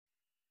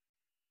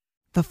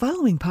The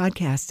following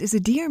podcast is a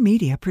Dear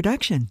Media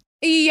production.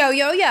 Yo,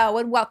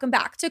 and welcome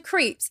back to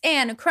Creeps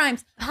and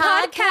Crimes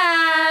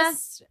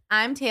Podcast.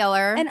 I'm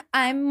Taylor. And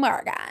I'm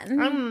Morgan.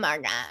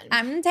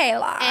 I'm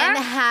Taylor. And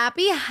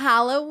happy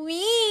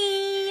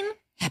Halloween.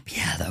 Happy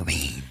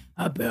Halloween.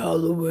 Happy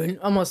Halloween.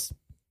 Almost.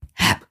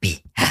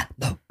 Happy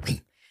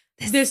Halloween.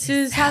 This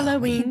is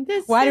Halloween.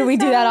 Why did we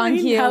do that on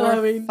cue?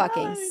 Halloween. We're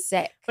fucking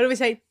sick. What did we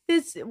say?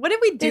 What did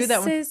we do that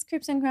one? This is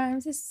Creeps and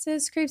Crimes. This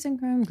is Creeps and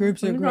Crimes.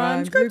 Creeps and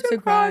Crimes. Creeps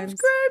and Crimes.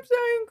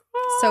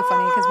 So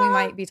funny because we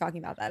might be talking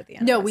about that at the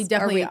end. No, of we this.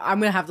 definitely. I'm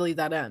going to have to leave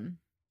that in.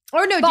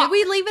 Or no, Fuck. did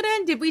we leave it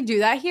in? Did we do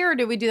that here or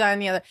did we do that in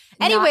the other?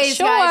 Anyways,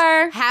 sure.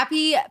 guys,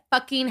 happy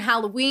fucking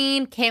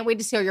Halloween. Can't wait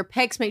to see all your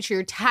pics. Make sure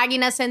you're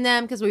tagging us in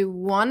them because we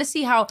want to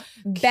see how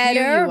Better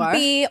cute you are.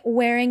 be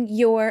wearing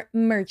your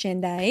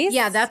merchandise.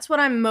 Yeah, that's what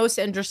I'm most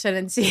interested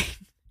in seeing.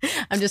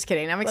 I'm just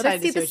kidding. I'm Let us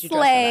excited see to see the what you dress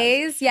up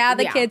as. sleighs. Yeah,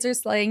 the Yeah. kids are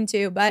slaying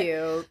too. But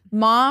Cute.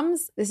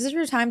 moms, this is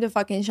your time to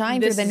fucking shine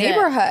This through the is it.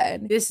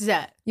 neighborhood. This is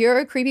it. You're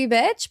a creepy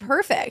bitch.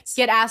 Perfect.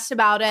 Get asked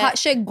about it. Hot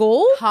shit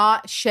gold.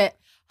 Hot shit.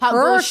 Hot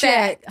girl shit.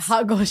 Perfect.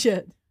 Hot girl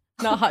shit.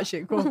 Not hot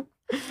shit. Cool.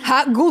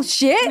 Hot gold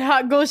shit.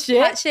 Hot girl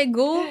shit. Hot shit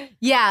gold.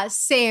 Yeah,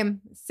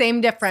 same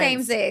difference.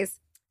 Same days.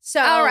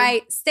 So All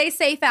right. Stay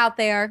safe out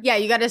there. Yeah,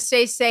 you got to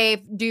stay safe.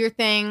 Do your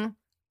thing.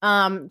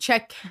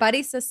 Check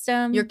Buddy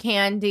system. your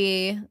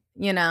candy.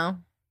 You know,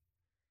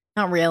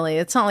 not really.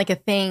 It's not like a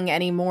thing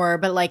anymore.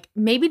 But like,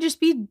 maybe just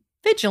be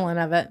vigilant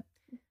of it.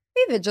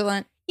 Be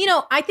vigilant. You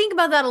know, I think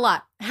about that a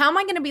lot. How am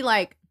I going to be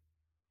like?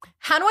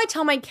 How do I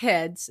tell my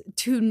kids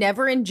to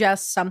never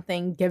ingest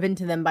something given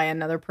to them by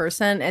another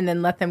person and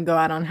then let them go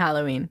out on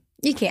Halloween?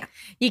 You can't.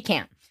 You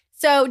can't.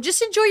 So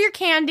just enjoy your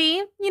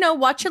candy. You know,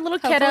 watch your little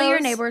Hopefully kiddos. your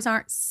neighbors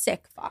aren't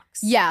sick fucks.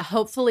 Yeah,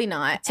 hopefully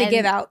not. To And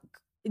give out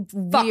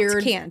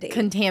weird candy.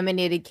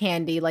 contaminated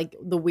candy, like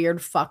the weird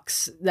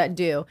fucks that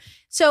do.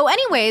 So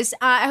anyways,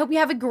 I hope you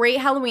have a great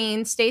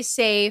Halloween. Stay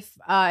safe.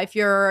 If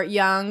you're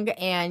young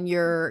and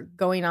you're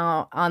going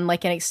out on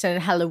like an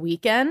extended Halloween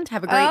weekend,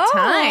 have a great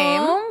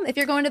time. If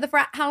you're going to the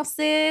frat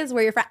houses,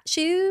 wear your frat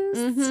shoes.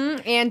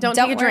 Mhm. And don't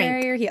take a drink.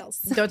 Wear your heels.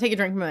 Don't take a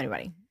drink from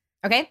anybody.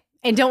 Okay?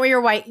 And don't wear your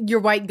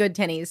white good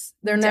tinnies.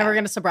 They're never Don't.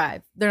 going to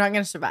survive. They're not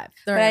going to survive.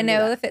 But I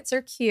know the fits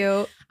are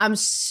cute. I'm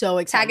so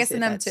excited. Tag us to see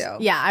in them fits. too.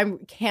 Yeah, I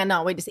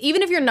cannot wait to see.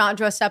 Even if you're not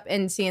dressed up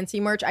in CNC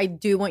merch, I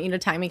do want you to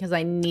tag me because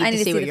I need to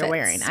see what the you're fits.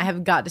 wearing. I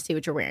have got to see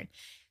what you're wearing.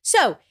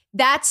 So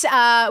that's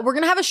we're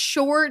gonna have a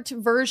short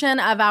version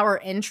of our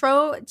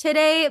intro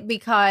today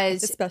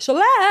because It's a special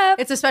app.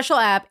 it's a special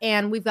app,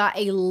 and we've got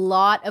a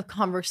lot of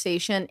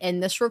conversation in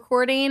this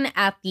recording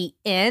at the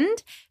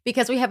end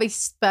because we have a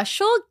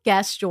special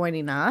guest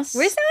joining us.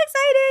 We're so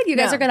excited. You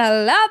guys No. are going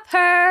to love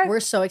her. We're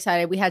so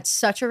excited. We had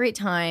such a great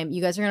time.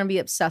 You guys are going to be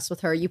obsessed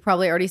with her. You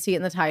probably already see it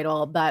in the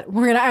title, but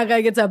we're going to act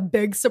like it's a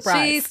big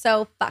surprise. She's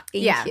so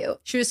fucking cute.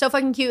 She was so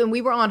fucking cute. And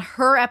we were on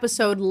her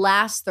episode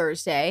last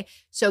Thursday.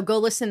 So go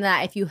listen to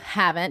that if you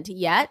haven't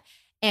yet.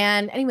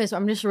 And anyways,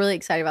 I'm just really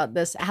excited about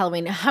this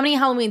Halloween. How many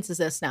Halloweens is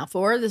this now?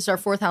 4? This is our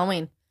 4th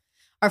Halloween.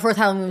 Our 4th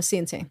Halloween was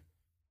CNC.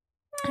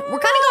 We're kind of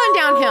going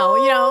downhill.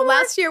 You know,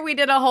 last year we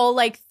did a whole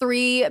like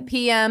 3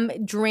 p.m.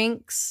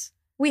 drinks.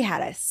 We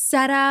had a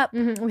setup.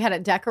 We had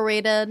it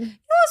decorated. I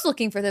was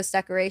looking for those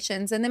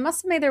decorations, and they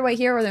must have made their way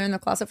here, or they're in the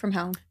closet from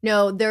hell.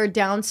 No, they're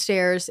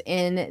downstairs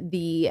in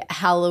the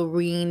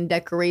Halloween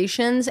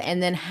decorations,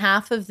 and then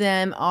half of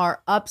them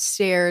are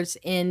upstairs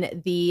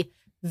in the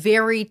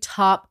very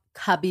top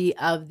cubby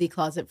of the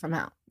closet from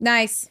hell.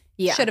 Nice.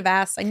 Yeah. Should have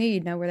asked. I knew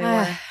you'd know where they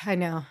were. I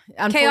know.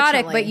 Chaotic,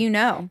 Unfortunately. but you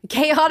know.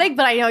 Chaotic,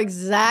 but I know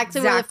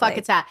exactly where the fuck Exactly.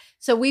 it's at.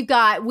 So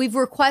we've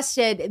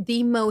requested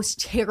the most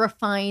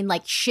terrifying,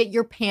 like shit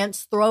your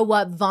pants, throw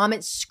up,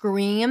 vomit,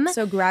 scream.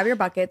 So grab your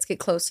buckets, get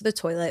close to the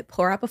toilet,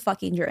 pour up a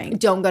fucking drink.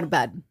 Don't go to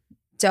bed.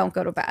 Don't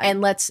go to bed.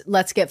 And let's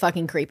get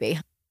fucking creepy.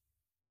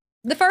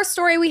 The first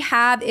story we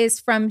have is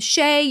from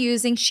Shay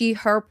using she,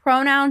 her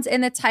pronouns,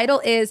 and the title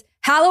is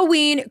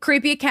Halloween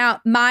Creepy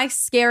Account, My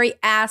Scary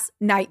Ass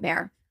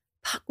Nightmare.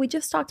 Fuck, we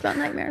just talked about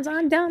nightmares.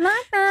 I don't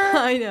like that.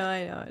 I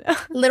know.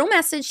 Little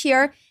message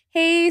here.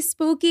 Hey,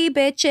 spooky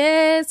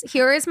bitches.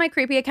 Here is my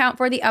creepy account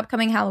for the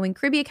upcoming Halloween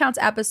Creepy Accounts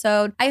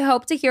episode. I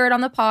hope to hear it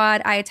on the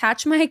pod. I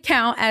attach my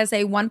account as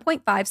a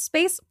 1.5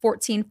 space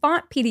 14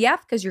 font PDF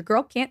because your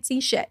girl can't see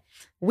shit.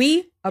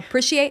 We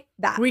appreciate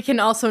that. We can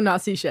also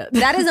not see shit.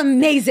 That is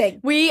amazing.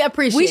 We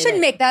appreciate We should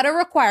it. make that a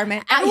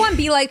requirement. Everyone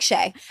be like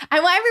Shay. I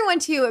want everyone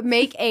to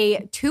make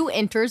a 2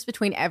 enters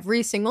between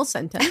every single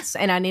sentence,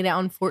 and I need it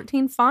on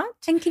 14 font.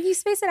 And can you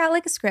space it out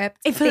like a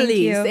script? Please, Thank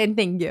you. and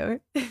thank you.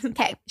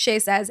 Okay. Shay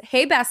says,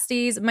 hey,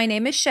 besties. My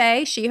name is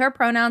Shay. She, her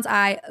pronouns.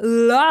 I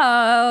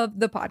love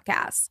the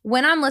podcast.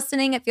 When I'm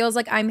listening, it feels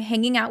like I'm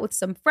hanging out with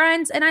some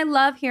friends, and I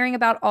love hearing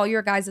about all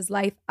your guys'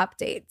 life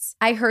updates.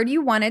 I heard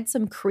you wanted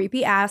some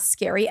creepy ass,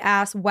 scary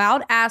ass,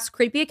 wild ass,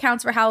 creepy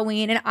accounts for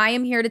Halloween, and I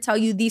am here to tell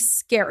you the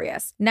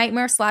scariest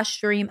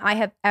nightmare/dream I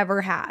have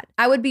ever had.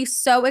 I would be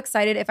so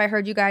excited if I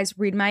heard you guys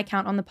read my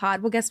account on the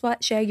pod. Well, guess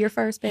what, Shay? You're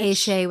first, bitch. Hey,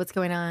 Shay, what's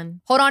going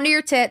on? Hold on to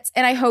your tits,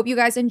 and I hope you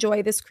guys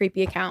enjoy this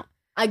creepy account.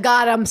 I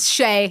got him,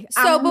 Shay.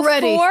 So I'm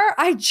ready. before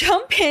I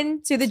jump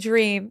into the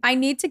dream, I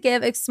need to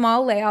give a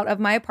small layout of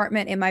my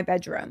apartment in my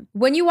bedroom.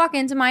 When you walk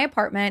into my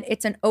apartment,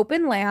 it's an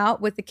open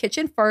layout with the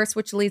kitchen first,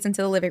 which leads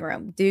into the living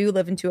room. Do you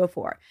live in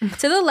 204?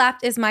 To the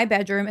left is my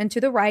bedroom, and to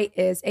the right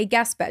is a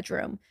guest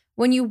bedroom.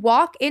 When you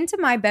walk into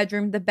my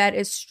bedroom, the bed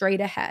is straight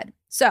ahead.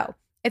 So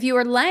if you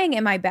are laying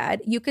in my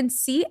bed, you can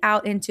see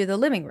out into the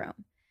living room.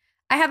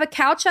 I have a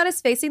couch that is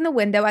facing the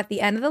window at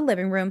the end of the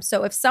living room.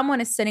 So if someone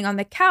is sitting on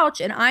the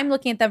couch and I'm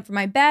looking at them from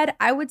my bed,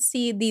 I would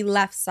see the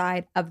left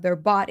side of their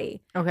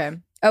body. Okay,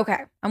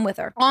 I'm with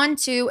her. On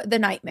to the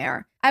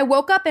nightmare. I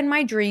woke up in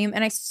my dream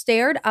and I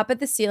stared up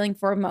at the ceiling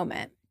for a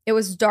moment. It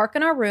was dark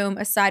in our room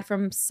aside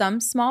from some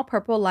small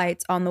purple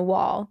lights on the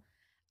wall.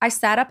 I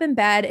sat up in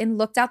bed and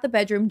looked out the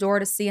bedroom door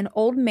to see an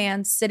old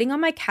man sitting on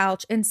my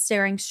couch and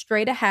staring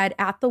straight ahead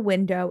at the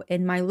window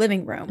in my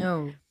living room.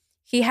 Oh.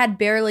 He had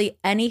barely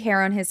any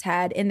hair on his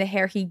head, and the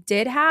hair he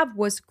did have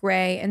was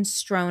gray and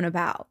strewn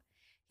about.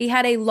 He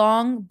had a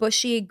long,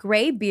 bushy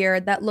gray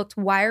beard that looked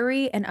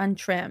wiry and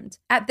untrimmed.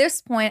 At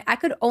this point, I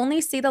could only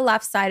see the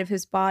left side of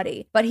his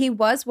body, but he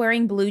was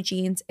wearing blue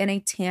jeans and a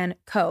tan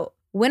coat.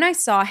 When I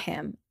saw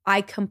him,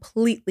 I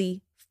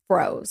completely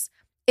froze.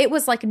 It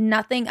was like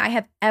nothing I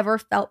have ever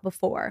felt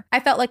before. I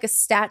felt like a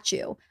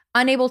statue,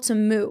 unable to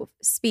move,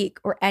 speak,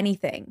 or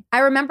anything. I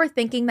remember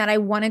thinking that I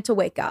wanted to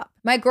wake up.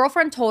 My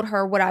girlfriend told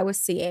her what I was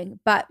seeing,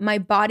 but my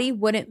body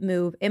wouldn't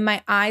move and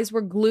my eyes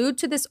were glued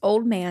to this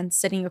old man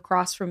sitting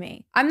across from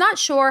me. I'm not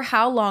sure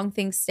how long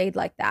things stayed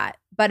like that,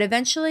 but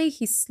eventually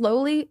he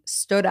slowly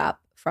stood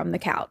up from the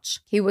couch.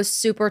 He was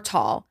super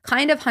tall,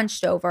 kind of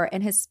hunched over,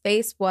 and his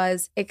face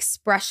was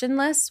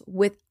expressionless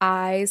with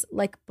eyes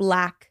like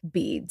black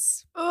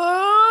beads.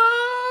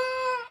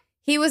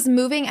 He was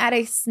moving at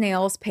a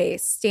snail's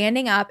pace,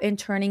 standing up and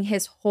turning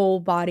his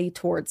whole body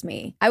towards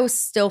me. I was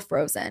still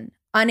frozen,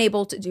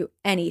 unable to do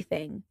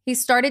anything. He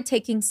started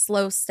taking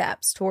slow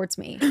steps towards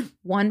me,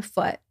 one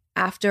foot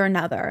after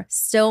another,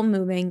 still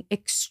moving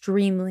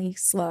extremely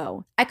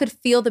slow. I could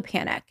feel the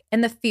panic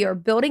and the fear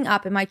building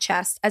up in my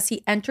chest as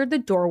he entered the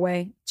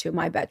doorway to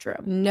my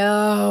bedroom.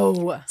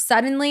 No.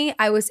 Suddenly,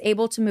 I was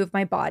able to move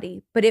my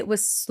body, but it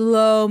was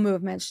slow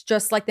movements,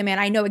 just like the man.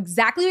 I know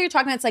exactly what you're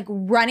talking about. It's like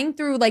running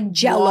through like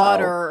jello.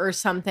 Water or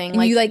something.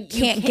 And you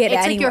can't get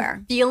it's anywhere. Like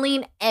you're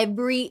feeling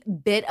every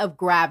bit of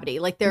gravity.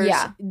 Like there's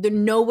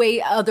no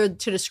way other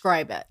to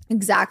describe it.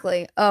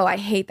 Exactly. Oh, I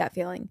hate that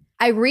feeling.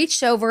 I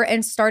reached over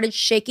and started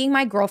shaking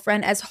my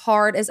girlfriend as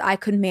hard as I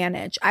could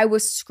manage. I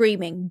was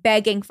screaming,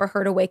 begging for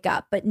her to wake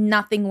up, but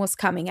nothing was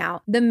coming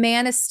out. The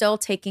man is still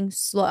taking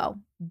slow,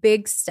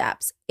 big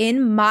steps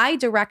in my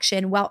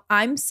direction while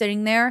I'm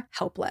sitting there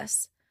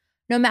helpless.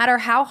 No matter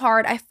how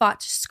hard I fought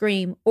to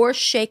scream or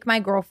shake my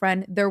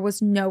girlfriend, there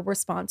was no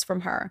response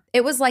from her.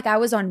 It was like I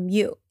was on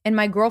mute, and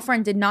my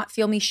girlfriend did not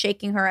feel me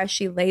shaking her as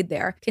she laid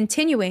there,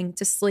 continuing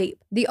to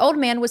sleep. The old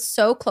man was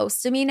so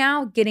close to me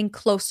now, getting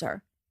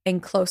closer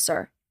and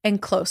closer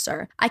and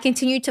closer. I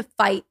continued to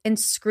fight and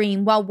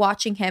scream while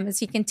watching him as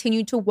he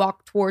continued to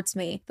walk towards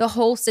me, the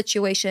whole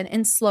situation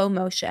in slow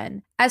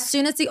motion. As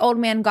soon as the old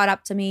man got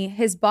up to me,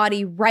 his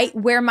body right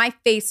where my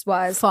face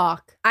was,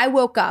 I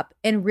woke up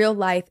in real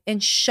life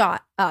and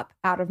shot up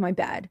out of my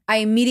bed. I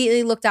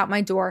immediately looked out my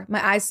door,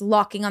 my eyes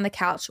locking on the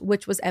couch,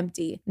 which was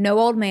empty. No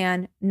old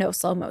man, no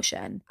slow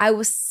motion. I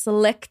was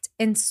slicked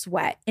in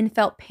sweat and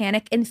felt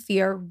panic and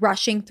fear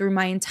rushing through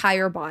my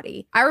entire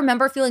body. I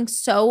remember feeling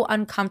so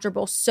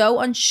uncomfortable, so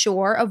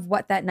unsure of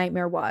what that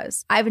nightmare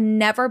was. I've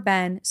never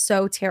been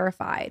so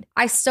terrified.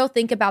 I still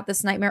think about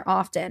this nightmare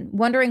often,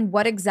 wondering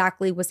what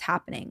exactly was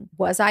happening.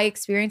 Was I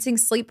experiencing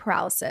sleep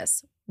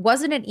paralysis?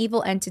 Was it an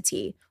evil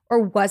entity? Or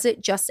was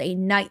it just a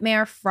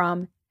nightmare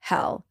from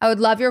hell? I would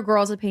love your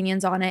girls'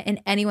 opinions on it and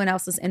anyone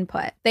else's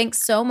input.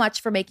 Thanks so much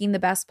for making the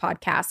best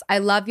podcast. I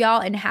love y'all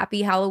and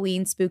happy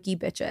Halloween, spooky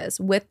bitches.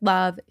 With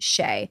love,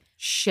 Shay.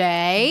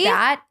 Shay?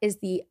 That is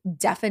the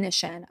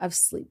definition of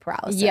sleep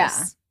paralysis.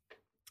 Yeah.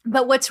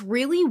 But what's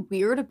really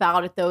weird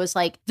about it, though, is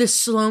like the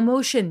slow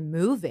motion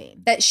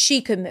moving. That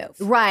she could move.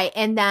 Right.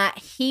 And that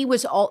he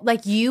was all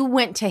like, you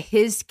went to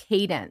his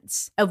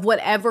cadence of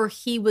whatever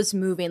he was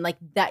moving, like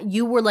that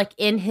you were like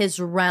in his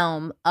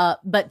realm,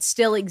 but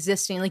still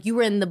existing. Like you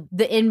were in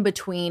the in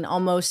between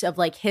almost of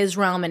like his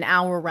realm and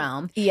our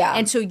realm. Yeah.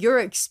 And so you're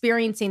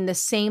experiencing the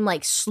same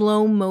like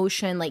slow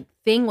motion, like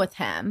thing with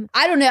him.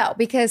 I don't know,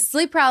 because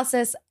sleep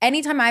paralysis,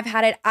 anytime I've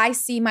had it, I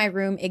see my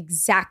room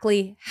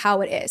exactly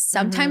how it is.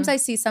 Sometimes I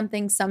see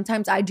something,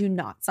 sometimes I do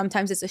not.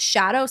 Sometimes it's a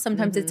shadow,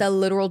 sometimes it's a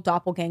literal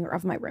doppelganger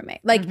of my roommate.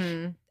 Like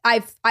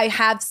I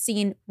have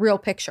seen real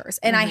pictures,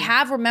 and I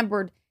have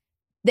remembered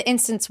the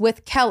instance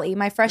with Kelly,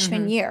 my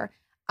freshman year.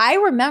 I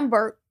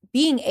remember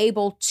being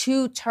able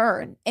to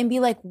turn and be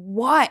like,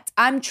 what?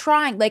 I'm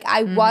trying. Like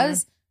I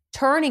was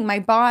turning my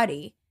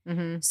body.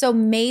 So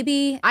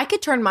maybe I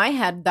could turn my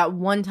head that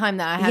one time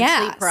that I had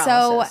sleep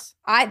paralysis.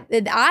 So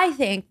I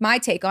think my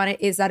take on it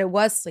is that it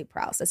was sleep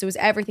paralysis. It was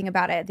everything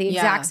about it. The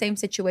exact same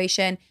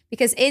situation,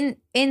 because in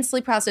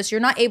sleep paralysis, you're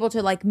not able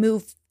to like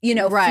move,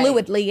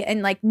 fluidly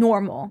and like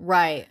normal.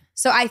 Right.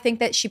 So I think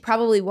that she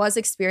probably was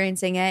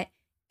experiencing it.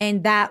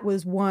 And that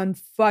was one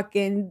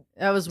fucking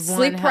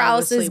sleep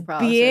paralysis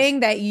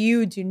being that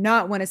you do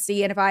not want to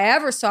see. And if I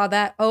ever saw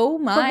that, oh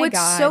my God. But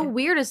what's so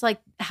weird is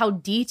like how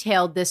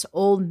detailed this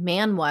old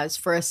man was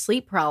for a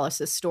sleep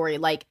paralysis story.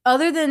 Like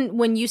other than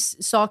when you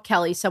saw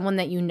Kelly, someone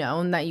that you know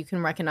and that you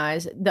can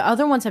recognize, the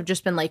other ones have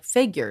just been like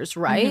figures,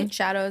 right? Mm-hmm.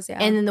 Shadows, yeah.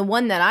 And then the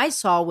one that I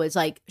saw was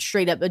like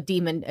straight up a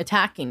demon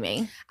attacking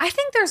me. I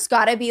think there's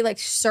got to be like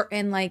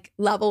certain like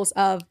levels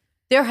of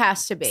there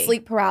has to be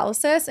sleep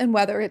paralysis, and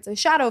whether it's a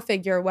shadow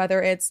figure, whether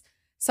it's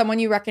someone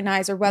you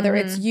recognize, or whether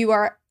it's you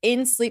are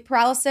in sleep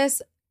paralysis,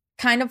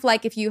 kind of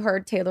like if you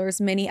heard Taylor's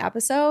mini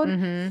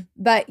episode,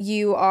 but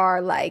you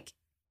are like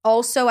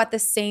also at the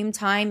same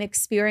time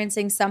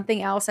experiencing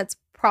something else that's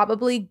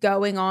probably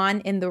going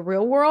on in the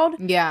real world.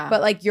 Yeah. But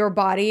like your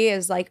body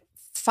is like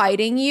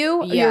fighting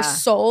you. Yeah. Your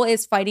soul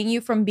is fighting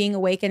you from being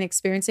awake and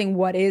experiencing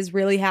what is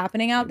really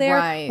happening out there,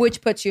 Right.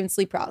 which puts you in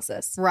sleep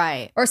paralysis.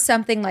 Right. Or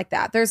something like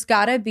that. There's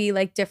gotta be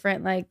like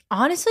different like.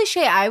 Honestly,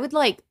 Shay, I would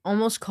like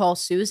almost call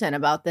Susan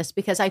about this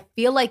because I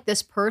feel like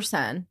this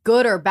person,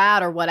 good or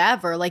bad or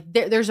whatever, like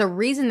there's a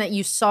reason that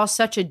you saw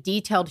such a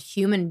detailed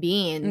human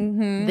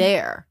being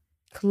there.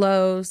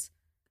 Clothes.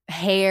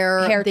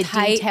 Hair the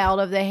tight. detail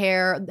of the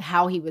hair,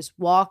 how he was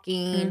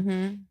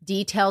walking,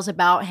 details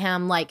about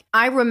him. Like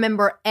I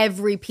remember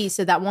every piece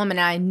of that woman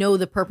and I know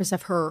the purpose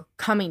of her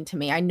coming to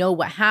me. I know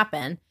what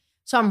happened.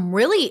 So I'm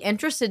really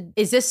interested.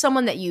 Is this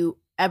someone that you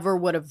ever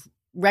would have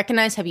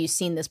recognized? Have you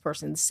seen this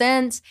person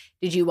since?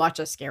 Did you watch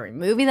a scary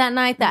movie that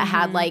night that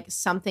had like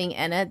something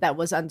in it that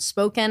was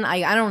unspoken?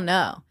 I don't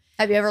know.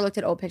 Have you ever looked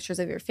at old pictures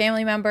of your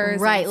family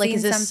members? Right. Like,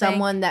 is this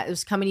someone that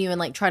was coming to you and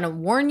like trying to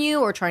warn you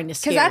or trying to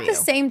scare you? Because at the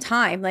same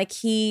time, like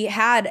he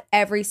had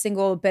every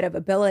single bit of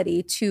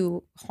ability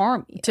to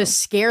harm you. To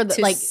scare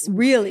the, like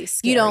really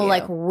scare you know,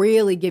 like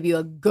really give you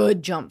a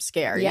good jump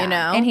scare, you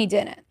know? And he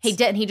didn't. He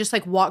didn't. He just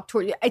like walked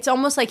toward you. It's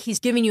almost like he's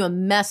giving you a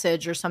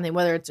message or something,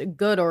 whether it's a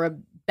good or a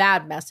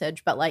bad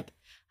message. But like,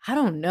 I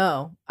don't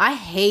know. I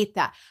hate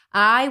that.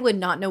 I would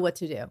not know what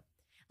to do.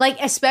 Like,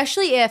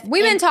 especially if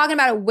we've been talking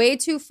about it way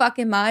too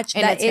fucking much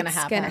and that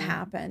it's gonna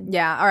happen.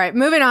 Yeah. All right.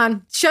 Moving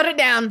on. Shut it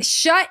down.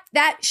 Shut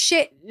that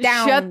shit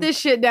down. Shut this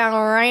shit down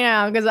right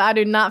now because I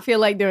do not feel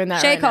like doing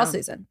that. Shay, right call now.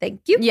 Susan.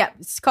 Thank you. Yeah.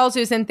 Call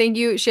Susan. Thank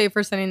you, Shay,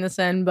 for sending this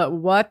in. But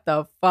what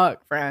the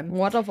fuck, friend?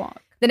 What the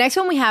fuck? The next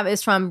one we have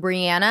is from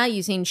Brianna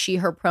using she,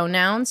 her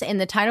pronouns. And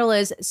the title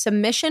is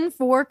Submission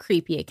for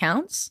Creepy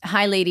Accounts.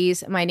 Hi,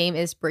 ladies. My name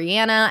is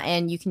Brianna,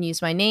 and you can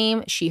use my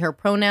name, she, her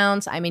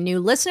pronouns. I'm a new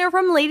listener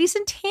from Ladies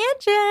and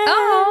Tangents.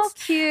 Oh,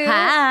 cute.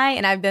 Hi.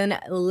 And I've been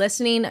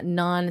listening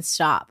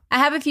nonstop. I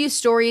have a few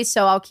stories,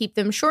 so I'll keep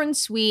them short and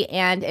sweet.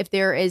 And if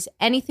there is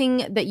anything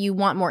that you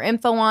want more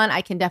info on,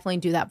 I can definitely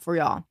do that for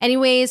y'all.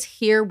 Anyways,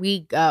 here we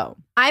go.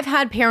 I've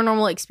had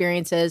paranormal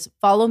experiences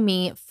follow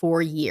me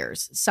for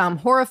years, some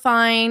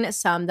horrifying,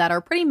 some that are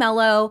pretty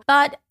mellow,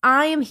 but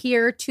I am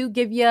here to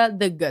give you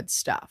the good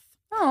stuff.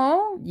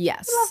 Oh,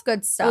 yes. I love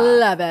good stuff.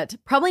 Love it.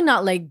 Probably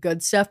not like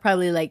good stuff,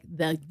 probably like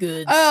the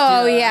good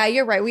stuff. Oh, yeah,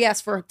 you're right. We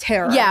asked for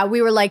terror. Yeah,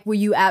 we were like, will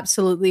you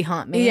absolutely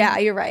haunt me? Yeah,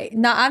 you're right.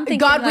 No, I'm thinking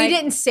God, like, we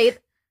didn't say,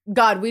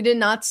 God, we did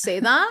not say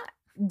that.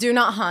 Do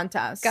not haunt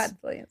us. God,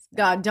 please.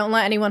 God, don't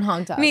let anyone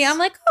haunt us. Me, I'm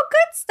like, oh, good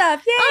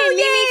stuff. Yay,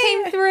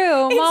 Oh, Mimi came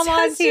through.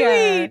 Mama's so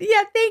here. sweet.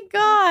 Yeah, thank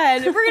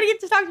God. We're going to get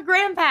to talk to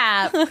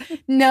Grandpa.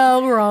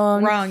 No,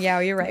 wrong. Wrong.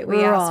 Yeah, you're right.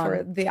 We asked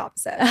for the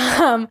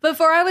opposite.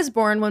 Before I was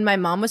born, when my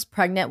mom was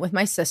pregnant with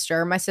my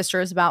sister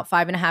is about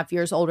 5.5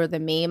 years older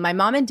than me. My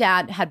mom and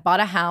dad had bought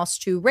a house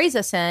to raise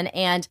us in,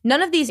 and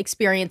none of these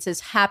experiences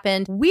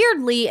happened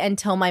weirdly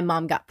until my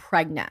mom got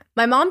pregnant.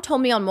 My mom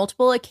told me on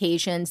multiple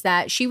occasions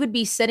that she would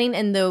be sitting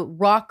in the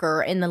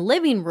rocker in the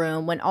living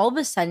room when all of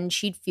a sudden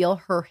she'd feel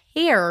her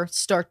hair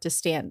start to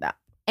stand up.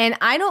 And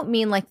I don't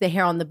mean like the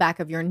hair on the back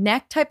of your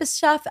neck type of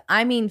stuff.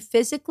 I mean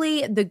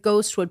physically, the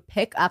ghost would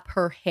pick up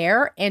her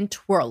hair and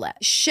twirl it.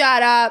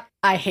 Shut up.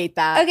 I hate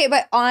that. Okay,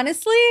 but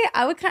honestly,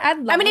 I would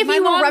kind of. I mean, if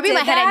you were rubbing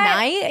my head at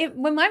night,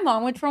 when my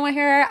mom would twirl my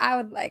hair, I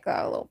would like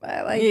that a little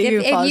bit. Like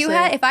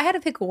if I had to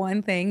pick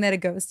one thing that a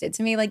ghost did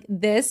to me, like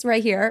this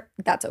right here,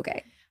 that's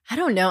okay. I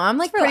don't know. I'm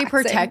like It's pretty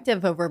relaxing.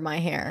 protective over my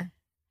hair.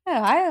 Oh,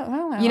 I don't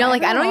know. You know,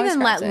 like I don't always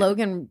even let scratch it.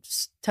 Logan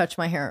touch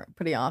my hair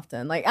pretty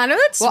often. Like I know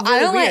that's Well, really I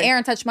don't weird. let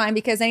Aaron touch mine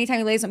because anytime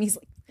he lays on me, he's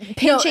like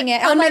pinching it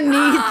I'm underneath.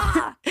 Like,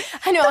 ah,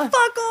 I know.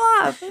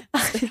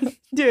 the fuck off.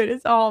 Dude,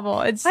 it's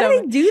awful. It's Why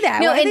do they do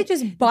that? No, Why do they and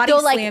just body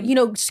they'll slam? like, you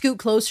know, scoot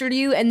closer to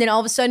you and then all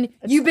of a sudden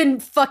you've been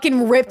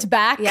fucking ripped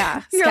back.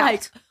 Yeah, You're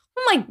scalped. like,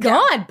 oh my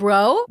God,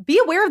 bro. Be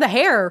aware of the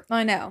hair.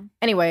 I know.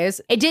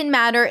 Anyways, it didn't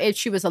matter if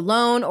she was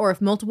alone or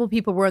if multiple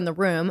people were in the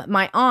room.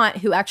 My aunt,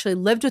 who actually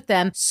lived with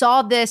them,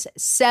 saw this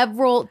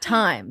several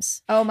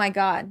times. Oh my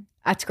God.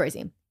 That's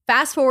crazy.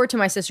 Fast forward to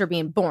my sister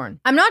being born.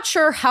 I'm not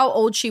sure how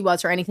old she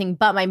was or anything,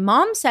 but my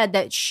mom said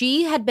that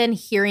she had been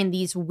hearing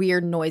these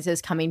weird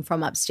noises coming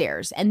from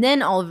upstairs. And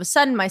then all of a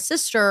sudden, my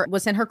sister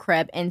was in her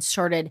crib and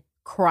started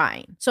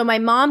crying. So my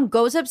mom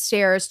goes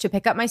upstairs to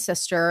pick up my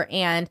sister,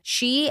 and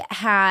she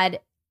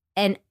had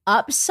an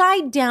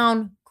upside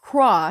down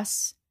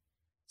cross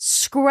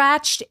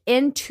scratched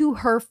into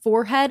her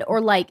forehead or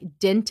like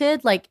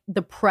dented, like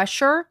the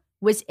pressure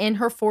was in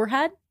her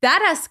forehead.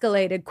 That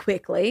escalated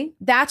quickly.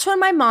 That's when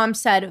my mom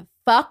said,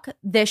 fuck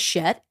this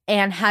shit,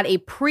 and had a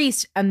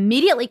priest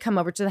immediately come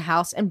over to the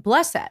house and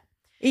bless it.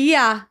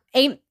 Yeah.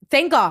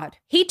 Thank God.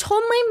 He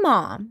told my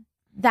mom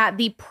that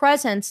the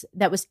presence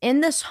that was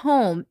in this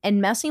home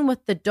and messing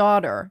with the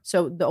daughter,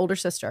 so the older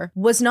sister,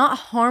 was not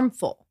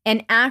harmful.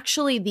 And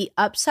actually the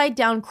upside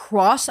down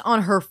cross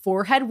on her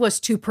forehead was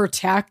to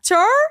protect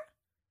her.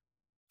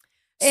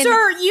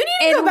 Sir, you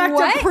need to go back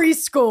to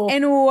preschool.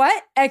 In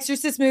what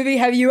Exorcist movie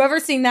have you ever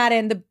seen that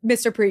in, the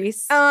Mr.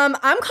 Priest? I'm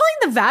calling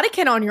the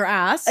Vatican on your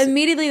ass.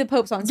 Immediately the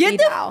Pope's on speed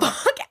dial. Get the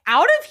fuck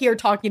out of here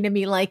talking to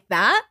me like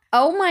that.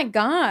 Oh my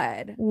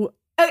God.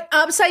 An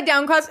upside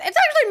down cross. It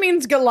actually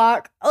means good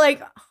luck.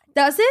 Like,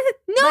 does it?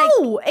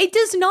 No, it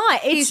does not.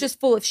 He's just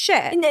full of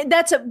shit.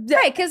 That's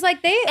right, because like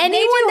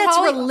anyone that's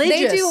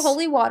religious, they do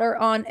holy water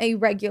on a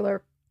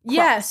regular.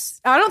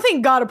 Yes. I don't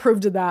think God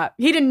approved of that.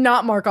 He did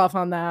not mark off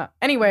on that.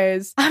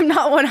 Anyways, I'm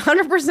not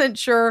 100%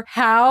 sure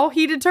how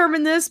he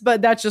determined this,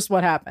 but that's just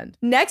what happened.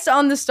 Next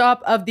on the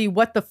stop of the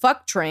what the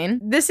fuck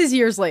train, this is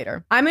years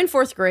later. I'm in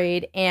 4th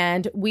grade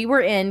and we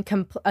were in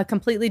a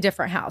completely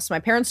different house. My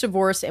parents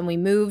divorced and we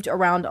moved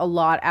around a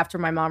lot after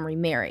my mom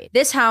remarried.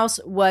 This house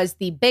was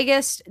the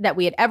biggest that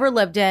we had ever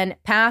lived in,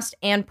 past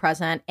and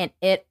present, and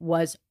it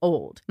was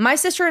old. My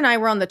sister and I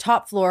were on the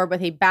top floor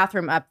with a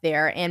bathroom up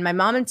there, and my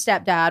mom and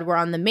stepdad were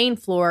on the main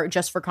floor,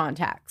 just for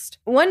context.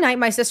 One night,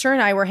 my sister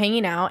and I were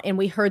hanging out and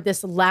we heard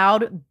this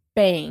loud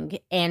bang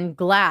and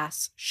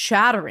glass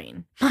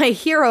shattering. My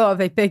hero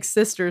of a big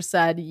sister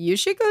said, you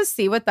should go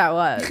see what that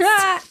was.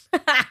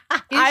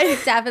 You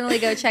should definitely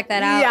go check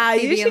that out. Yeah,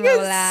 you should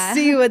go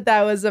see what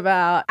that was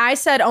about. I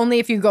said, only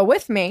if you go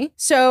with me.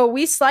 So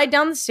we slide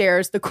down the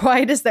stairs, the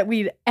quietest that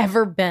we'd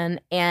ever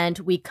been, and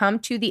we come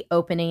to the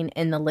opening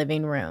in the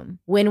living room.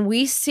 When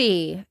we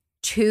see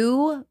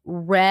 2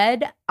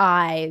 red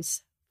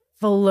eyes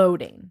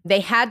floating.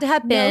 They had to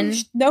have been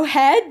no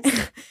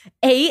heads,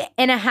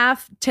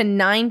 8.5 to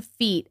 9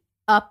 feet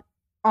up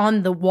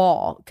on the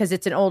wall, because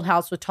it's an old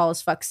house with tall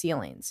as fuck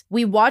ceilings.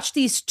 We watched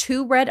these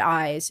 2 red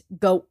eyes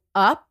go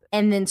up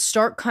and then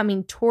start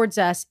coming towards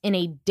us in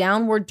a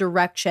downward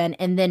direction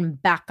and then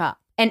back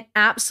up and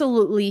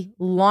absolutely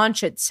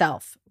launch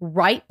itself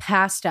right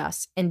past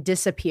us and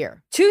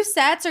disappear. 2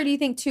 sets, or do you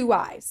think 2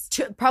 eyes?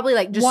 Probably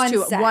like just one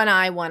 2. set. One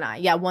eye.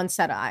 Yeah, 1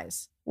 set of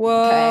eyes.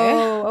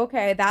 Whoa.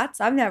 Okay.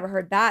 I've never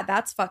heard that.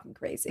 That's fucking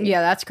crazy.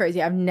 Yeah, that's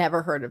crazy. I've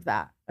never heard of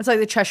that. It's like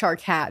the Cheshire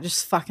Cat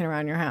just fucking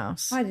around your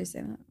house. Why'd you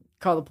say that?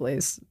 Call the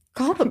police.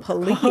 Call the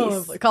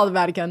police. Call the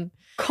Vatican.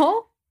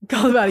 Call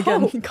the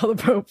Vatican. Pope. Call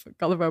the Pope.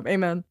 Call the Pope.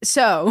 Amen.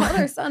 So,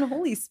 Father, Son,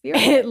 Holy Spirit.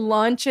 It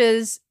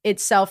launches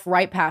itself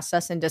right past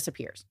us and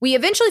disappears. We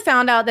eventually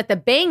found out that the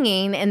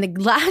banging and the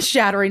glass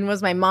shattering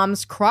was my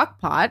mom's crock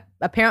pot.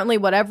 Apparently,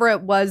 whatever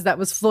it was that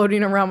was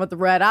floating around with the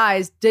red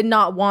eyes did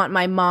not want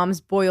my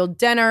mom's boiled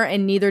dinner,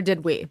 and neither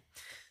did we.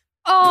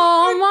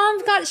 Oh,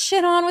 Mom's got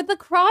shit on with the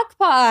crock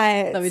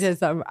pot. Let me tell you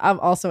something. I'm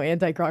also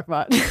anti-crock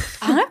pot.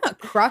 I'm a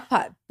crock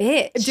pot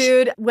bitch.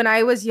 Dude, when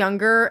I was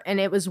younger and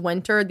it was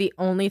winter, the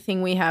only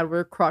thing we had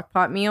were crock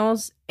pot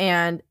meals,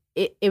 and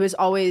it was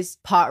always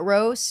pot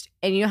roast.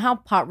 And you know how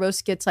pot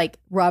roast gets like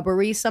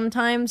rubbery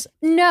sometimes?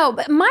 No,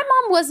 but my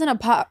mom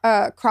wasn't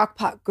a crock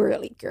pot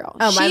girly girl.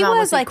 Oh, my mom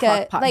was like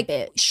a crock pot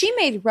bitch. She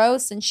made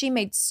roast and she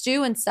made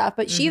stew and stuff,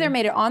 but she either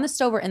made it on the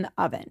stove or in the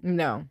oven.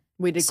 No.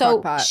 We did so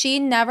crock pot. She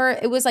never,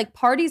 it was like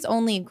parties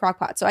only in crock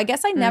pot. So I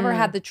guess I never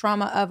had the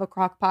trauma of a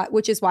crock pot,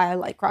 which is why I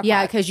like crock pot.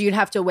 Yeah, because you'd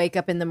have to wake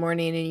up in the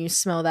morning and you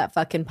smell that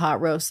fucking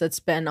pot roast that's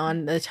been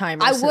on the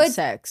timer since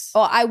 6.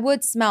 Oh, I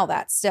would smell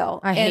that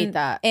still. I hate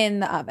that. In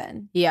the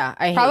oven. Yeah,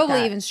 I hate probably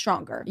that. even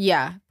stronger.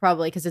 Yeah,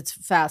 probably because it's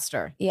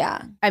faster.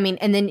 Yeah. I mean,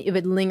 and then it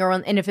would linger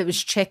on. And if it was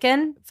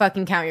chicken,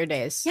 fucking count your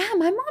days. Yeah,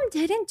 my mom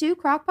didn't do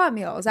crock pot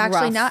meals.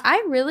 Actually, Rough.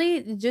 I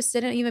really just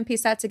didn't even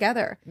piece that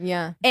together.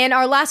 Yeah. And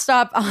our last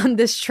stop on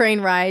this train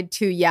ride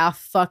to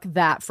fuck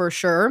that for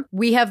sure.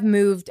 We have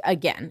moved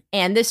again.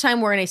 And this time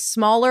we're in a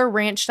smaller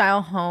ranch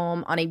style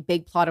home on a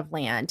big plot of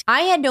land.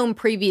 I had known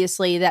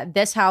previously that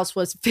this house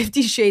was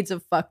 50 shades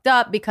of fucked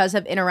up because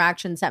of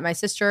interactions that my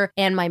sister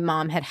and my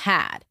mom had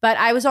had. But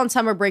I was on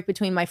summer break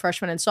between my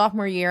freshman and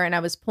sophomore year, and I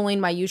was pulling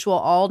my usual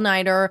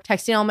all-nighter,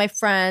 texting all my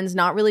friends,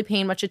 not really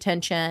paying much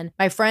attention.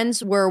 My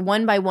friends were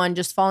one by one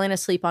just falling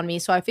asleep on me.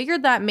 So I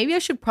figured that maybe I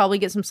should probably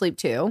get some sleep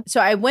too.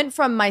 So I went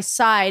from my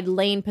side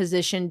laying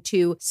position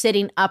to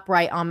sitting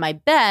upright on my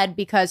bed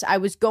because I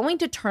was going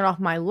to turn off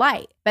my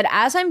light. But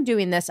as I'm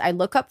doing this, I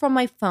look up from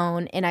my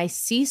phone and I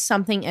see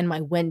something in my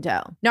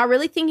window. Not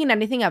really thinking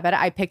anything of it,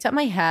 I picked up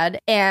my head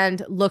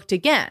and looked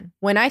again.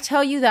 When I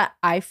tell you that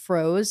I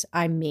froze,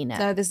 I mean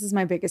it. This is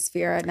my biggest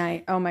fear at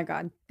night. Oh my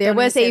God. There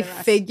was a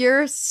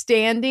figure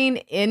standing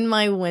in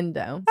my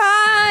window.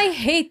 I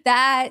hate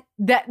that.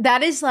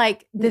 That is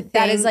like the thing.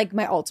 That is like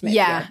my ultimate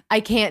fear. I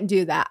can't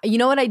do that. You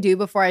know what I do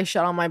before I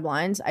shut on my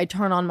blinds? I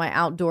turn on my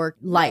outdoor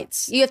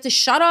lights. You have to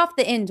shut off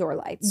the indoor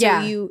lights.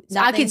 Yeah.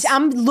 So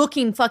I'm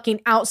looking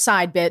fucking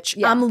outside, bitch.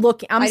 Yeah. I'm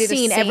I do the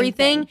seeing same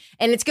everything thing.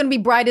 and it's going to be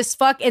bright as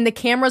fuck and the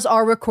cameras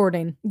are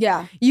recording.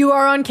 Yeah. You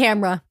are on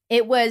camera.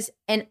 It was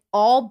an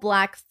all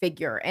black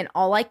figure and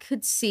all I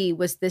could see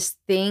was this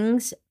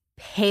thing's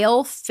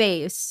pale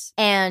face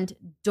and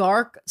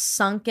dark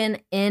sunken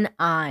in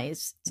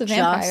eyes. It's a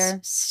vampire.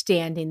 Just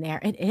standing there.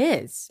 It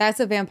is.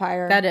 That's a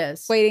vampire. That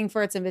is. Waiting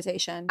for its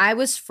invitation. I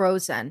was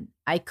frozen.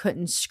 I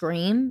couldn't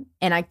scream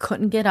and I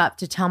couldn't get up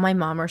to tell my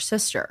mom or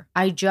sister.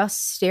 I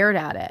just stared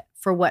at it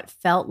for what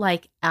felt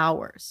like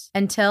hours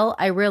until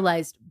I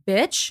realized,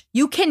 bitch,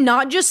 you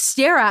cannot just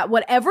stare at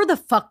whatever the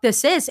fuck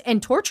this is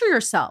and torture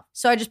yourself.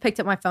 So I just picked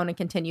up my phone and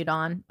continued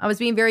on. I was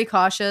being very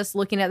cautious,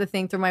 looking at the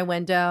thing through my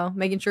window,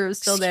 making sure it was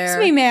still there.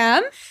 Excuse me,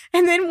 ma'am.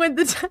 And then by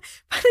the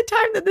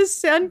time that the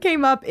sun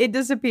came up, it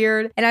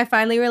disappeared. And I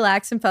finally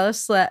relaxed and fell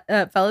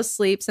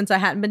asleep since I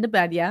hadn't been to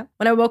bed yet.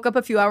 When I woke up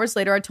a few hours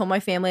later, I told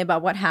my family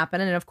about what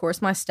happened. And of course,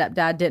 my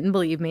stepdad didn't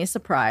believe me,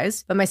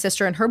 surprise. But my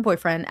sister and her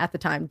boyfriend at the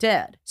time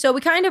did. So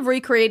we kind of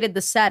recreated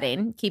the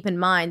setting. Keep in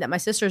mind that my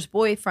sister's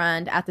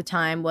boyfriend at the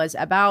time was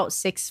about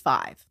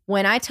 6'5".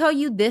 When I tell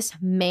you this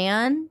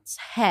man's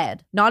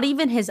head, not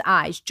even his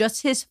eyes,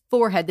 just his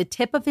forehead, the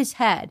tip of his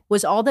head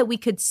was all that we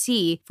could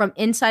see from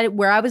inside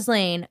where I was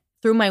laying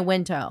through my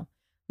window.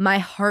 My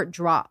heart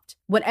dropped.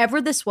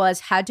 Whatever this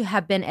was had to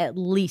have been at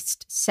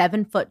least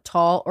 7 foot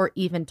tall or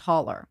even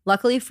taller.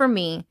 Luckily for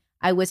me,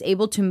 I was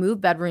able to move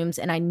bedrooms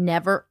and I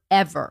never,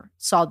 ever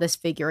saw this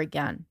figure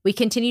again. We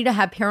continue to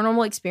have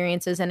paranormal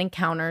experiences and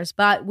encounters,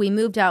 but we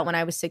moved out when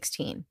I was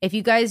 16. If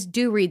you guys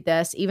do read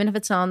this, even if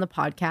it's not on the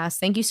podcast,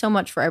 thank you so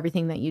much for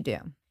everything that you do.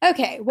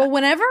 Okay. Well,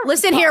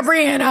 Listen here,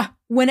 Brianna.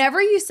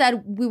 Whenever you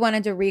said we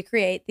wanted to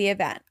recreate the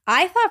event,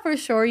 I thought for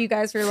sure you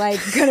guys were like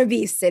going to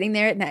be sitting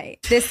there at night,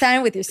 this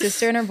time with your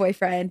sister and her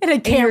boyfriend. And a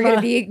camera. And you're going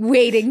to be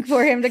waiting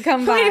for him to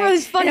come by. Waiting for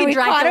this fucking and we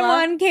caught him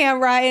Dracula. on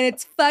camera and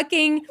it's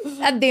fucking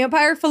a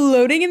vampire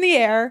floating in the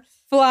air,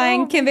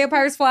 flying. Oh. Can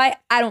vampires fly?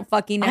 I don't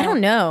fucking know. I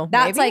don't know.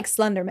 That's Maybe? like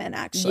Slenderman,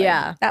 actually.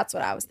 Yeah. That's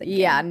what I was thinking.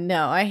 Yeah,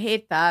 no, I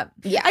hate that.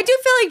 Yeah. I do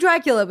feel like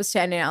Dracula was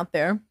standing out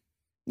there.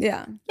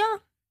 Yeah. Yeah.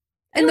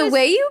 And It the was-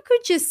 way you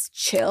could just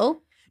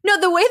chill. No,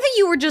 the way that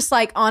you were just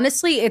like,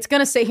 honestly, it's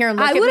going to sit here and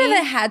look I at would me.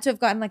 have had to have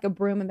gotten like a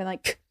broom and been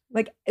like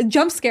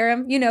jump scare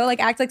him,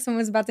 like act like someone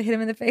was about to hit him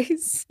in the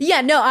face.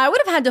 Yeah, no, I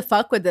would have had to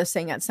fuck with this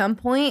thing at some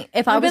point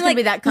if I was going to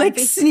be that comfy. Like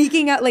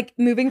sneaking out, like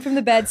moving from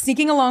the bed,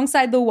 sneaking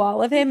alongside the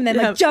wall of him, and then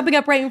like jumping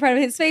up right in front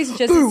of his face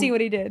just to see what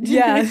he did.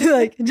 Yeah,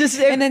 like just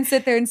and then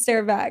sit there and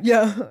stare back.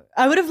 yeah,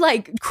 I would have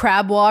like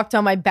crab walked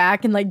on my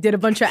back and like did a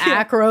bunch of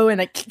acro and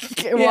like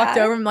walked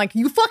over and like,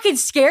 you fucking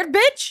scared,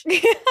 bitch?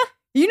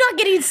 You not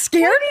getting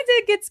scared? What if he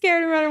did get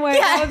scared and run away? Yeah.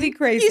 That would be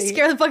crazy. You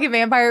scare the fucking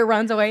vampire, it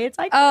runs away. It's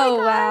like, Oh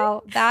my God.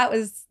 wow, that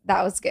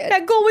was good.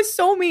 That goal was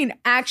so mean.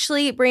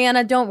 Actually,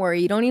 Brianna, don't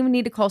worry. You don't even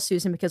need to call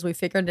Susan because we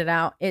figured it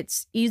out.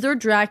 It's either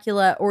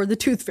Dracula or the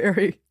Tooth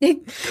Fairy.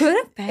 It could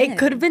have been. It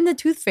could have been the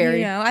Tooth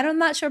Fairy. I'm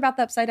not sure about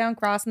the upside down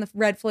cross and the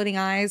red floating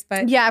eyes,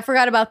 but Yeah, I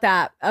forgot about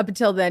that up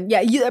until then.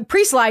 Yeah,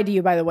 priest lied to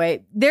you, by the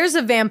way. There's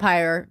a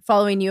vampire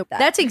following you.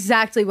 That's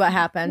exactly what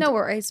happened. no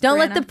worries. Don't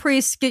let Brianna. the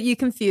priest get you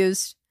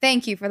confused.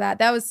 Thank you for that.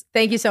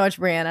 Thank you so much,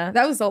 Brianna.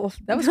 That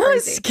was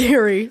crazy.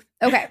 Scary.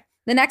 Okay.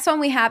 The next one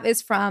we have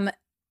is from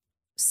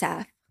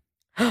Seth.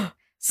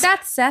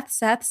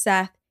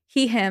 Seth.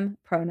 He, him,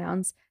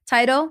 pronouns.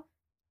 Title,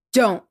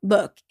 Don't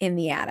Look in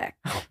the Attic.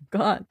 Oh,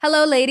 God.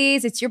 Hello,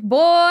 ladies. It's your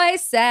boy,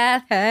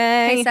 Seth.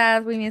 Hey. Hey,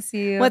 Seth. We miss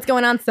you. What's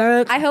going on,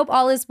 sir? I hope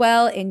all is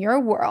well in your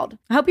world.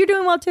 I hope you're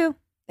doing well, too.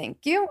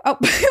 Thank you. Oh,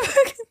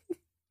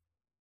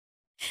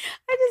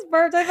 I just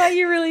burped. I thought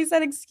you really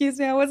said, excuse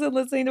me. I wasn't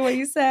listening to what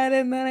you said.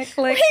 And then I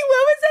clicked. Wait,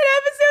 what was that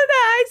episode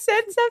that I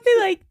said something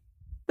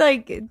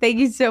like, thank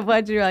you so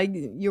much. You're like,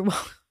 you're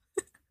welcome.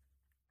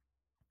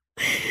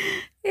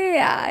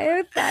 Yeah,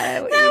 I thought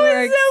That you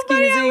were was so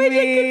funny. I excusing wish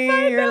I could me.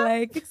 find You're that.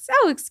 like,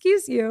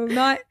 excuse you.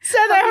 Not,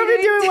 Seth, I hope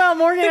Okay. you're doing well,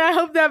 Morgan. I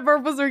hope that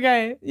burp was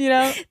okay. You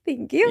know?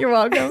 thank you. You're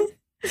welcome.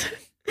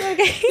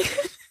 Okay.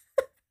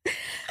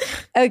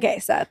 Okay,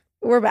 Seth.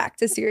 We're back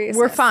to seriousness.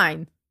 We're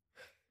fine.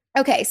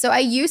 Okay, so I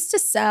used to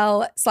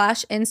sell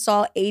 /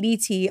 install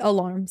ADT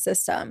alarm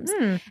systems.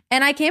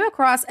 And I came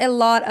across a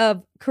lot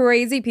of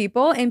crazy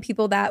people and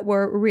people that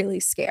were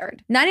really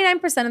scared.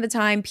 99% of the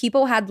time,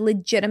 people had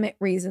legitimate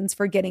reasons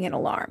for getting an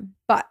alarm.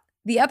 But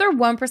the other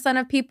 1%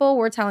 of people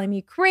were telling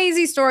me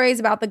crazy stories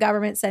about the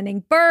government sending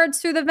birds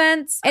through the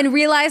vents and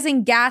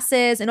realizing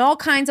gases and all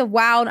kinds of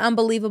wild,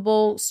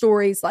 unbelievable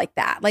stories like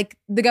that. Like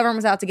the government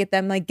was out to get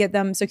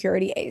them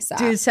security ASAP.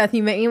 Dude, Seth,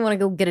 you make me want to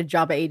go get a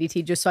job at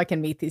ADT just so I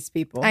can meet these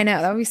people. I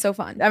know, that would be so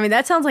fun. I mean,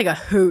 that sounds like a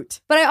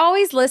hoot. But I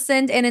always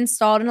listened and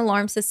installed an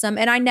alarm system,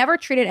 and I never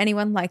treated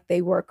anyone like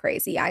they were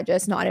crazy. I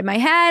just nodded my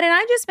head and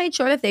I just made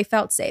sure that they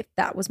felt safe.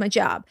 That was my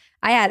job.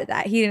 I added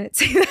that. He didn't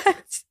say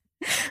that.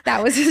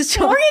 That was his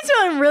job. Morgan's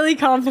feeling really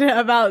confident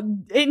about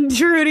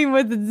intruding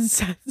with the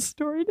Seth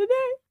story today.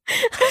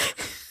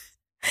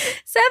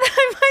 Said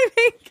I might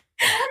make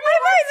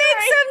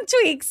some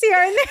tweaks here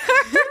and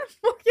there.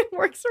 Morgan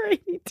works for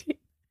ADT.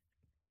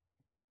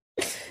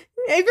 If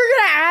you're going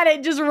to add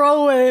it, just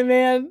roll with it,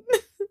 man.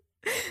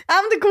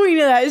 I'm the queen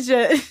of that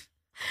shit.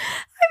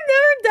 I've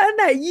never done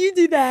that. You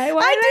do that.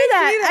 Why I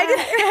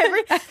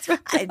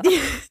do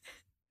that.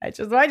 That's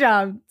just my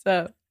job.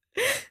 So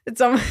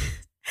it's an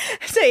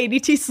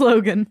ADT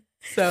slogan.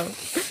 So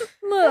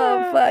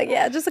Oh, fuck.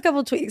 Yeah, just a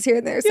couple tweaks here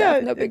and there.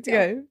 So no big deal.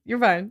 Yeah, you're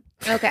fine.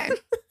 Okay.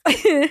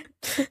 I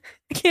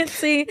can't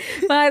see.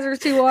 My eyes are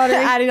too watery.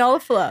 Adding all the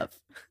fluff.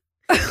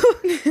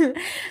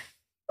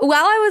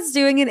 While I was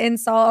doing an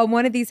install on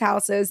one of these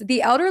houses,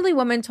 the elderly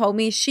woman told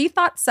me she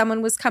thought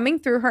someone was coming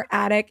through her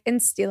attic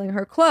and stealing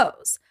her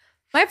clothes.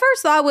 My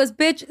first thought was,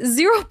 bitch,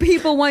 0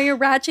 people want your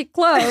ratchet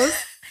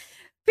clothes.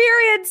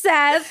 Period,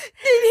 Seth.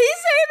 Did he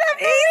say that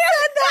for real? He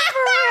said that for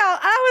real.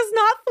 I was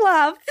not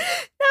fluff.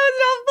 That was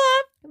not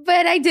fluff.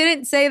 But I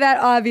didn't say that,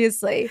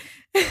 obviously.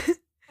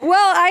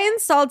 Well, I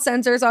installed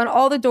sensors on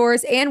all the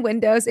doors and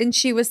windows, and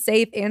she was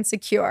safe and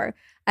secure.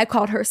 I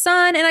called her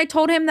son and I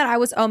told him that I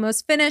was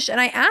almost finished,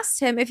 and I asked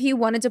him if he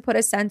wanted to put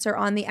a sensor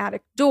on the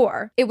attic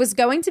door. It was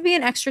going to be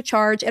an extra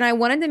charge, and I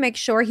wanted to make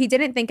sure he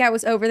didn't think I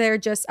was over there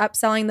just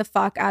upselling the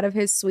fuck out of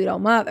his sweet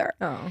old mother.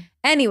 Oh.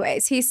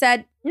 Anyways, he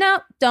said,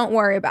 no, don't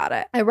worry about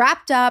it. I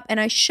wrapped up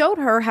and I showed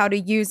her how to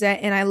use it,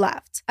 and I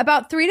left.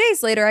 About 3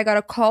 days later, I got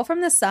a call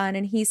from the son,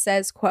 and he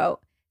says, quote,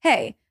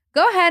 hey,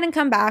 go ahead and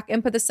come back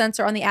and put the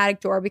sensor on the attic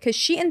door because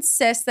she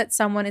insists that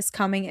someone is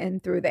coming in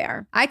through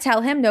there. I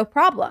tell him no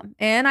problem,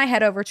 and I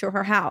head over to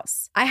her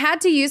house. I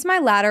had to use my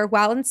ladder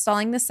while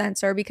installing the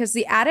sensor because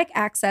the attic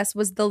access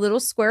was the little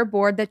square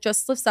board that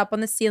just lifts up on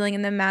the ceiling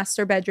in the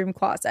master bedroom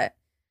closet.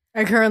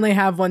 I currently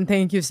have one.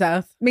 Thank you,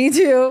 Seth. Me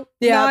too.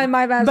 Yeah, not in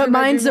my master but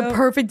mine's bedroom, the though.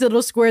 perfect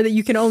little square that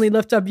you can only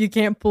lift up, you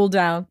can't pull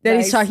down. That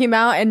Nice. he's talking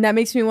about, and that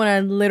makes me want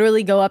to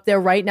literally go up there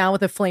right now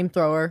with a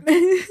flamethrower.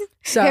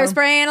 So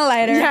Hairspray and a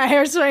lighter. Yeah,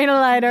 hairspray and a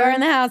lighter. Burn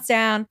the house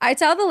down. I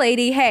tell the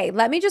lady, hey,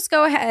 let me just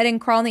go ahead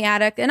and crawl in the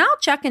attic and I'll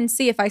check and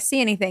see if I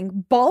see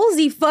anything.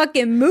 Ballsy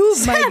fucking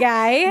move, my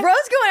guy. Bro's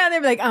going out there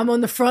and be like, I'm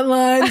on the front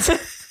lines.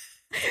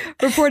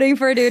 Reporting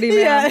for duty,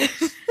 man.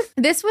 Yeah.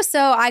 This was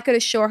so I could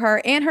assure her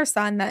and her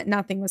son that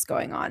nothing was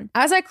going on.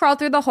 As I crawled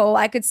through the hole,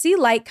 I could see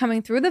light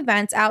coming through the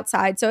vents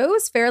outside, so it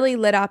was fairly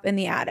lit up in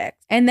the attic.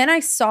 And then I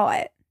saw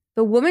it.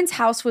 The woman's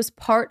house was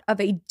part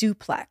of a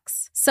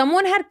duplex.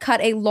 Someone had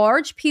cut a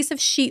large piece of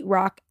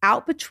sheetrock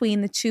out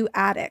between the two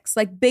attics,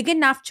 like big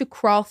enough to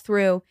crawl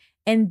through,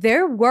 and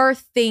there were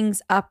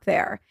things up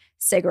there.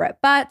 Cigarette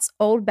butts,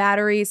 old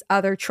batteries,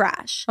 other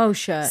trash. Oh,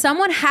 shit.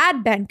 Someone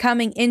had been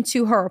coming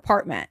into her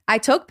apartment. I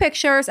took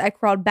pictures, I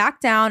crawled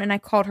back down, and I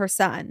called her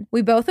son.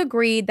 We both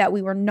agreed that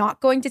we were not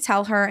going to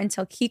tell her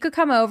until he could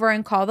come over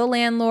and call the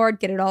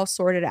landlord, get it all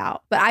sorted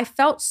out. But I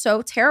felt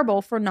so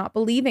terrible for not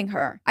believing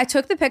her. I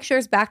took the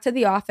pictures back to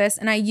the office,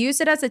 and I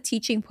used it as a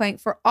teaching point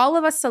for all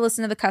of us to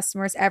listen to the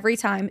customers every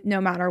time,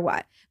 no matter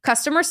what.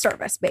 Customer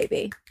service,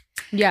 baby.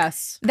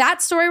 Yes.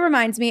 That story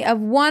reminds me of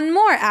one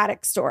more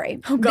attic story.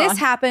 Oh, God. This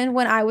happened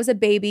when I was a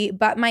baby,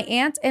 but my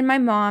aunt and my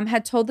mom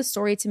had told the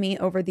story to me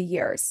over the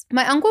years.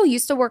 My uncle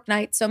used to work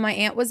nights, so my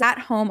aunt was at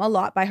home a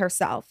lot by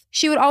herself.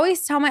 She would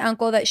always tell my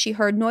uncle that she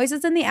heard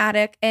noises in the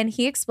attic, and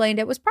he explained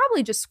it was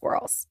probably just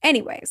squirrels.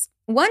 Anyways,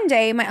 one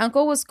day my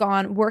uncle was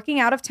gone working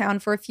out of town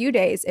for a few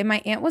days, and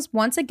my aunt was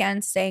once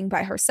again staying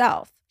by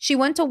herself. She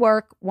went to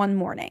work one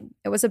morning.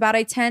 It was about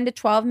a 10 to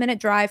 12 minute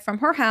drive from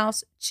her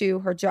house to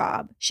her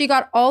job. She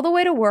got all the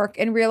way to work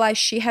and realized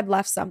she had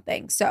left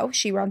something. So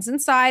she runs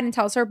inside and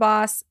tells her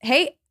boss,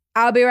 hey,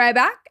 I'll be right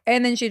back.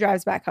 And then she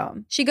drives back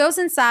home. She goes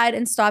inside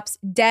and stops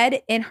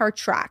dead in her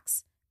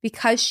tracks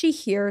because she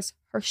hears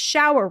her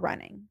shower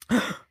running.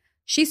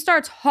 She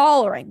starts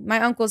hollering my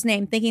uncle's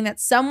name, thinking that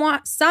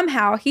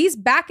somehow he's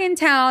back in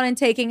town and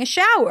taking a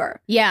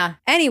shower. Yeah.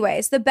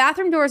 Anyways, the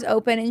bathroom door is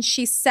open and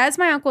she says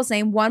my uncle's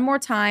name one more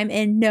time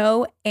and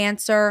no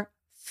answer.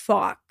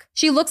 Fuck.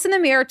 She looks in the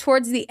mirror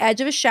towards the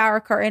edge of a shower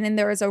curtain and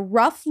there is a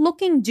rough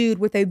looking dude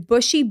with a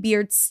bushy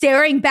beard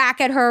staring back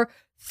at her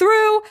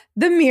through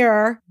the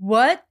mirror.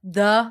 What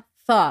the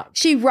fuck?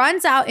 She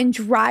runs out and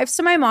drives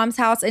to my mom's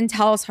house and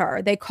tells her.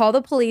 They call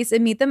the police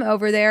and meet them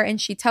over there, and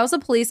she tells the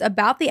police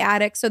about the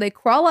attic. So they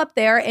crawl up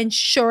there, and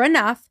sure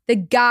enough, the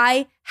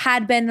guy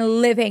had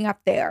been living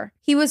up there.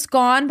 He was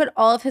gone, but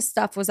all of his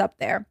stuff was up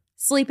there.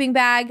 Sleeping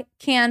bag,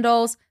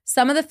 candles,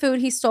 some of the food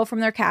he stole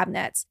from their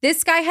cabinets.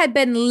 This guy had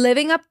been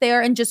living up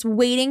there and just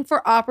waiting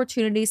for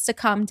opportunities to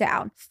come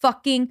down.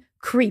 Fucking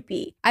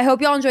creepy. I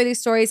hope y'all enjoy these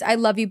stories. I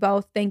love you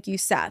both. Thank you,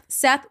 Seth.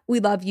 Seth, we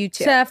love you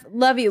too. Seth,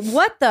 love you.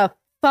 What the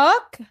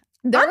fuck?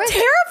 I'm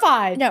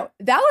terrified. No,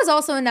 that was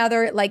also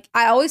another, like,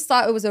 I always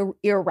thought it was an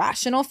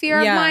irrational fear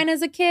of mine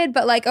as a kid,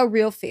 but like a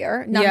real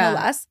fear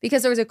nonetheless,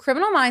 because there was a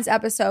Criminal Minds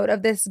episode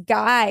of this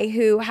guy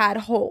who had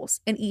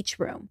holes in each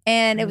room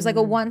and it was like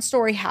a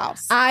 1-story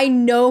house. I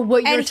know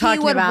what you're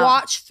talking about. And he would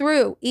watch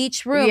through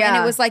each room and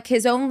it was like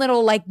his own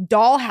little like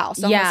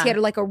dollhouse. Almost. He had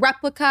like a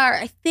replica, or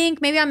I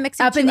think maybe I'm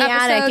mixing up two in the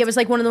episodes. attic. It was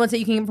like one of the ones that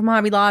you can get from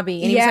Hobby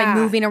Lobby. And he was like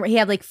moving around. He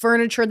had like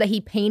furniture that he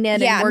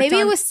painted and worked maybe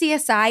on. it was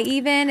CSI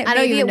even. I don't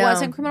maybe even it know.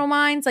 wasn't Criminal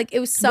Minds. Like it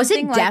was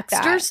something was it like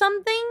Dexter that.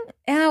 something?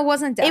 It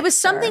wasn't Dexter. It was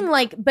something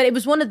like, but it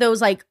was one of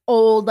those like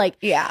old, like,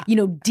 Yeah.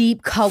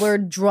 deep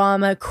colored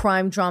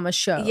crime drama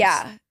shows.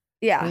 Yeah.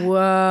 Yeah.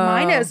 Whoa.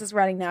 My nose is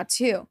running now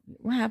too.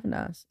 What happened to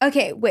us?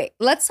 Okay, wait.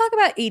 Let's talk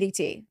about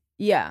EDT.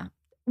 Yeah.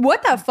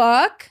 What the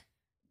fuck?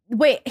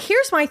 Wait,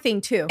 here's my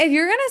thing too. If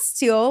you're gonna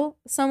steal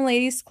some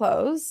lady's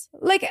clothes,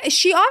 like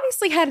she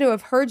obviously had to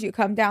have heard you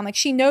come down. Like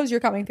she knows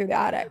you're coming through the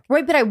attic.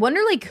 Right, but I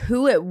wonder like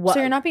who it was. So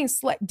you're not being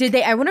slick.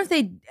 I wonder if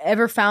they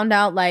ever found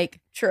out like.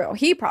 True.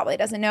 He probably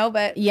doesn't know,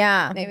 but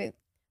Yeah. maybe.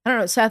 I don't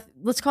know, Seth,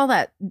 let's call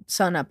that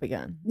son up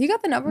again. You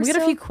got the number We got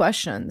still? a few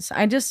questions.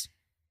 I just.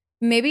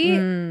 Maybe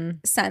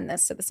send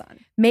this to the Sun.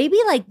 Maybe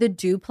like the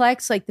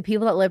duplex, like the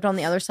people that lived on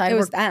the other side It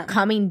were was them.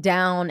 coming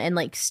down and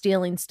like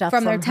stealing stuff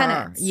From their her.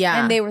 tenants.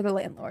 Yeah. And they were the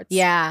landlords.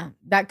 Yeah.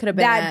 That could have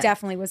been That it.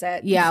 definitely was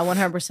it. Yeah,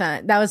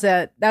 100%. That was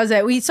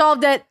it. We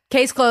solved it.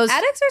 Case closed.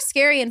 Attics are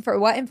scary, and for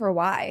what and for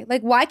why?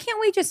 Like, why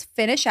can't we just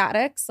finish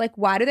attics? Like,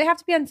 why do they have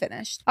to be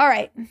unfinished? All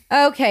right.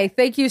 Okay.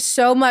 Thank you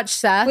so much,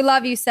 Seth. We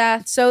love you,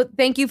 Seth. So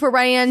thank you for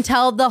writing in.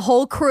 Tell the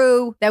whole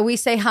crew that we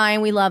say hi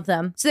and we love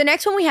them. So the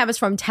next one we have is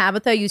from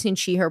Tabitha using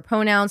she, her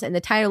pronouns. And the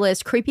title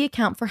is Creepy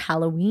Account for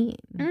Halloween.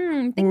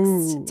 Thanks,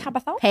 Ooh.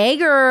 Tabitha. Hey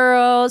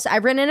girls,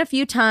 I've written in a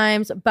few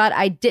times, but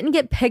I didn't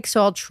get picked,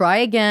 so I'll try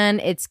again.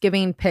 It's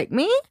giving pick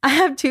me. I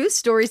have 2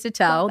 stories to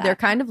tell. They're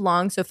kind of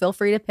long, so feel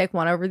free to pick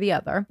one over the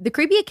other. The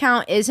creepy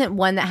account isn't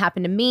one that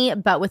happened to me,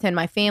 but within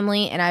my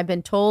family, and I've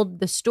been told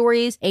the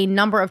stories a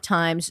number of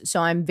times,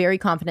 so I'm very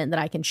confident that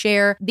I can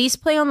share. These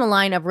play on the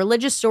line of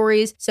religious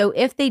stories, so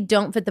if they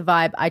don't fit the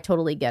vibe, I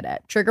totally get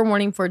it. Trigger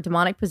warning for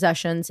demonic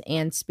possessions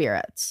and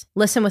spirits.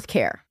 Listen with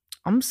care.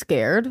 I'm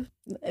scared.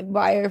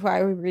 Why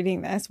are we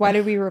reading this? Why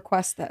did we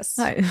request this?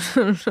 I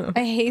don't know.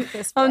 I hate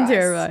this. I'm for us.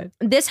 terrified.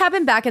 This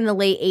happened back in the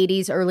late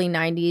 80s, early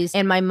 90s,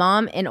 and my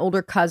mom and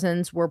older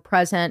cousins were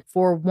present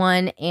for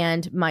one,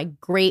 and my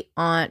great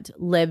aunt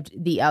lived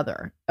the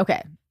other.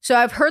 Okay. So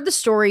I've heard the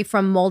story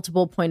from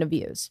multiple point of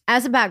views.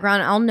 As a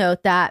background, I'll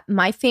note that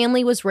my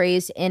family was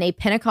raised in a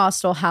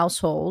Pentecostal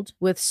household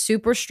with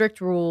super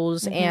strict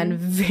rules and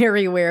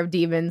very aware of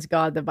demons,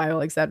 God, the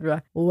Bible,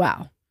 etc.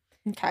 Wow.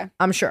 Okay.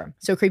 I'm sure.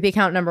 So creepy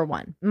account number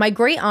 1. My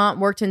great aunt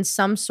worked in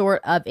some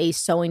sort of a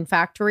sewing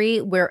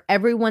factory where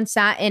everyone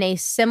sat in a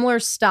similar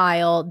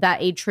style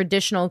that a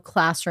traditional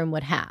classroom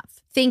would have.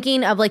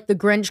 Thinking of like the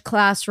Grinch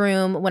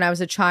classroom when I was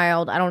a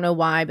child. I don't know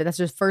why, but that's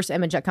the first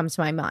image that comes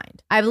to my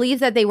mind. I believe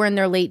that they were in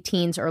their late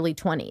teens, early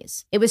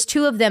 20s. It was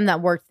 2 of them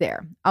that worked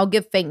there. I'll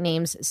give fake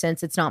names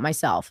since it's not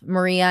myself,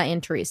 Maria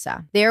and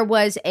Teresa. There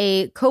was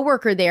a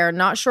coworker there,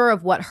 not sure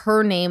of what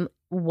her name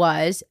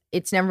was.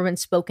 It's never been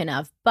spoken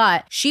of,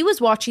 but she was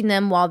watching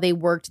them while they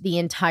worked the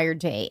entire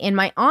day. And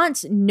my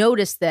aunts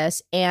noticed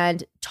this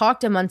and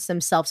talked amongst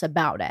themselves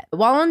about it.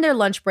 While on their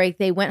lunch break,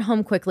 they went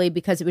home quickly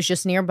because it was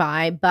just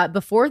nearby. But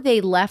before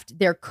they left,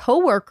 their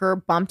coworker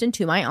bumped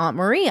into my Aunt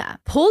Maria,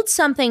 pulled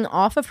something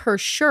off of her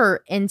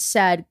shirt and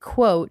said,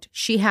 quote,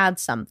 she had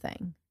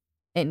something,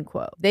 end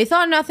quote. They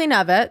thought nothing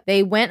of it.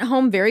 They went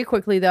home very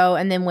quickly though,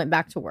 and then went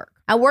back to work.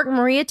 At work,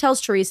 Maria tells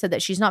Teresa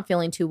that she's not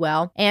feeling too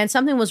well and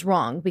something was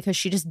wrong because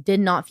she just did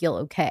not feel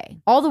okay.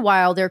 All the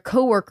while, their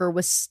coworker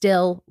was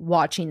still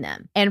watching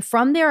them. And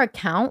from their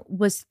account,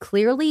 was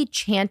clearly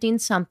chanting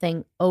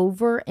something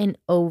over and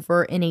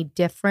over in a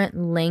different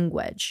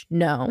language.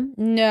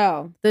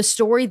 No. The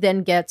story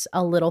then gets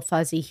a little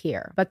fuzzy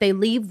here, but they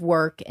leave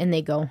work and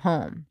they go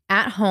home.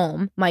 At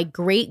home, my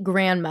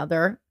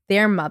great-grandmother,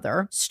 their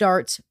mother,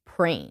 starts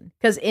praying.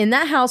 Because in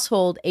that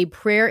household, a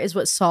prayer is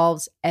what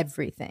solves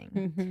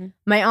everything.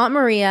 My Aunt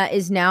Maria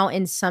is now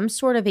in some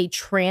sort of a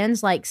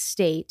trance-like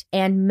state,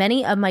 and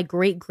many of my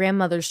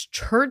great-grandmother's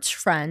church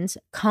friends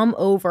come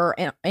over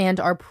and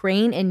are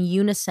praying in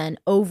unison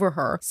over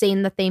her,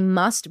 saying that they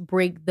must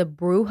break the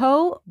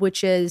brujo,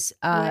 which is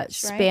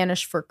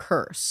Spanish for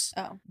curse.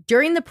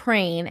 During the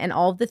praying and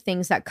all of the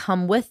things that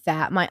come with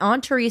that, my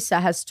Aunt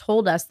Teresa has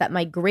told us that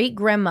my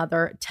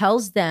great-grandmother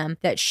tells them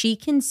that she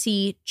can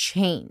see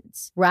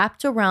chains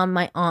wrapped around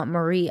my Aunt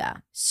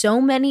Maria. So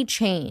many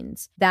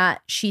chains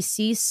that she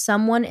sees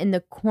someone in the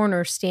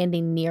corner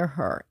standing near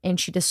her, and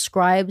she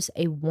describes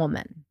a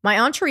woman. My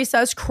Aunt Teresa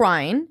is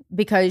crying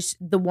because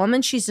the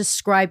woman she's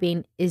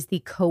describing is the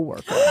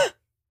coworker.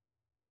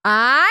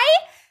 I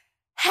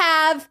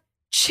have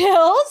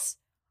chills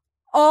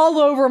all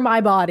over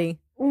my body.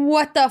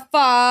 What the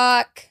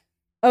fuck?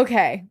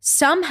 Okay.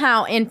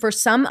 Somehow, and for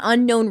some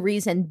unknown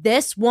reason,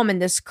 this woman,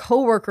 this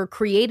coworker,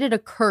 created a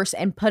curse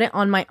and put it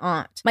on my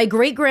aunt. My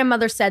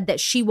great-grandmother said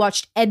that she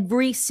watched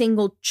every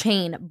single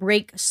chain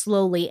break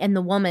slowly and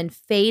the woman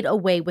fade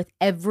away with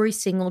every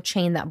single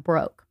chain that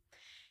broke.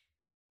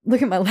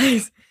 Look at my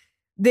legs.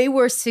 They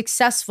were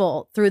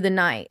successful through the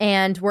night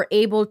and were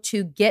able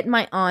to get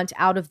my aunt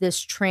out of this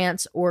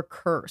trance or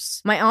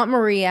curse. My Aunt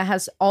Maria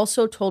has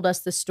also told us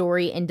the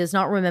story and does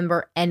not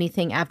remember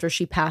anything after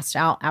she passed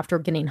out after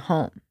getting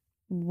home.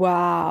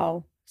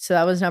 Wow. So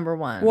that was number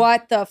 1.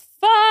 What the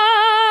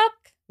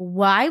fuck?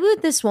 why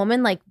would this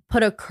woman like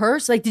put a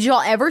curse? Like, did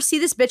y'all ever see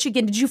this bitch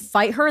again? Did you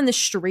fight her in the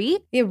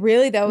street? Yeah,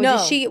 really though. No.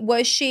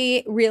 Was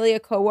she really a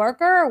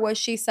coworker, or was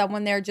she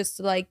someone there just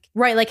to like?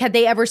 Right. Like, had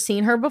they ever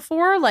seen her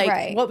before? Like,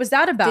 Right. what was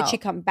that about? Did she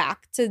come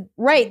back to?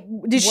 Right.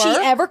 Did she work?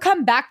 ever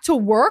come back to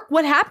work?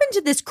 What happened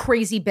to this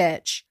crazy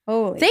bitch?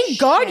 Holy Thank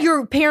God shit.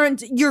 your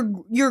parents,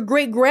 your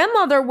great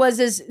grandmother was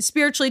as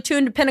spiritually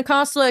tuned to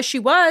Pentecostal as she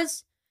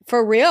was.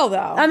 For real though.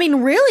 I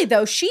mean, really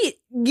though, you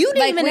didn't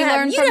Like even we have,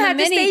 learned you from didn't the have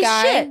to mini stay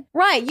guy. shit.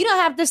 Right. You don't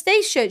have to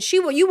stay shit.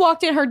 You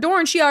walked in her door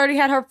and she already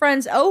had her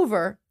friends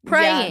over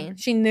praying. Yeah,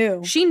 she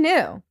knew. She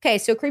knew. Okay,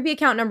 so creepy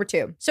account number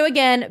 2. So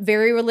again,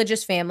 very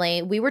religious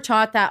family. We were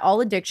taught that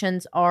all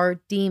addictions are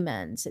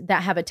demons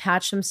that have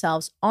attached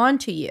themselves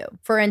onto you.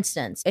 For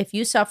instance, if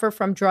you suffer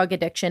from drug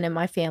addiction in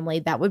my family,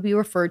 that would be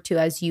referred to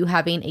as you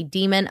having a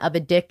demon of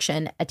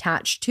addiction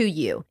attached to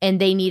you, and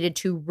they needed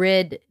to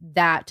rid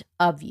that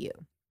of you.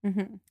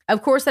 Mm-hmm.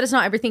 Of course, that is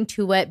not everything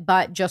to it,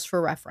 but just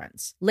for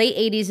reference. Late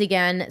 80s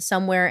again,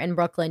 somewhere in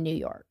Brooklyn, New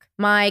York.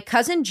 My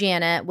cousin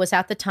Janet was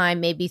at the time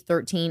maybe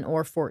 13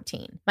 or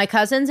 14. My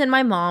cousins and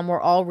my mom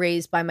were all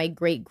raised by my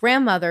great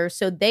grandmother,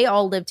 so they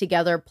all lived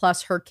together,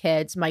 plus her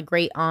kids, my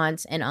great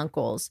aunts and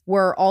uncles,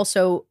 were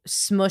also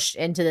smushed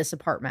into this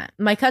apartment.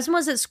 My cousin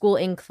was at school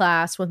in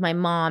class with my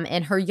mom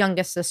and her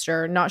youngest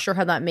sister. Not sure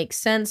how that makes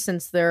sense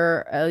since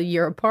they're a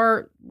year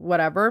apart,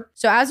 whatever.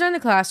 So as they're in the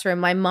classroom,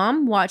 my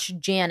mom watched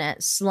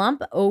Janet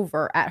slump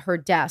over at her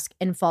desk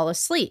and fall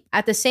asleep.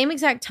 At the same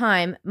exact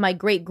time, my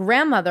great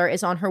grandmother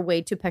is on her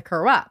way to pick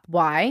her up.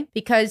 Why?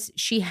 Because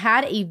she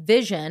had a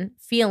vision,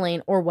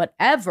 feeling, or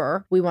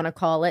whatever we want to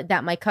call it,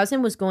 that my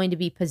cousin was going to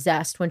be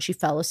possessed when she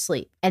fell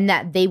asleep and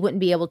that they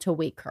wouldn't be able to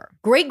wake her.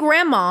 Great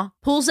grandma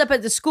pulls up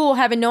at the school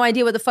having no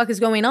idea what the fuck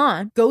is going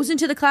on, goes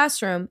into the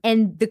classroom,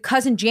 and the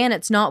cousin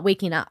Janet's not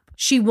waking up.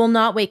 She will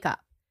not wake up.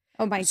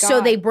 Oh my God. So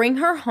they bring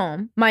her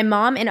home. My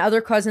mom and other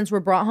cousins were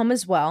brought home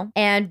as well.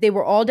 And they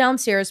were all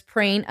downstairs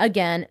praying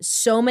again.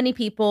 So many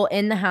people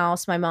in the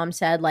house, my mom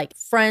said, like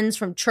friends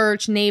from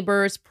church,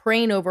 neighbors,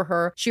 praying over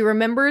her. She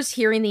remembers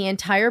hearing the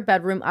entire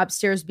bedroom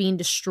upstairs being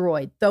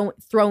destroyed,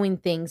 throwing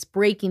things,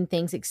 breaking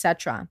things,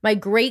 etc. My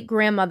great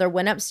grandmother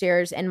went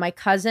upstairs and my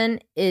cousin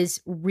is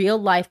real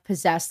life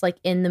possessed like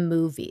in the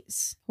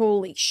movies.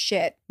 Holy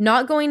shit.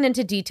 Not going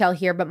into detail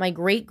here, but my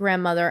great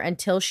grandmother,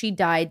 until she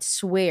died,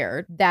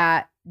 swore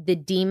that the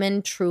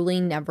demon truly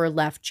never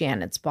left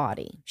Janet's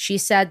body. She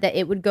said that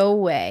it would go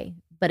away,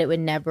 but it would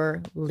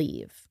never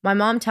leave. My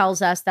mom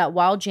tells us that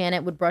while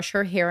Janet would brush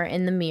her hair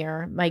in the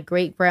mirror, my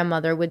great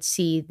grandmother would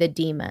see the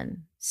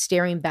demon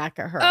staring back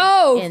at her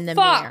in the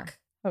mirror.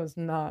 I was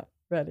not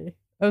ready.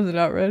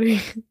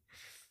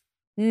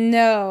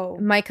 No.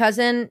 My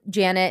cousin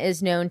Janet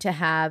is known to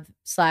have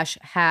 /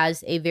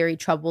 has a very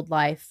troubled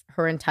life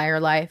her entire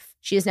life.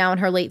 She is now in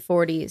her late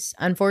 40s.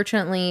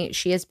 Unfortunately,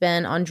 she has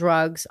been on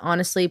drugs,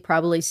 honestly,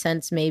 probably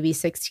since maybe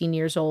 16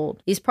 years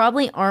old. These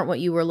probably aren't what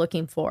you were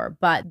looking for,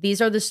 but these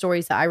are the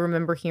stories that I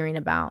remember hearing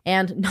about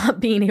and not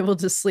being able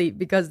to sleep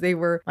because they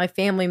were my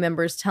family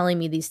members telling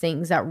me these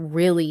things that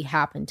really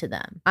happened to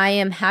them. I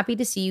am happy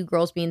to see you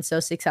girls being so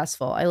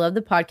successful. I love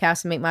the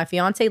podcast and make my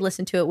fiance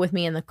listen to it with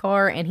me in the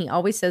car, and he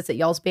always says that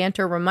y'all's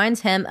banter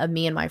reminds him of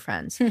me and my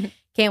friends.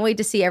 Can't wait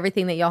to see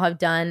everything that y'all have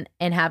done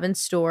and have in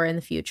store in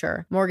the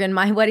future. Morgan,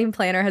 my wedding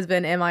planner, has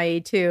been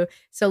MIA too.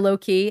 So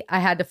low-key, I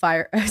had to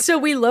fire. So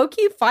we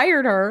low-key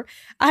fired her.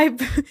 I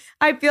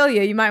feel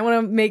you. You might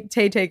want to make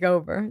Tay take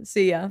over.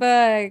 See ya.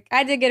 But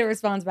I did get a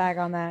response back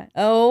on that.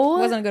 Oh.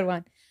 It wasn't a good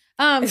one.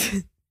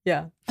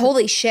 Yeah.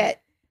 Holy shit.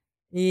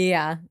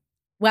 Yeah.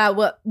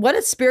 Wow. What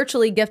a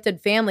spiritually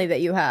gifted family that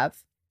you have.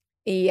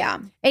 Yeah.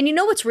 And you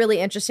know what's really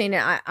interesting?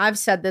 And I've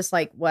said this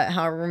like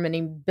however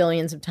many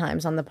billions of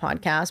times on the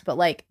podcast, but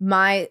like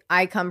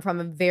I come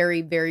from a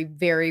very, very,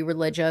 very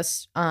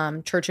religious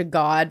Church of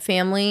God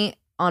family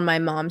on my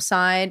mom's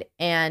side,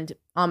 and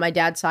on my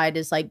dad's side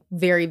is like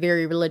very,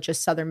 very religious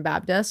Southern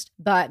Baptist.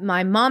 But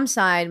my mom's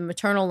side,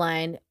 maternal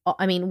line,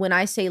 I mean, when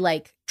I say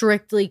like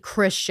strictly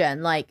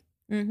Christian, like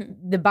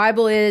the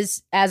Bible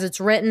is as it's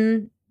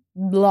written,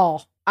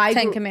 law.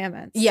 10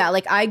 Commandments. Yeah,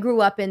 like I grew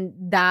up in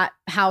that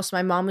house.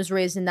 My mom was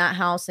raised in that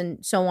house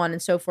and so on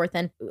and so forth.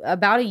 And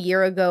about a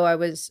year ago, I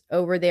was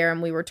over there and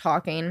we were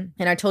talking.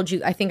 And I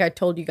think I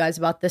told you guys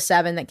about the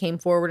 7 that came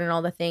forward and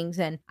all the things.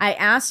 And I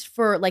asked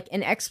for like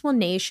an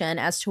explanation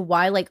as to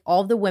why like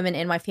all the women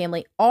in my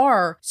family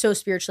are so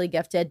spiritually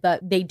gifted,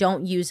 but they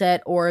don't use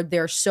it, or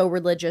they're so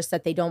religious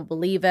that they don't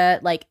believe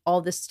it, like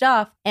all this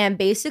stuff. And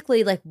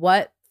basically like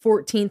what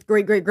 14th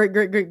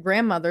great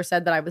grandmother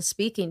said that I was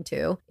speaking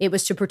to, it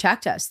was to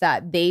protect us,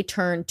 that they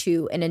turned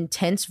to an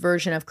intense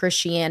version of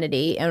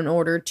Christianity in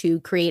order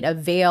to create a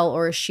veil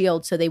or a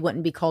shield so they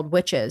wouldn't be called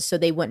witches, so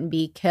they wouldn't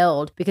be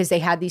killed, because they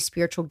had these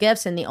spiritual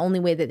gifts, and the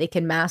only way that they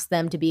could mask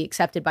them to be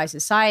accepted by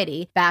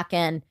society back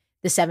in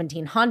the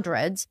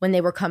 1700s when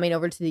they were coming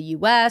over to the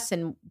US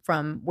and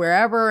from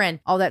wherever and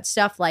all that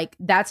stuff. Like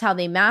that's how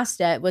they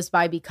masked it, was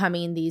by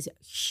becoming these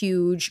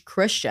huge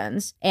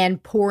Christians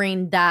and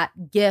pouring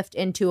that gift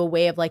into a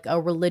way of like a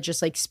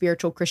religious, like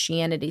spiritual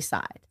Christianity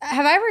side.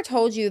 Have I ever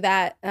told you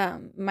that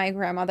my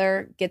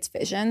grandmother gets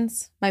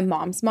visions? My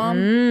mom's mom.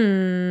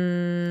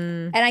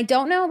 And I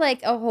don't know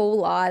like a whole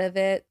lot of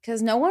it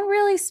because no one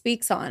really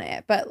speaks on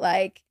it. But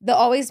like they'll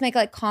always make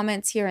like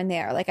comments here and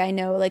there. Like I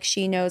know like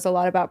she knows a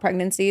lot about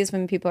pregnancies,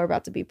 when people are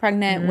about to be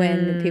pregnant,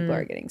 when people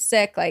are getting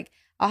sick. Like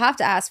I'll have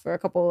to ask for a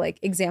couple like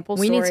example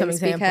stories. We need some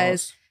examples.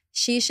 Because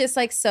she's just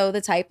like so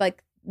the type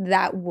like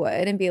that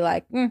would and be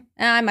like,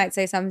 I might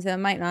say something to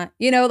them, might not.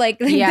 You know, like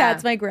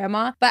that's my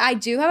grandma. But I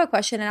do have a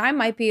question, and I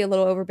might be a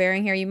little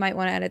overbearing here. You might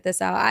want to edit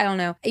this out. I don't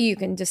know. You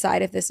can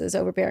decide if this is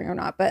overbearing or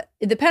not. But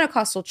the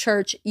Pentecostal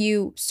church,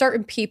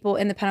 certain people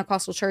in the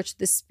Pentecostal church,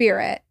 the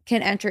spirit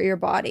can enter your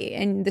body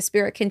and the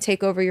spirit can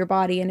take over your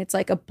body. And it's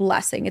like a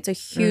blessing. It's a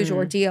huge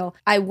ordeal.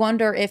 I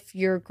wonder if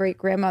your great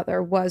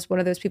grandmother was one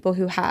of those people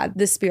who had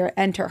the spirit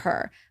enter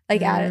her.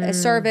 Like at a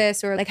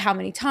service, or like how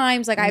many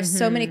times? Like I have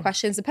so many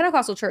questions. The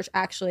Pentecostal church,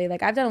 actually,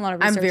 like I've done a lot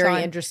of research. I'm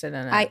very interested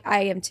in it.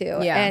 I am too.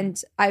 Yeah.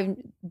 And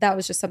that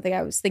was just something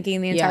I was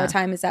thinking the entire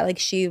time, is that like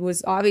she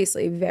was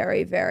obviously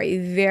very, very,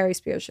 very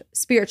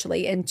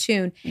spiritually in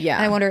tune. Yeah.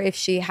 And I wonder if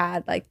she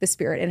had like the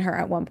spirit in her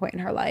at one point in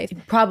her life.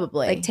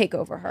 Probably. Like take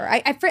over her.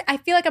 I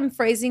feel like I'm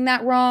phrasing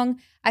that wrong.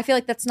 I feel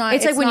like that's not.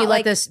 It's like when you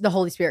let the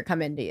Holy Spirit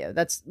come into you.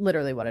 That's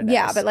literally what it is.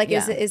 Yeah, but like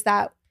is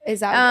that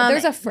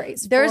there's a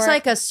phrase. There's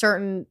like a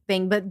certain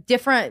thing, but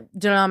different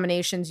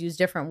denominations use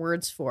different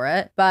words for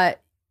it.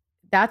 But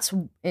that's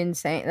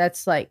insane.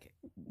 That's like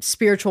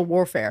spiritual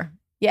warfare.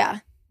 Yeah.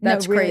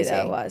 That's really crazy.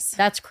 That was.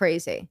 That's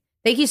crazy.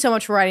 Thank you so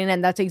much for writing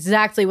in. That's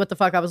exactly what the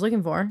fuck I was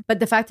looking for. But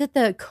the fact that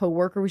the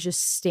coworker was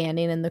just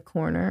standing in the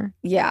corner.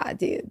 Yeah,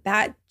 dude.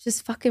 That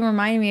just fucking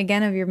reminded me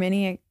again of your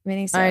mini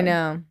story. I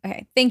know.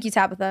 Okay. Thank you,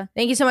 Tabitha.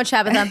 Thank you so much,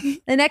 Tabitha.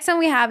 The next one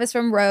we have is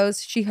from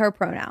Rose, she, her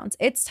pronouns.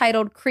 It's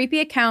titled Creepy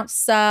Account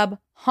Sub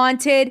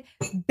Haunted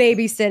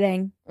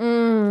Babysitting.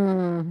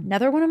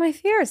 Another one of my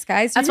fears,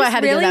 guys. That's why I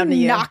had to go down to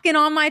you. Knocking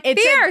on my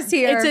fears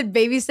here. It's a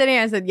babysitting.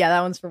 I said, yeah,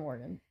 that one's for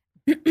Morgan.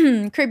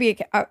 Creepy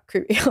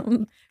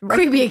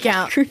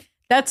account.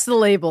 That's the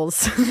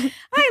labels.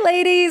 Hi,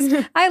 ladies.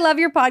 I love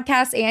your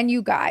podcast and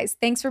you guys.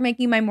 Thanks for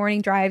making my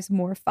morning drives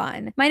more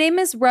fun. My name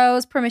is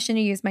Rose. Permission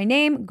to use my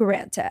name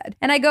granted.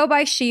 And I go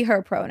by she,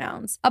 her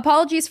pronouns.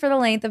 Apologies for the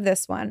length of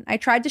this one. I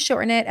tried to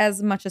shorten it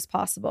as much as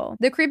possible.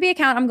 The creepy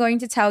account I'm going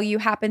to tell you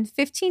happened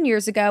 15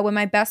 years ago when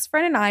my best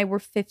friend and I were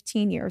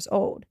 15 years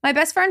old. My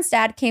best friend's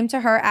dad came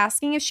to her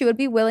asking if she would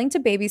be willing to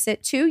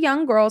babysit 2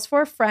 young girls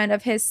for a friend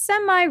of his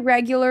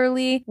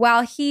semi-regularly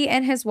while he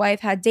and his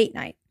wife had date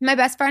night. My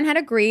best friend had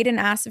agreed and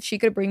asked if she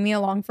could bring me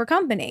along for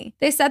company.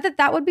 They said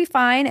that would be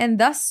fine, and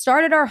thus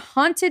started our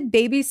haunted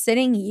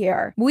babysitting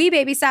year. We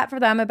babysat for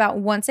them about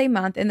once a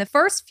month, and the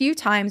first few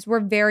times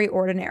were very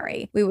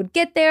ordinary. We would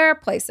get there,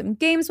 play some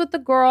games with the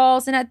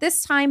girls, and at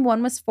this time,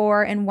 one was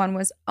 4 and one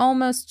was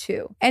almost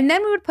 2. And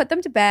then we would put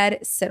them to bed,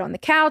 sit on the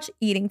couch,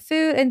 eating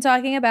food, and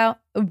talking about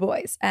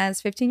boys,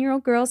 as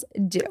 15-year-old girls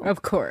do.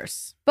 Of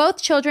course. Both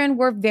children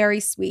were very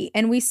sweet,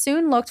 and we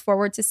soon looked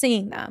forward to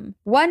seeing them.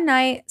 One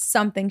night,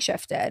 something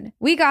shifted.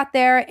 We got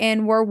there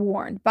and were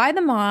warned by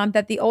the mom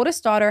that the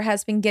oldest daughter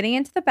has been getting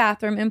into the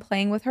bathroom and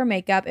playing with her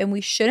makeup, and we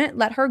shouldn't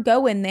let her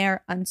go in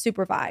there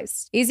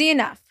unsupervised. Easy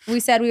enough. We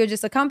said we would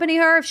just accompany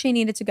her if she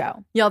needed to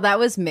go. Y'all, that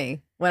was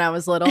me when I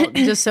was little,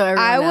 just so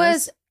everyone knows. I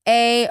was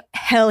a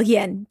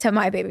hellion to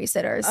my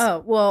babysitters.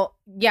 Oh, well,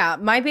 yeah.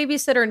 My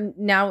babysitter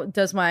now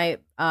does my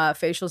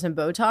facials and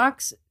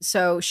Botox.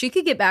 So she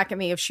could get back at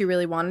me if she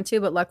really wanted to,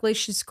 but luckily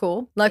she's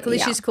cool.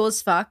 She's cool as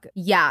fuck.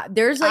 Yeah.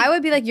 There's like, I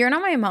would be like, you're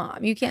not my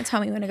mom. You can't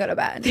tell me when to go to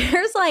bed.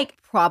 There's like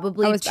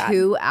probably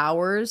 2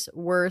 hours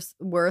worth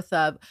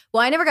of,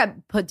 well, I never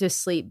got put to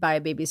sleep by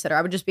a babysitter.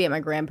 I would just be at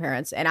my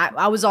grandparents. And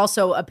I was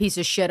also a piece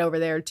of shit over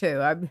there too.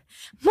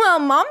 Well,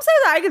 mom says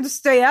I could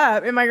stay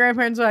up. And my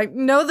grandparents were like,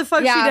 no, the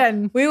fuck she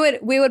didn't.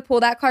 We would pull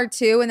that card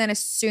too. And then as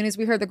soon as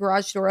we heard the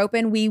garage door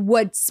open, we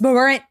would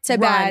sprint to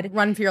bed.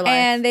 Run for your life.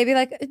 And they'd be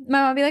like, my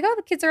mom would be like, oh,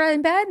 the kids are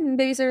in bed. And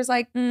babysitter's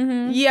like,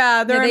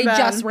 yeah, they're in bed. They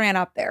just ran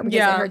up there because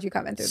they heard you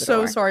coming through the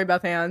door. So sorry,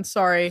 Beth Ann.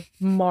 Sorry,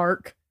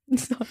 Mark.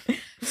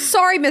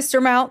 Sorry,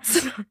 Mr.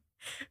 Mounts.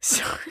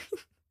 Sorry.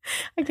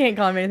 I can't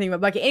call him anything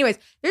but Bucky. Anyways,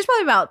 there's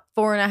probably about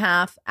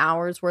 4.5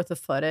 hours worth of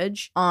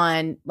footage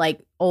on like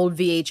old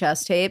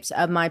VHS tapes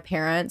of my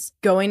parents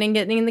going and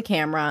getting the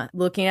camera,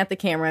 looking at the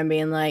camera and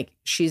being like,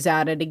 she's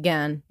at it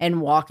again,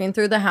 and walking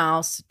through the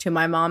house to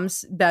my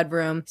mom's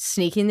bedroom,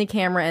 sneaking the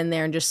camera in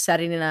there and just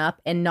setting it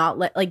up and not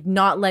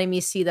letting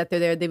me see that they're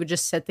there. They would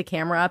just set the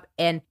camera up,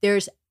 and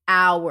there's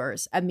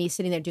hours of me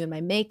sitting there doing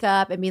my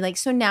makeup and being like,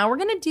 so now we're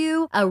gonna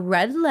do a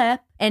red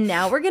lip, and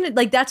now we're gonna,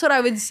 like, that's what I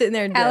would sit in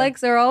there and do.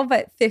 Alex Earl,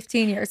 but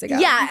 15 years ago.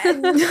 Yeah,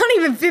 not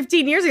even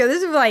 15 years ago.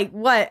 This is like,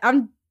 what?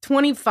 I'm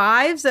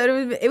 25,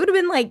 so it would have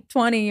been like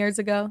 20 years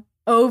ago.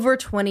 Over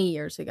 20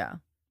 years ago.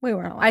 We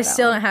weren't alive. I that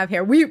still long. don't have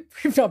hair. We've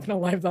not been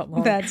alive that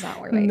long. That's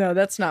not right. No,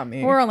 that's not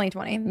me. We're only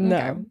 20.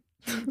 No.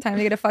 Okay. Time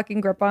to get a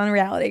fucking grip on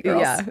reality,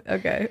 girls. Yeah.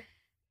 Okay.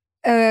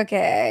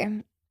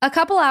 Okay. A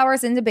couple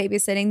hours into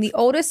babysitting, the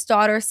oldest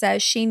daughter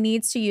says she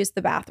needs to use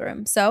the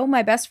bathroom. So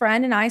my best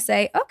friend and I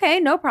say, okay,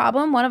 no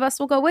problem. One of us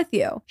will go with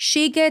you.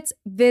 She gets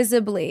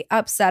visibly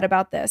upset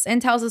about this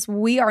and tells us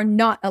we are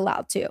not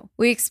allowed to.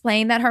 We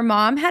explain that her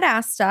mom had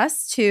asked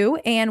us to,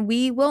 and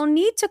we will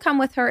need to come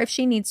with her if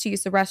she needs to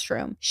use the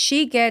restroom.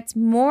 She gets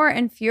more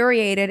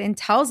infuriated and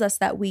tells us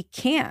that we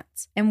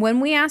can't. And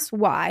when we ask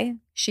why,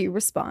 she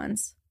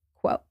responds,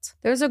 quote,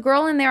 there's a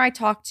girl in there I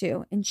talked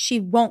to and she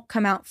won't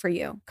come out for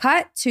you.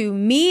 Cut to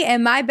me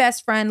and my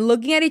best friend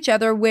looking at each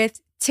other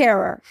with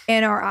terror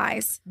in our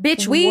eyes.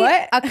 Bitch, we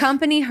what?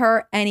 accompany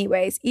her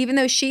anyways, even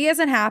though she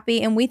isn't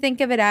happy and we think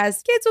of it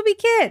as kids will be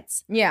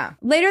kids. Yeah.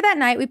 Later that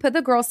night, we put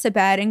the girls to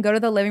bed and go to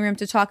the living room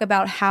to talk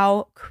about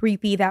how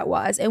creepy that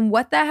was and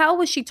what the hell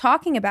was she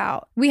talking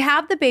about. We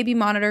have the baby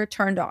monitor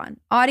turned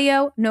on,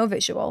 audio, no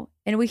visual,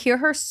 and we hear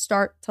her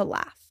start to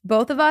laugh.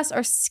 Both of us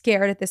are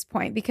scared at this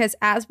point because,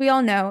 as we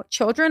all know,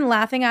 children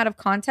laughing out of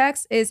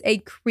context is a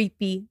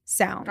creepy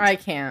sound. I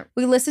can't.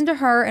 We listen to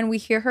her and we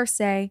hear her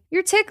say,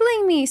 "You're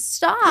tickling me,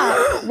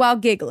 stop," while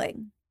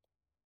giggling.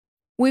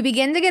 We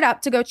begin to get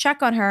up to go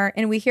check on her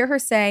and we hear her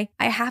say,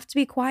 "I have to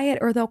be quiet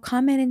or they'll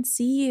come in and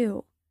see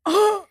you."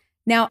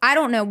 Now, I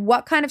don't know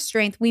what kind of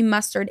strength we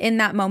mustered in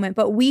that moment,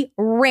 but we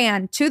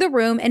ran to the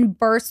room and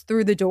burst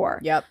through the door.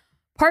 Yep.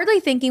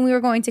 Partly thinking we were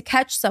going to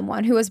catch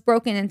someone who was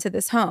broken into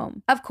this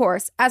home. Of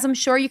course, as I'm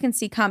sure you can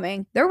see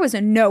coming, there was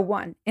no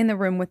one in the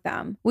room with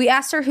them. We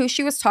asked her who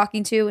she was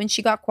talking to and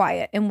she got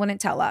quiet and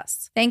wouldn't tell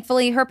us.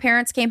 Thankfully, her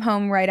parents came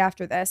home right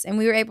after this and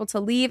we were able to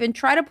leave and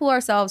try to pull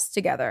ourselves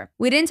together.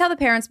 We didn't tell the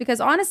parents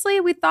because honestly,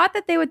 we thought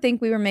that they would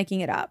think we were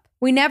making it up.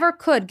 We never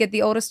could get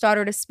the oldest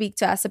daughter to speak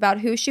to us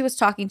about who she was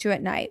talking to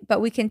at night, but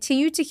we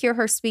continued to hear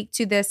her speak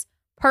to this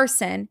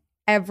person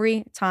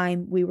every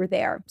time we were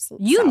there.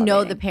 You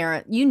know the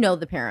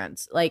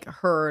parents like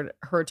heard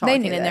her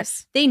talking knew in there.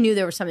 this. They knew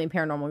there was something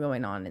paranormal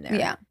going on in there.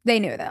 Yeah, they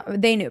knew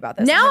that. They knew about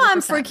this. Now 100%.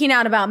 I'm freaking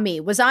out about me.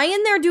 Was I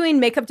in there doing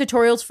makeup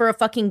tutorials for a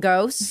fucking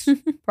ghost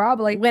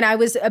Probably. when I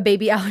was a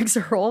baby Alex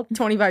Earl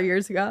 25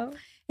 years ago?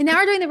 And now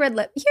we're doing the red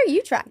lip. Here,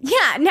 you try.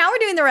 Yeah, now we're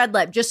doing the red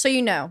lip, just so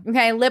you know.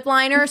 Okay, lip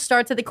liner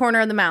starts at the corner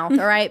of the mouth.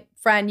 All right,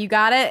 friend, you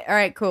got it? All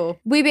right, cool.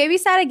 We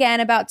babysat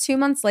again about 2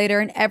 months later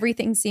and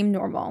everything seemed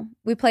normal.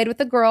 We played with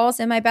the girls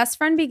and my best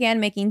friend began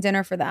making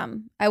dinner for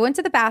them. I went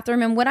to the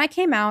bathroom and when I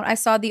came out, I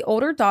saw the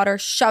older daughter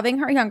shoving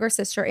her younger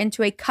sister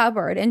into a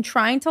cupboard and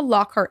trying to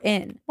lock her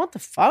in. What the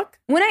fuck?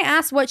 When I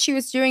asked what she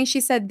was doing,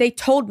 she said, they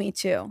told me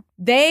to.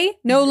 They,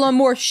 no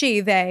more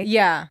she, they.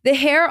 Yeah. The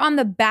hair on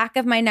the back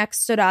of my neck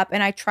stood up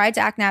and I tried to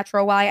act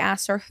natural while I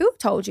asked her, who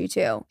told you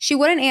to? She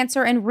wouldn't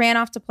answer and ran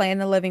off to play in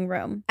the living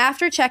room.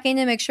 After checking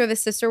to make sure the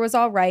sister was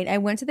all right, I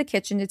went to the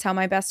kitchen to tell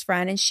my best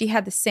friend and she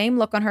had the same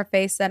look on her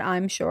face that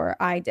I'm sure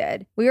I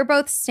did. We were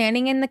both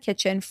standing in the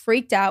kitchen,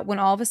 freaked out when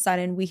all of a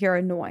sudden we hear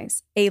a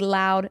noise, a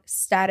loud,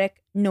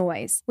 static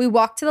noise. We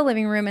walked to the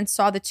living room and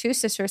saw the two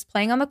sisters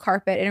playing on the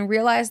carpet and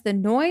realized the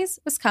noise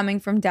was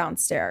coming from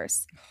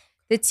downstairs.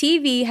 The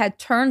TV had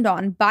turned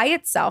on by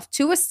itself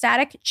to a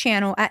static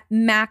channel at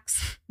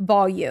max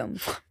volume.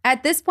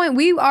 At this point,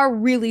 we are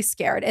really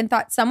scared and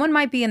thought someone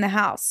might be in the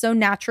house. So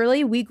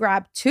naturally, we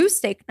grabbed 2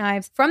 steak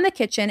knives from the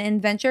kitchen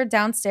and ventured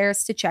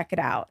downstairs to check it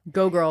out.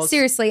 Go girls.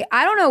 Seriously,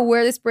 I don't know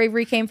where this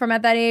bravery came from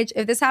at that age.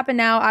 If this happened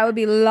now, I would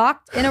be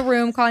locked in a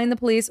room calling the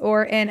police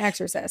or an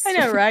exorcist. I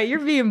know, right? You're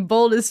being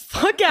bold as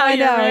fuck out I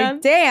here, know. man.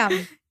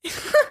 Damn.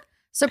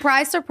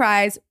 Surprise,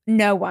 surprise,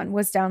 no one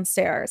was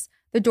downstairs.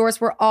 The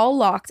doors were all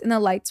locked and the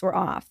lights were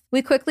off.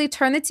 We quickly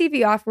turned the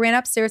TV off, ran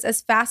upstairs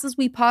as fast as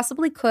we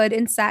possibly could,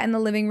 and sat in the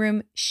living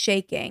room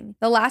shaking.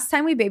 The last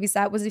time we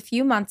babysat was a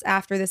few months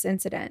after this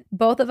incident.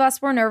 Both of us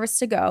were nervous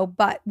to go,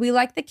 but we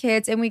liked the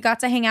kids and we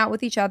got to hang out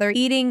with each other,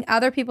 eating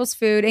other people's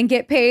food and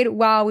get paid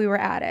while we were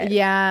at it.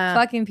 Yeah.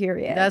 Fucking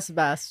period. That's the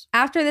best.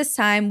 After this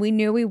time, we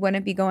knew we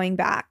wouldn't be going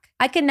back.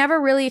 I can never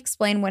really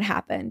explain what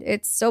happened.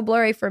 It's so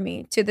blurry for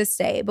me to this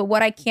day, but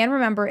what I can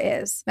remember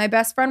is my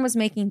best friend was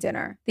making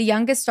dinner, the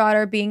youngest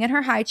daughter being in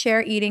her high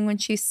chair eating when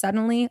she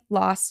suddenly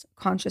lost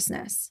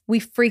consciousness.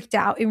 We freaked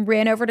out and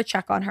ran over to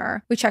check on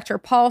her. We checked her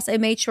pulse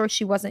and made sure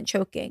she wasn't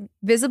choking.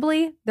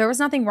 Visibly, there was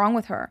nothing wrong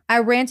with her. I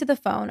ran to the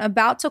phone,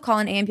 about to call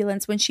an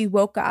ambulance when she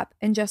woke up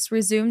and just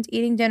resumed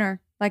eating dinner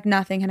like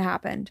nothing had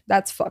happened.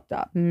 That's fucked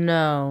up.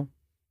 No.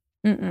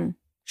 Mm-mm.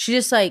 She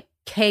just like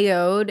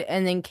KO'd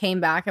and then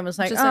came back and was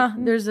like, Just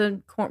like, there's a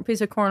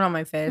piece of corn on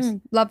my face.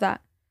 Love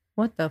that.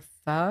 What the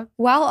fuck?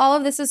 While all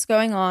of this is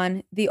going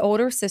on, the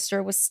older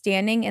sister was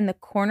standing in the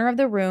corner of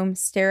the room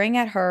staring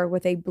at her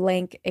with a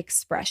blank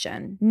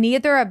expression.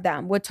 Neither of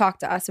them would talk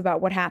to us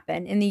about what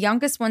happened, and the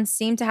youngest one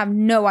seemed to have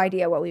no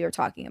idea what we were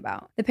talking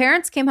about. The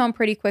parents came home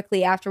pretty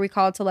quickly after we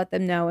called to let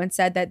them know and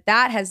said that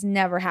that has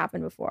never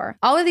happened before.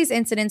 All of these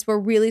incidents were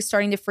really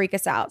starting to freak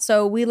us out,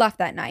 so we left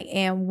that night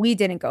and we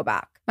didn't go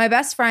back. My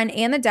best friend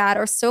and the dad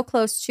are still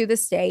close to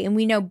this day, and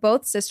we know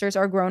both sisters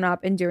are grown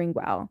up and doing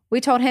well. We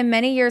told him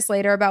many years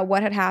later about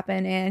what had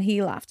happened, and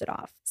he laughed it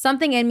off.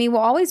 Something in me will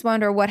always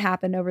wonder what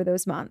happened over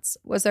those months.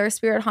 Was there a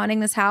spirit haunting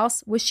this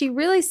house? Was she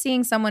really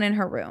seeing someone in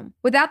her room?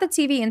 Without the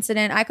TV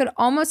incident, I could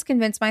almost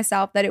convince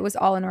myself that it was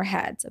all in our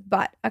heads.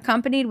 But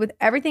accompanied with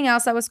everything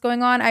else that was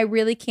going on, I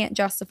really can't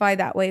justify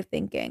that way of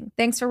thinking.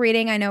 Thanks for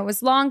reading. I know it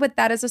was long, but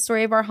that is the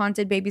story of our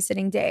haunted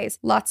babysitting days.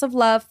 Lots of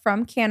love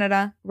from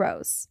Canada,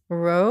 Rose.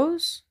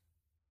 Rose?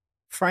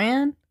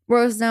 Fran?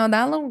 Rose, no,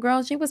 that little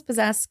girl, she was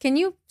possessed. Can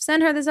you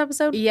send her this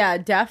episode? Yeah,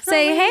 definitely.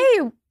 Say,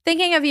 hey,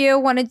 thinking of you,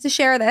 wanted to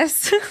share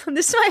this.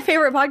 This is my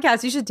favorite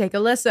podcast. You should take a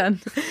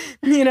listen.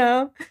 You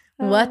know?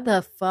 What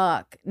the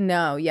fuck?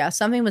 No, yeah,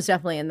 something was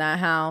definitely in that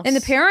house. And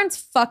the parents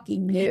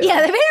fucking knew.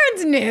 Yeah, the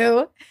parents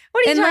knew.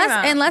 What are you talking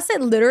about? Unless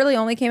it literally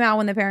only came out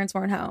when the parents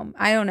weren't home.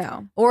 I don't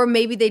know. Or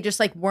maybe they just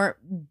like weren't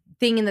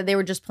thinking that they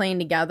were just playing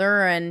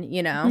together and,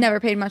 you know. Never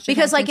paid much attention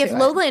because like if to it.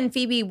 Lola and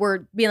Phoebe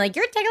were being like,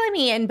 you're tickling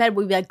me in bed,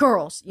 we'd be like,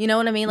 girls. You know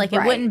what I mean? Like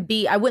it wouldn't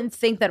be, I wouldn't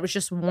think that it was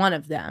just one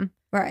of them.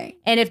 Right.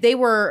 And if they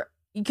were,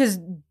 because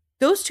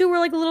those two were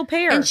like a little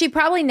pair. And she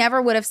probably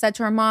never would have said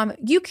to her mom,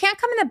 you can't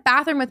come in the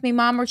bathroom with me,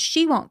 mom, or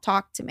she won't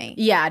talk to me.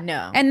 Yeah,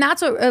 no. And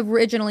that's what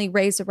originally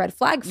raised a red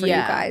flag for you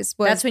guys.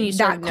 Was that's when you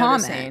started that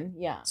comment. noticing.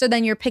 Yeah. So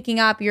then you're picking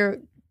up, you're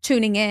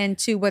tuning in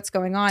to what's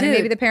going on. Dude, and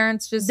maybe the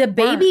parents just the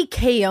baby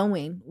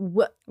KOing.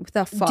 What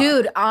the fuck?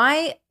 Dude,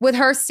 with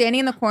her standing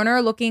in the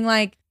corner looking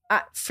like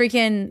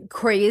freaking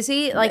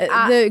crazy. Like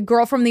the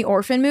girl from the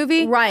Orphan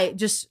movie. Right.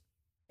 Just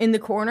in the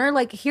corner.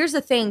 Like, here's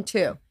the thing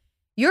too.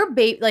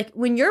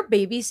 When you're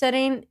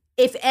babysitting,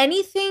 if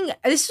anything,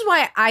 this is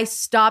why I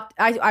stopped.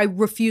 I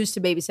refused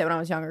to babysit when I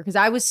was younger because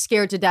I was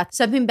scared to death.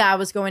 Something bad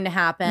was going to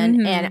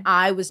happen and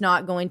I was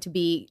not going to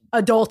be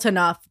adult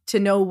enough to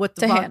know what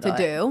the fuck to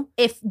do.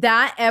 If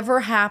that ever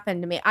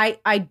happened to me,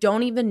 I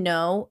don't even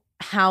know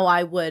how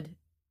I would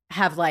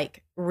have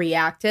like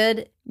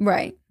reacted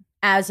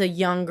as a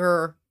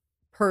younger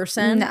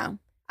person. No.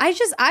 I've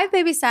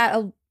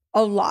babysat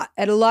a lot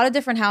at a lot of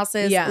different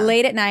houses,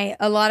 late at night,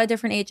 a lot of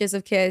different ages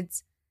of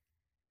kids.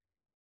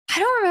 I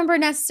don't remember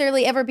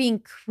necessarily ever being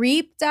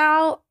creeped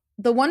out.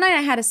 The one night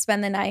I had to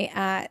spend the night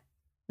at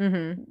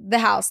the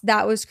house,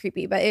 that was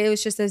creepy, but it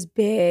was just this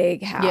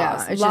big house.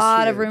 Yeah, a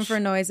lot of room for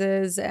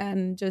noises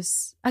and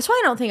just... That's why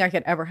I don't think I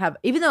could ever have,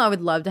 even though I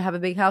would love to have a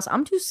big house,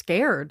 I'm too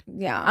scared.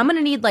 Yeah. I'm going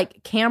to need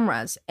like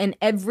cameras in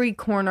every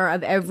corner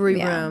of every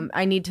room.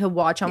 I need to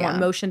watch. I want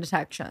motion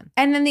detection.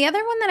 And then the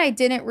other one that I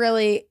didn't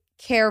really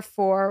care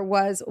for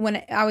was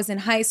when I was in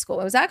high school.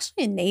 It was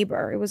actually a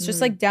neighbor. It was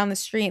just like down the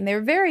street. And they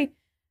were very,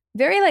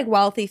 very like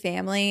wealthy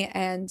family.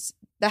 And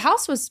the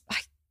house was,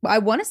 I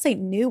want to say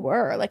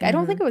newer. Like, I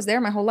don't think it was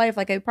there my whole life.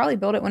 Like, I probably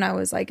built it when I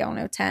was like, I don't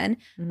know, 10.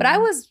 But I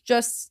was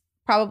just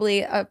probably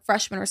a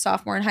freshman or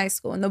sophomore in high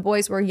school and the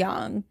boys were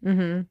young.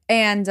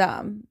 And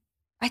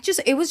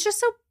it was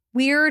just a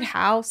weird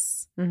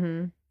house.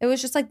 It was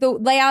just like the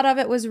layout of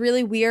it was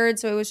really weird.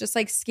 So it was just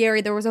like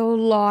scary. There was a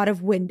lot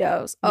of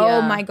windows.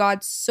 Oh my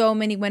God, so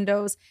many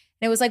windows.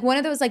 And it was like one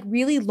of those like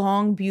really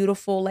long,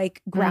 beautiful,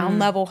 like ground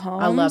level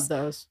homes. I love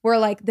those. Where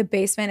like the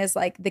basement is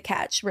like the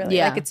catch, really.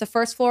 Like it's the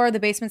first floor,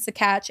 the basement's the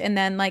catch. And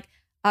then like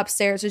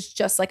upstairs is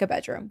just like a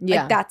bedroom.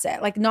 Like that's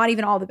it. Like not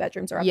even all the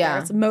bedrooms are up there.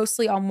 It's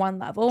mostly on one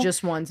level.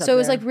 Just one. So it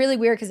was like really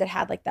weird because it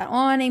had like that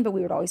awning, but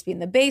we would always be in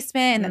the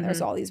basement. And then there's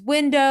all these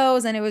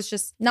windows. And it was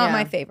just not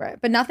my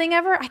favorite. But nothing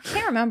ever, I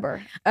can't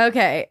remember.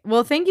 Okay.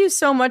 Well, thank you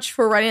so much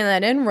for writing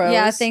that in, Rose.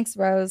 Yeah, thanks,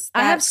 Rose.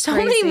 I have so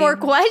many more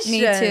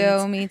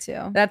questions. Me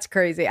too. That's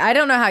crazy. I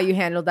don't know how you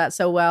handled that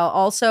so well.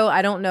 Also,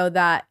 I don't know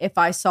that if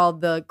I saw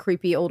the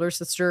creepy older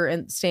sister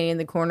and standing in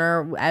the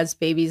corner as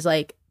baby's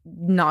like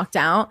knocked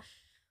out,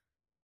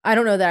 I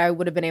don't know that I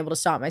would have been able to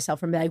stop myself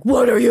from being like,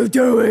 what are you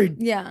doing?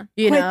 Yeah.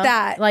 You like know?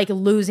 that. Like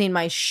losing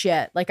my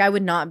shit. Like I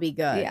would not be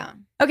good. Yeah.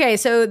 Okay,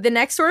 so the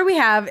next story we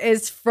have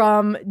is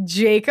from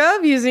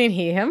Jacob using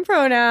he, him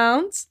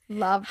pronouns.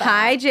 Love that.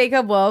 Hi,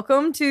 Jacob.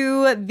 Welcome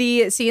to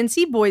the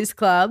CNC Boys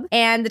Club.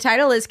 And the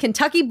title is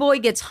Kentucky Boy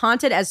Gets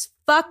Haunted as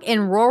Fuck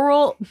in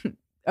Rural...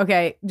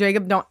 Okay,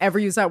 Jacob, don't ever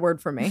use that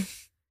word for me.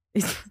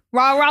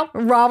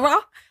 Rah,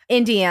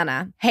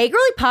 Indiana. Hey,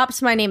 girly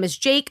pops. My name is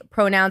Jake.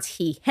 Pronouns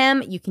he,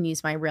 him. You can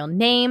use my real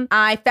name.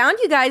 I found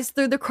you guys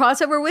through the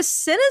crossover with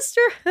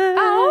Sinisterhood.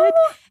 Oh.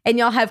 And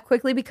y'all have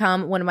quickly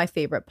become one of my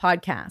favorite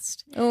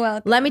podcasts.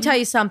 Welcome. Let me tell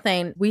you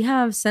something. We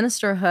have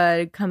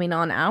Sinisterhood coming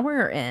on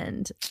our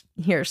end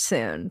here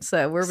soon.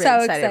 So we're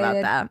really excited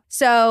about that.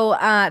 So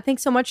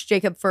thanks so much,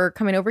 Jacob, for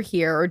coming over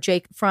here. Or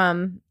Jake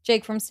from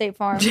State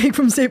Farm. Jake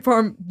from State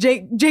Farm.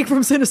 Jake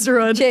from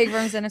Sinisterhood. Jake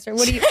from Sinister.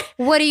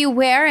 What are you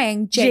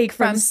wearing? Jake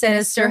from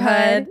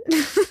Sinisterhood.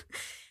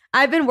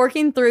 I've been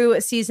working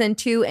through season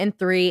 2 and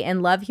 3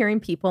 and love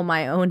hearing people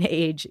my own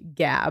age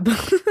gab.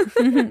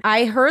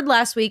 I heard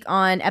last week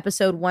on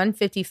episode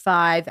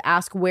 155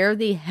 ask where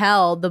the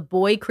hell the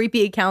boy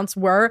creepy accounts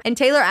were and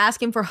Taylor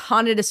asking for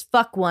haunted as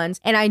fuck ones,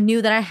 and I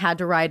knew that I had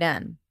to write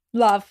in.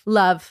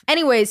 Love.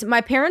 Anyways,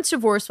 my parents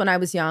divorced when I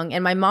was young,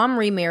 and my mom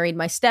remarried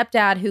my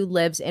stepdad who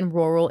lives in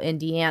rural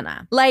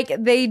Indiana. Like,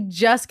 they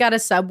just got a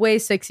Subway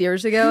 6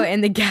 years ago,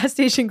 and the gas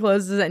station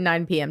closes at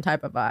 9 p.m.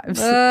 type of vibes.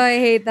 Oh, I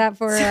hate that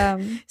for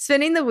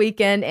Spending the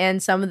weekend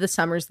and some of the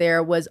summers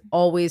there was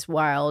always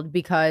wild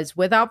because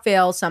without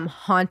fail, some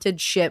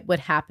haunted shit would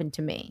happen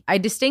to me. I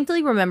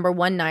distinctly remember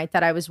one night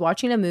that I was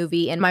watching a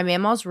movie in my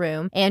mama's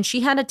room, and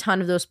she had a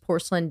ton of those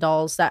porcelain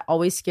dolls that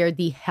always scared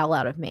the hell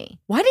out of me.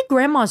 Why did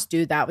grandmas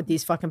do that with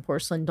these fucking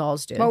porcelain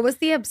dolls, dude? What was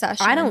the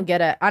obsession? I don't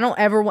get it. I don't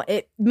ever want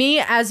it. Me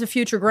as a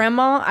future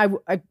grandma,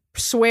 I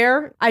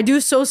swear, I do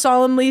so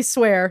solemnly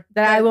swear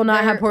that I will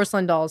not have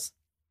porcelain dolls.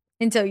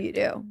 Until you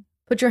do.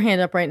 Put your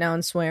hand up right now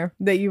and swear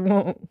that you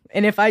won't.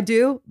 And if I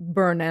do,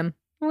 burn them.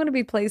 I'm going to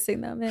be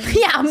placing them in.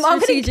 Yeah,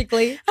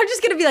 strategically. I'm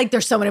just going to be like,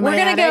 there's someone in my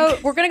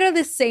attic. We're going to go to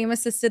the same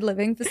assisted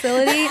living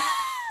facility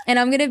and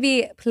I'm going to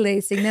be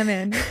placing them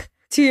in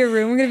to your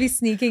room. We're going to be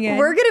sneaking in.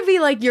 We're going to be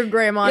like your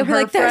grandma and You'll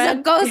her be like, there's friend.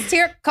 a ghost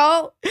here.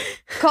 Call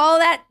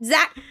that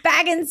Zach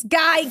Baggins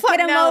guy. Get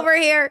him over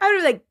here. I would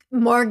be like,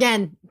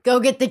 Morgan,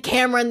 go get the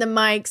camera and the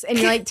mics. And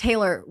you're like,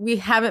 Taylor, we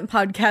haven't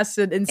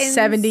podcasted in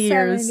 70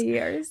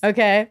 years.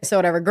 Okay. So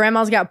whatever.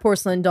 Grandma's got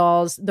porcelain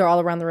dolls. They're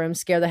all around the room.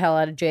 Scare the hell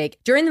out of Jake.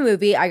 During the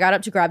movie, I got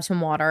up to grab some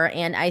water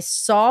and I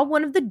saw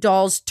one of the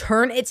dolls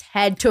turn its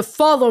head to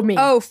follow me.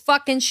 Oh,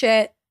 fucking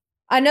shit.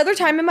 Another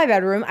time in my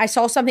bedroom, I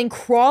saw something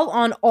crawl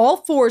on all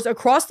fours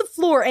across the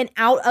floor and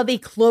out of a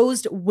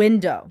closed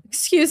window.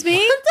 Excuse me?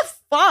 What the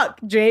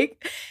fuck,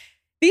 Jake?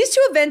 These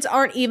two events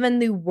aren't even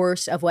the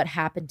worst of what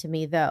happened to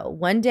me, though.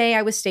 One day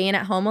I was staying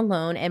at home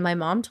alone, and my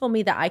mom told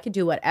me that I could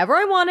do whatever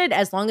I wanted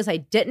as long as I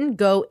didn't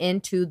go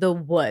into the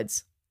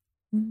woods.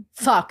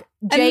 Fuck.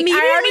 Jake,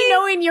 I already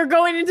knowing you're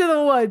going into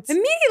the woods.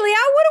 Immediately,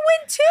 I would have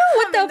went too.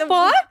 What the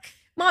fuck?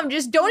 Mom,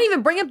 just don't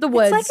even bring up the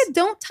woods. It's like a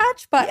don't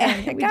touch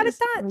button. Yeah, I got to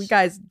touch. We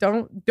guys,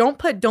 don't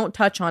put don't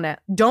touch on it.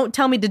 Don't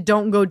tell me to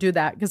don't go do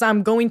that because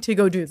I'm going to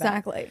go do that.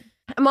 Exactly.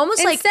 I'm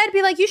almost like... Instead,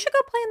 be like, you should go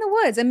play in the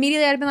woods.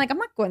 Immediately, I'd have been like, I'm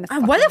not going to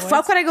the why the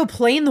fuck would I go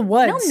play in the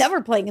woods? No, I'm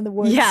never playing in the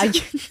woods. Yeah.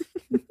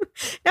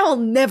 Now I'll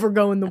never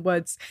go in the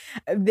woods.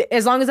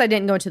 As long as I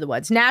didn't go into the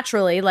woods.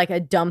 Naturally, like a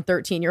dumb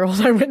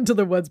 13-year-old, I went into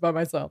the woods by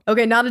myself.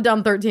 Okay, not a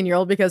dumb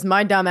 13-year-old because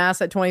my dumb ass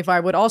at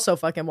 25 would also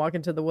fucking walk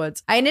into the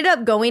woods. I ended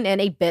up going in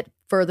a bit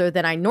further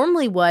than I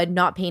normally would,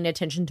 not paying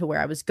attention to where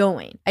I was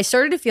going. I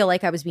started to feel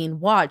like I was being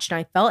watched and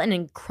I felt an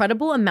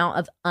incredible amount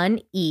of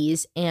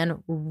unease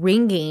and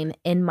ringing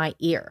in my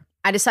ear.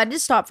 I decided to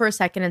stop for a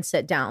second and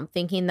sit down,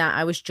 thinking that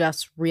I was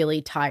just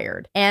really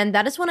tired. And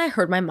that is when I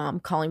heard my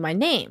mom calling my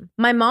name.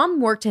 My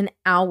mom worked an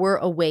hour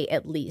away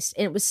at least,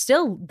 and it was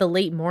still the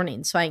late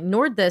morning, so I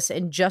ignored this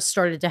and just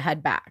started to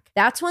head back.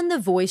 That's when the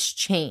voice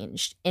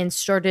changed and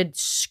started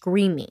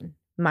screaming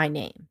my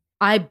name.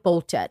 I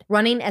bolted,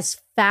 running as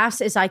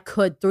fast as I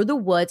could through the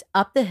woods,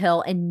 up the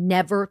hill, and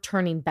never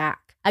turning back.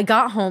 I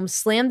got home,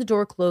 slammed the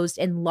door closed,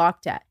 and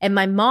locked it. And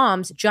my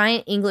mom's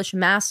giant English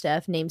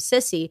Mastiff named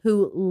Sissy,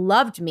 who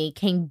loved me,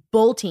 came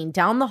bolting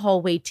down the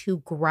hallway to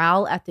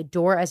growl at the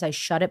door as I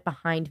shut it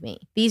behind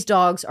me. These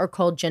dogs are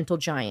called gentle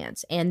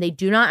giants, and they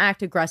do not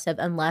act aggressive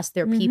unless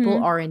their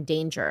people are in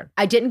danger.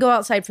 I didn't go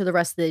outside for the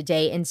rest of the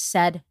day and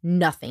said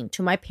nothing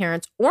to my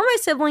parents or my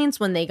siblings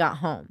when they got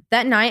home.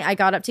 That night, I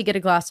got up to get a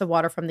glass of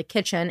water from the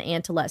kitchen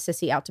and to let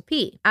Sissy out to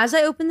pee. As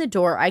I opened the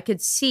door, I could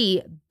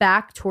see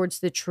back towards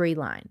the tree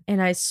line, and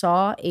I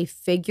saw a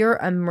figure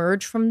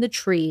emerge from the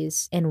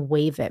trees and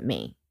wave at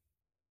me.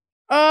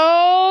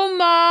 Oh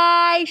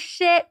my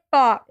shit,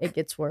 fuck. It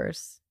gets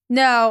worse.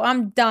 No,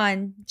 I'm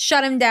done.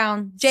 Shut him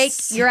down. Jake,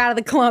 you're out of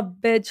the club,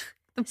 bitch.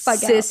 The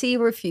fuck Sissy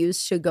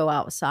refused to go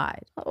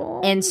outside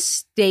and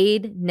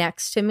stayed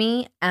next to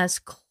me as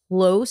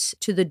close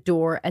to the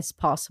door as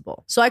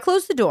possible. So I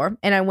closed the door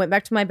and I went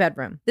back to my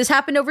bedroom. This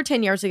happened over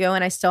 10 years ago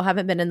and I still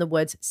haven't been in the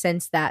woods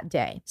since that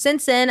day.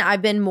 Since then,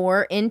 I've been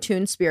more in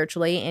tune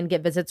spiritually and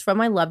get visits from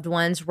my loved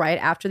ones right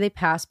after they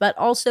pass, but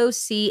also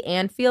see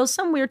and feel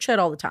some weird shit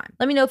all the time.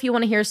 Let me know if you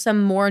want to hear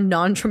some more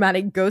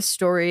non-traumatic ghost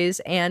stories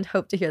and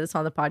hope to hear this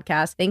on the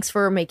podcast. Thanks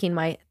for making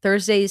my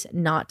Thursdays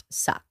not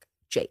suck,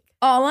 Jake.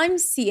 All I'm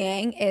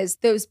seeing is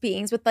those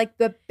beings with like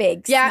the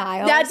big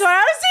smiles. That's what I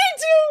was seeing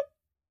too.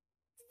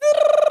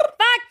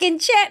 Fucking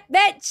shit,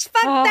 bitch.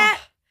 Fuck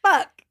that.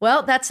 Fuck.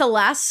 Well, that's the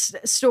last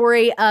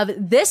story of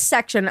this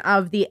section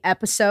of the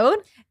episode.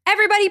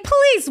 Everybody,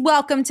 please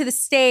welcome to the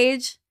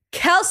stage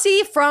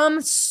Kelsey from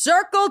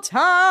Circle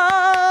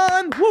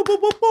Time. Woo, woo,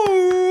 woo,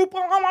 woo.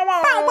 Bow,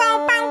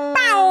 bow, bow,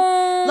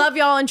 bow. Love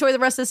y'all. Enjoy the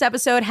rest of this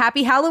episode.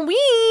 Happy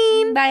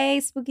Halloween.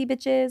 Bye, spooky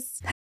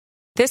bitches.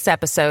 This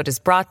episode is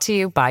brought to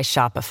you by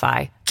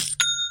Shopify.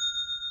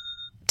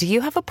 Do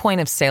you have a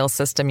point of sale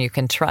system you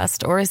can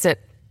trust, or is it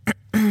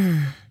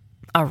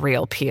a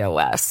real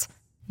POS?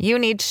 You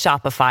need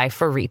Shopify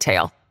for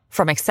retail.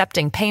 From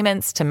accepting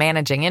payments to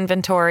managing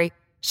inventory,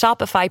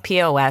 Shopify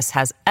POS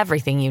has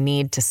everything you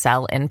need to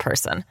sell in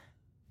person.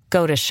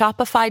 Go to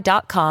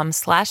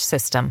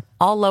shopify.com/system,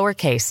 all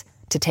lowercase,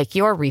 to take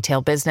your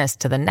retail business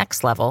to the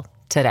next level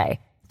today.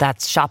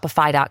 That's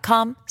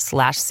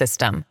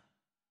shopify.com/system.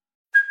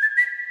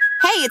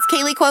 Hey, it's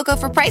Kaylee Cuoco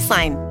for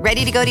Priceline.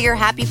 Ready to go to your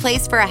happy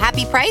place for a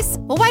happy price?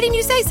 Well, why didn't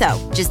you say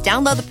so? Just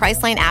download the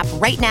Priceline app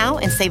right now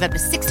and save up to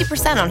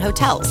 60% on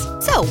hotels.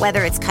 So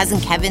whether it's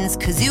Cousin Kevin's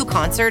Kazoo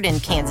Concert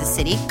in Kansas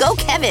City, go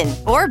Kevin,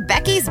 or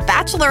Becky's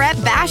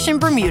Bachelorette Bash in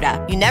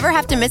Bermuda, you never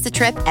have to miss a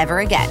trip ever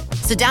again.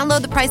 So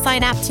download the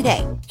Priceline app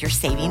today. Your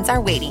savings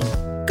are waiting.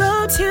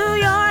 Go to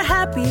your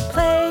happy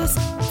place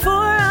for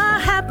a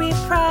happy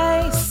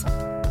price.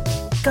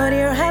 Go to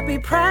your happy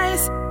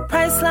price,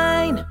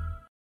 Priceline.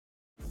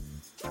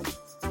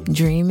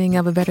 Dreaming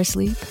of a better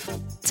sleep?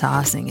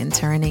 Tossing and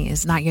turning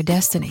is not your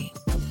destiny.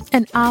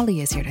 And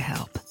Ollie is here to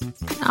help.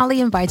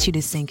 Ollie invites you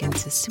to sink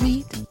into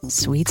sweet,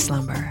 sweet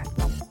slumber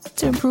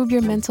to improve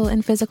your mental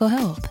and physical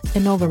health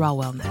and overall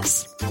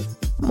wellness.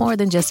 More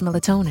than just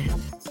melatonin,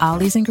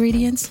 Ollie's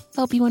ingredients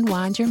help you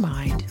unwind your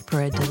mind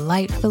for a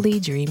delightfully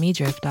dreamy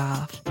drift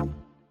off.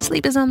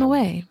 Sleep is on the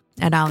way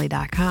at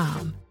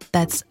Ollie.com.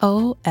 That's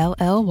OLLY.com.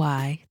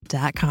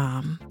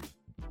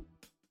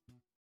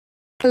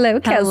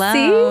 Hello,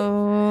 Kelsey.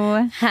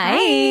 Hello.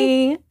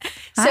 Hi.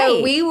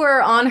 So we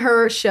were on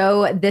her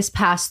show this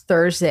past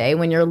Thursday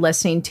when you're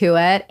listening to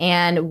it,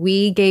 and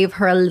we gave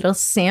her a little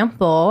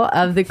sample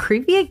of the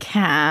creepy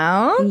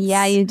account.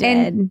 Yeah, you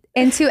did.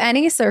 And to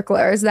any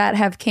circlers that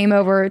have came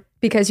over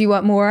because you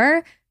want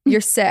more, you're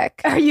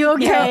sick. Are you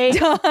okay?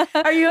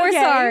 Are you okay? We're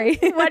sorry.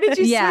 Why did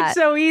you switch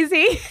so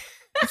easy?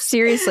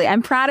 Seriously,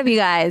 I'm proud of you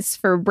guys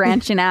for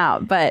branching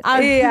out, but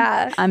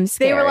I'm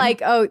scared. They were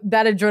like, oh,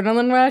 that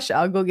adrenaline rush,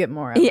 I'll go get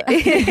more of it.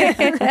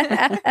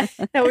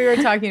 That we were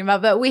talking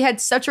about. But we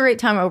had such a great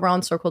time over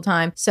on Circle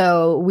Time.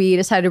 So we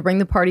decided to bring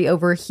the party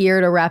over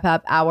here to wrap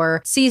up our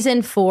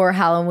season 4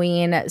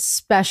 Halloween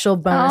special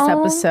bonus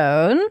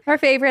episode. Our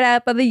favorite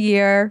app of the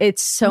year.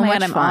 It's so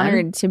much I'm fun.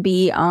 honored to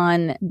be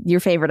on your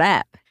favorite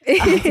app.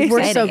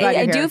 We're so glad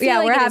I you're do here. feel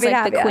like we're it is happy to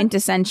like have the you.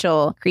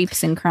 quintessential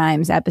Creeps and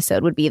Crimes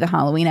episode would be the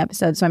Halloween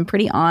episode. So I'm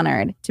pretty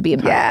honored to be a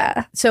part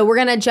of it. So we're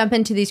going to jump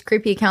into these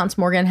creepy accounts.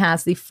 Morgan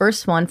has the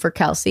first one for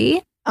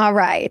Kelsey. All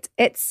right.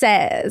 It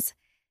says,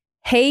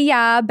 hey,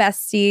 ya,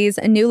 besties,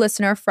 a new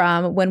listener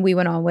from when we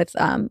went on with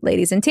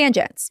Ladies and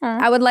Tangents.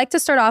 I would like to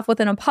start off with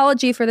an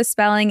apology for the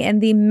spelling and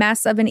the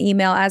mess of an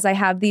email as I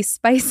have the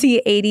spicy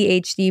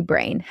ADHD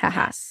brain.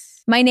 Haha.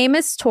 My name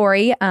is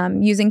Tori,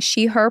 using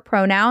she, her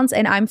pronouns,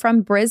 and I'm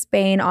from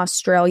Brisbane,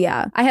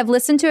 Australia. I have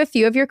listened to a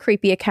few of your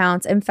creepy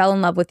accounts and fell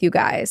in love with you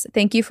guys.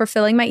 Thank you for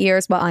filling my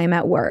ears while I am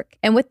at work.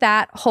 And with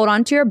that, hold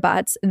on to your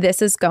butts.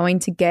 This is going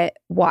to get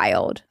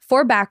wild.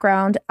 For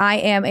background, I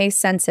am a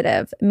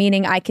sensitive,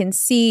 meaning I can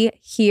see,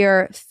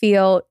 hear,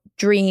 feel,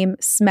 dream,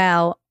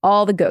 smell,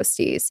 all the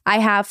ghosties I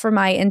have for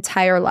my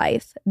entire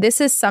life.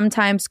 This is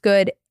sometimes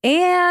good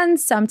and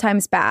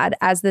sometimes bad,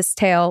 as this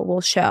tale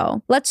will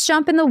show. Let's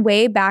jump in the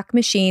way back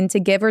machine to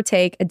give or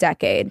take a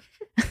decade.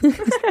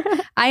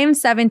 I am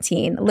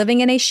 17, living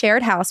in a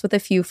shared house with a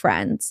few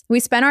friends. We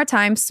spend our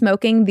time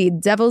smoking the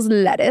devil's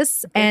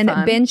lettuce and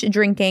binge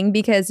drinking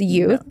because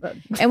youth.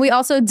 And we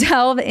also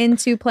delve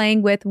into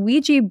playing with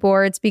Ouija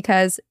boards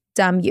because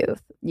dumb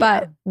youth.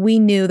 But we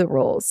knew the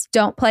rules.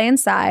 Don't play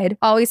inside.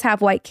 Always have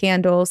white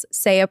candles.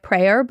 Say a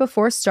prayer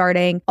before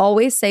starting.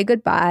 Always say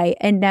goodbye.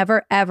 And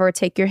never, ever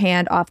take your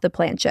hand off the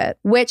planchette,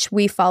 which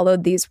we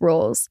followed these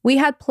rules. We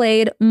had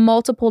played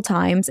multiple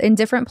times in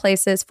different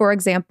places. For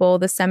example,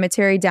 the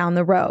cemetery down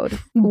the road.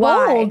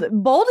 Bold as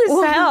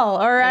hell,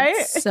 all right?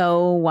 It's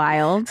so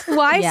wild.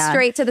 Why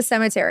straight to the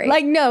cemetery?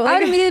 Like, no. I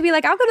would immediately be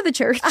like, I'll go to the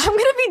church. I'm going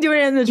to be doing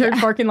it in the church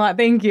parking lot.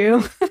 Thank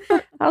you.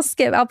 I'll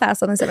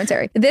pass on the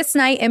cemetery. This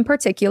night in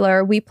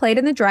particular, we played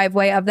in the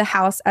driveway of the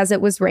house as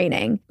it was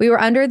raining. We were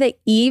under the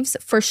eaves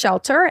for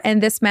shelter,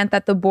 and this meant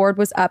that the board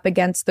was up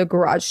against the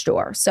garage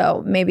door.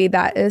 So maybe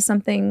that is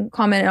something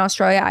common in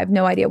Australia. I have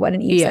no idea what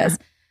an eaves is.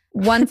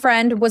 One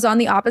friend was on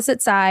the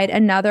opposite side,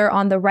 another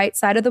on the right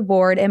side of the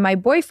board, and my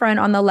boyfriend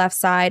on the left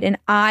side, and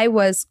I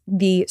was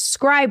the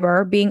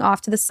scriber being off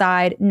to the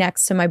side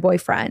next to my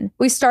boyfriend.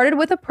 We started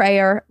with a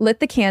prayer, lit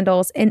the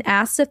candles, and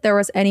asked if there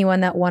was anyone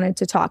that wanted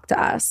to talk to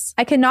us.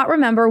 I cannot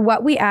remember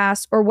what we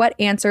asked or what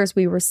answers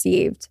we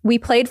received. We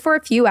played for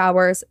a few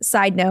hours.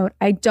 Side note,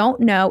 I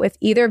don't know if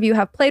either of you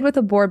have played with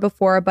a board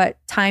before, but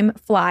time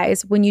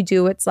flies. When you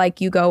do, it's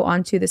like you go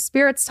onto the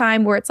spirit's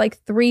time where it's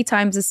like 3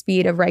 times the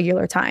speed of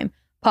regular time.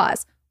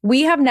 Pause.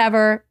 We have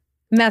never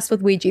messed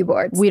with Ouija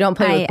boards. We don't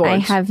play with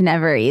boards. I have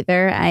never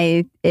either.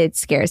 It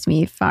scares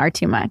me far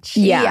too much.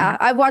 Yeah.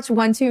 I've watched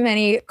one too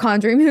many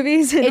Conjuring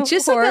movies. And it's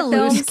just like a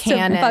loose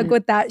cannon. To fuck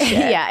with that shit.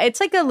 Yeah, it's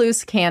like a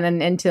loose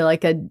cannon into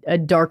like a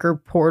darker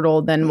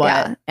portal than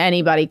what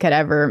anybody could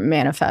ever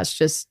manifest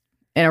just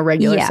in a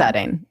regular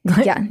setting.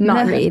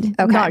 Not read.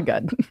 Okay. Not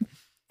good.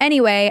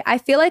 Anyway, I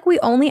feel like we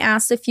only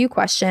asked a few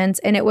questions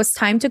and it was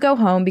time to go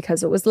home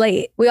because it was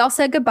late. We all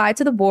said goodbye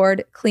to the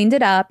board, cleaned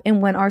it up,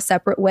 and went our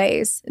separate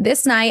ways.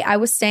 This night, I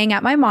was staying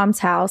at my mom's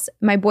house.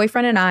 My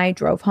boyfriend and I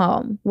drove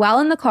home. While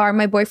in the car,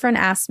 my boyfriend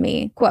asked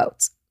me,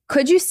 quote,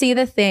 "Could you see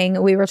the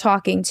thing we were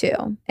talking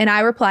to?" And I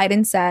replied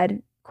and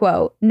said,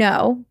 quote,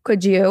 "No,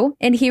 could you?"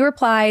 And he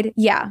replied,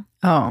 "Yeah."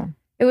 Oh.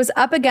 It was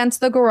up against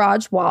the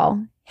garage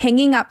wall.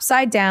 hanging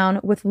upside down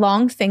with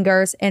long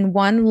fingers and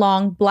one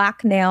long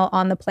black nail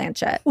on the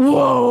planchette.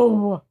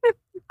 Whoa.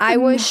 I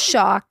was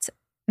shocked.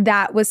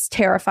 That was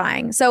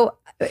terrifying. So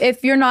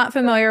if you're not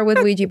familiar with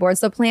Ouija boards,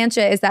 the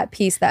planchette is that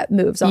piece that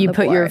moves on the board.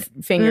 You put your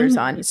fingers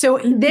on. So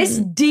this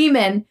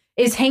demon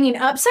is hanging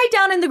upside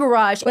down in the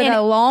garage with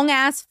a long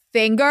ass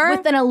finger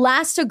with an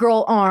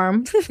Elastigirl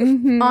arm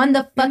on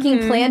the fucking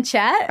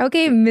planchette.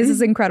 Okay,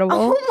 Mrs. Incredible.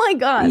 Oh my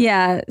God.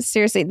 Yeah,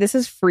 seriously, this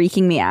is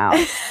freaking me out.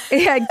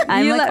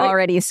 I'm like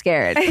already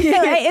scared. Isn't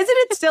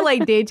it still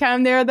like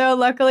daytime there though?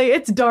 Luckily,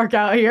 it's dark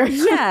out here.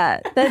 Yeah,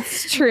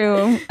 that's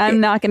true. I'm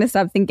not going to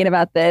stop thinking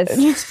about this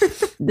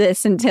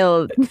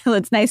until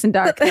it's nice and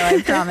dark. Though,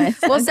 I promise.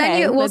 We'll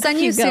send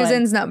you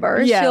Susan's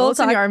number. Yeah, she'll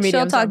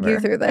talk you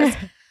through this.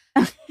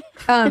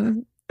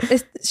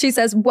 She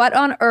says, what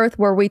on earth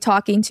were we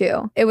talking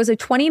to? It was a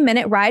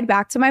 20-minute ride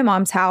back to my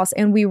mom's house,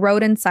 and we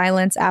rode in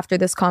silence after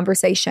this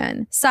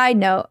conversation. Side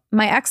note,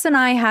 my ex and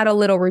I had a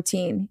little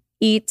routine: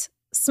 eat,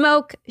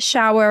 smoke,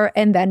 shower,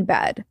 and then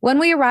bed. When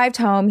we arrived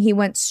home, he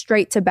went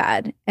straight to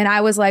bed. And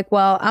I was like,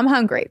 well, I'm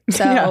hungry.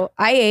 So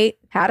I ate,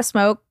 had a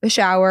smoke, a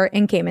shower,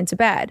 and came into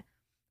bed.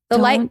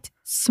 Don't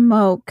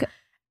smoke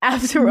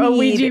after a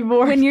Ouija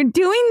board when you're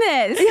doing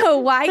this.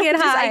 Why get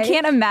high? I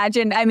can't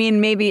imagine. I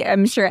mean, maybe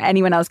I'm sure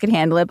anyone else could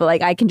handle it, but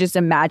like I can just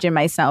imagine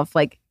myself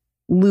like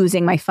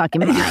losing my fucking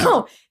mind.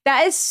 No,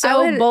 that is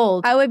so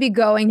bold. I would be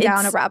going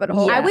down a rabbit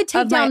hole. I would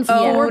take down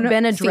 4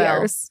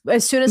 Benadryl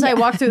as soon as I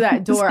walk through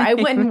that door. I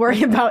wouldn't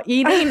worry about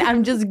eating.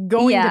 I'm just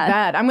going to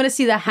bed. I'm going to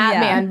see the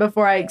Hat Man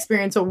before I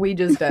experience what we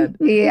just did.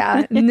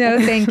 Yeah, no,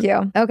 thank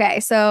you.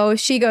 Okay, so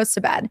she goes to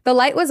bed. The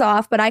light was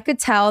off, but I could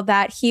tell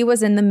that he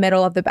was in the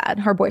middle of the bed,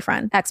 her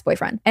boyfriend,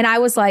 ex-boyfriend. And I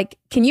was like,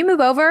 can you move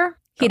over?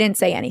 He didn't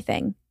say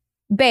anything.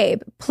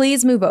 Babe,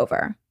 please move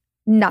over.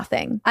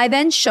 Nothing. I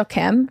then shook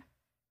him.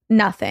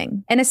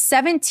 Nothing. In a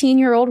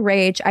 17-year-old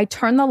rage, I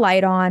turned the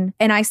light on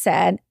and I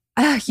said,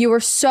 you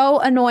were so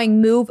annoying,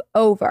 move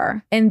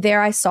over. And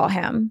there I saw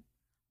him,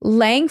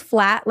 laying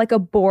flat like a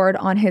board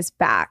on his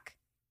back,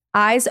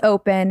 eyes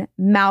open,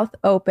 mouth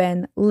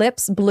open,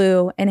 lips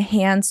blue, and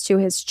hands to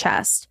his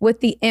chest,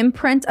 with the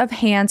imprint of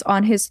hands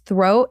on his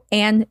throat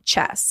and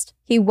chest.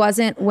 He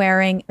wasn't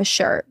wearing a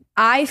shirt.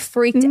 I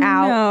freaked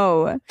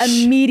out.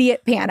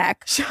 Immediate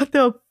panic. Shut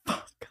the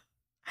fuck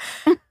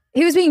up.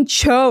 He was being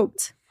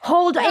choked.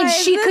 Hold on. And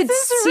she could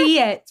see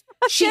it.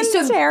 She's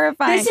so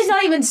terrifying. This is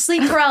not even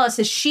sleep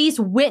paralysis. She's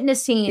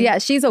witnessing. Yeah,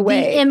 she's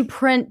awake. The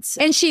imprints.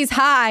 And she's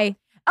high.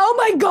 Oh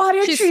my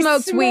God. She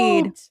smoked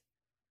weed.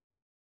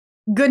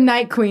 Good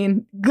night,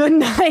 Queen. Good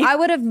night. I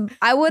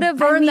would have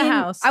burned the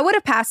house. I would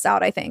have passed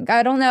out, I think.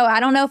 I don't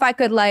know if I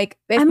could I'm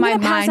gonna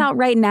pass out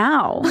right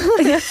now.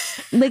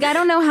 Like, I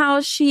don't know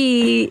how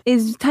she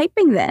is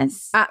typing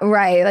this.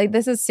 Right. Like,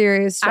 this is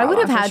serious. I would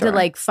have had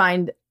to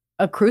find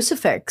a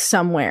crucifix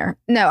somewhere.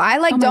 No, I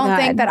don't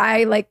think that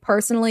I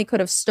personally could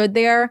have stood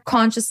there,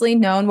 consciously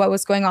known what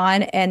was going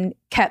on, and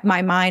kept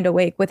my mind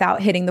awake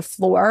without hitting the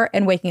floor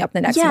and waking up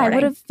the next morning. I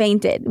would have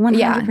fainted. 100%.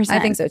 Yeah, I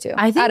think so too.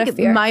 I think out of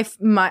fear.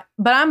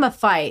 But I'm a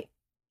fight.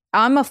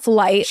 I'm a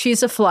flight.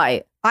 She's a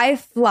flight. I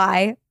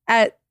fly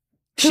at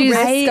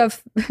risk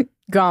of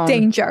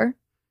danger.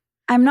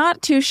 I'm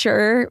not too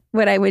sure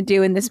what I would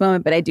do in this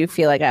moment, but I do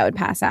feel like I would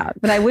pass out.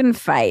 But I wouldn't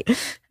fight.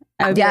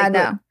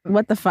 No.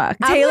 What the fuck?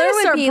 Taylor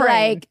would be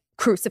like,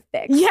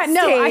 crucifix. Yeah,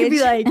 no, I'd be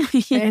like,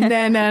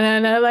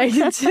 no. Like,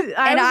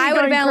 I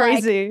would have been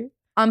crazy. Like,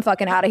 I'm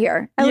fucking out of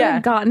here. I would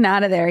have gotten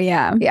out of there.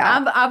 Yeah.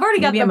 I've already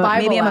got the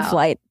Bible. Maybe I'm a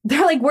flight.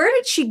 They're like, where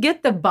did she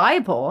get the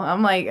Bible?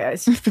 I'm like,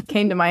 it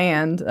came to my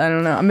hand. I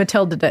don't know. I'm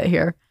Matilda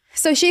here.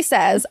 So she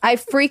says, I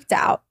freaked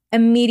out.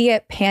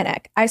 Immediate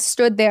panic. I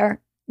stood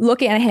there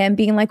looking at him,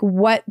 being like,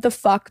 what the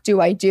fuck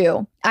do I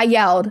do? I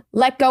yelled,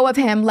 let go of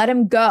him. Let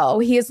him go.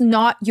 He is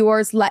not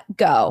yours. Let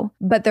go.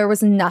 But there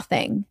was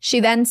nothing.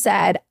 She then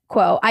said,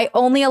 quote, I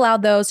only allow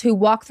those who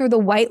walk through the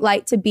white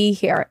light to be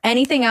here.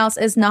 Anything else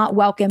is not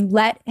welcome.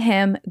 Let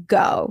him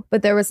go.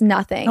 But there was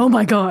nothing. Oh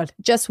my God.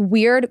 Just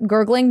weird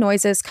gurgling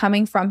noises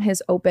coming from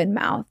his open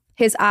mouth.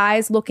 His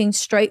eyes looking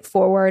straight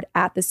forward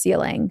at the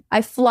ceiling.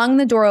 I flung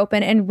the door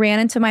open and ran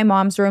into my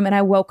mom's room, and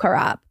I woke her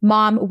up.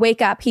 Mom,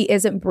 wake up. He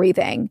isn't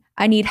breathing.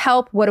 I need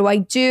help. What do I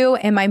do?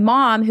 And my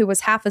mom, who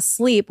was half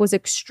asleep, was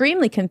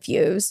extremely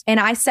confused. And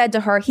I said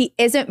to her, he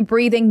isn't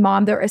breathing,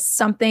 Mom. There is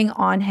something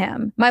on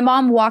him. My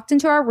mom walked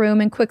into our room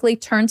and quickly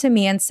turned to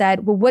me and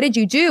said, well, what did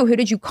you do? Who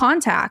did you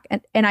contact?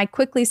 And I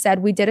quickly said,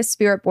 we did a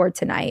spirit board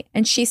tonight.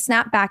 And she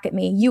snapped back at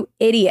me, you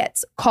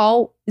idiots.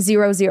 Call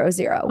 000,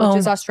 which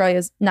is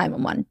Australia's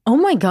 911. Oh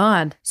my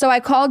God. So I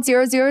called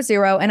 000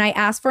 and I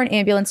asked for an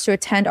ambulance to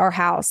attend our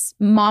house.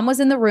 Mom was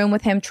in the room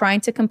with him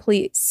trying to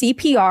complete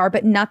CPR,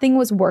 but nothing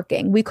was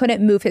working. We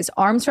couldn't move his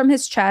arms from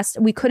his chest.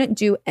 We couldn't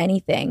do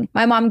anything.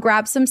 My mom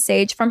grabbed some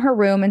sage from her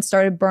room and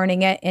started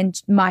burning it in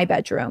my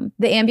bedroom.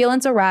 The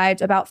ambulance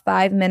arrived about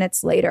 5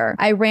 minutes later.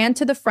 I ran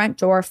to the front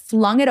door,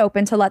 flung it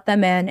open to let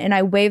them in, and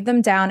I waved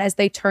them down as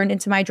they turned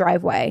into my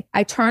driveway.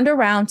 I turned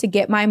around to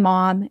get my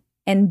mom,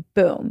 and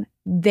boom,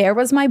 there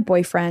was my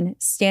boyfriend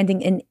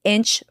standing an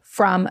inch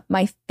from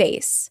my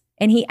face.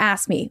 and he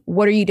asked me,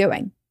 "What are you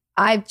doing?"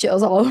 I have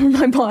chills all over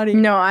my body.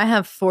 No, I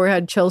have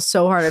forehead chills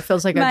so hard. It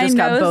feels like I just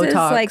got Botox. My nose is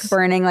like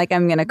burning, like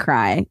I'm going to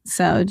cry.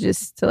 So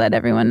just to let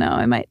everyone know,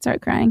 I might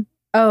start crying.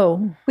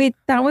 Oh. Wait,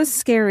 that was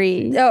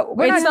scary. No,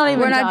 we're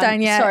not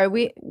done yet.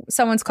 Sorry,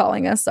 someone's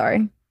calling us.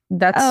 Sorry.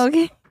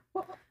 Okay.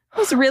 It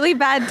was really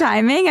bad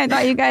timing. I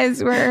thought you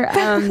guys were,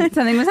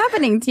 something was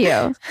happening to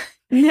you.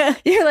 Yeah.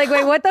 You're like,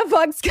 wait, what the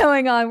fuck's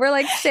going on? We're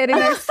like sitting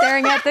there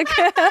staring at the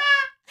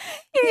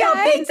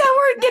Yeah, think that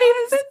we're getting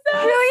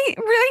really,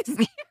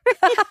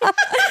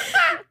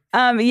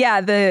 really yeah,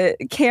 the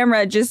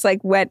camera just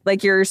like went,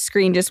 like your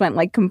screen just went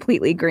like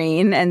completely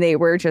green and they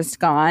were just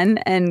gone.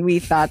 And we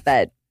thought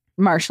that,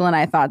 Marshall and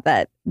I thought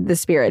that the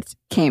spirits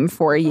came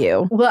for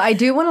you. Well, I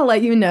do want to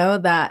let you know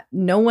that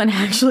no one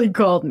actually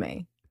called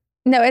me.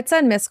 No, it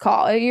said missed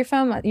call. Your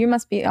phone, you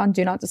must be on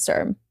Do Not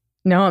Disturb.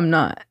 No, I'm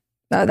not.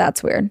 Oh,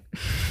 that's weird.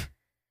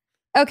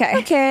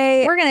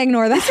 Okay. We're going to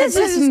ignore that. This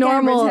is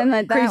normal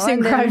creeps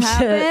and crime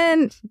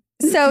shit.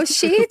 So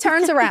she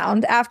turns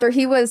around after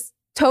he was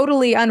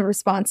totally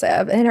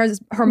unresponsive and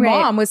her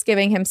mom was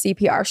giving him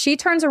CPR. She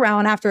turns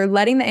around after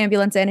letting the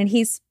ambulance in and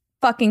he's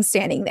fucking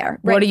standing there.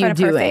 What are you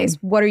doing?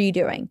 What are you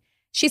doing?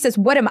 She says,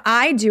 "What am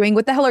I doing?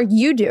 What the hell are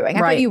you doing? I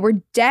thought you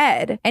were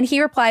dead." And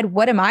he replied,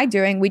 "What am I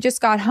doing? We just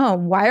got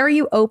home. Why are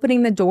you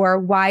opening the door?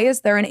 Why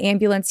is there an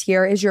ambulance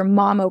here? Is your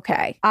mom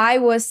okay?" I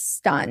was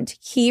stunned.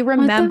 He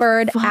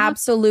remembered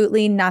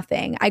absolutely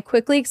nothing. I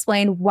quickly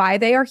explained why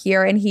they are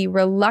here and he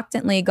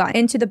reluctantly got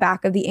into the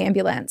back of the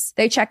ambulance.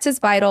 They checked his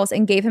vitals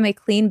and gave him a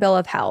clean bill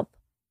of health.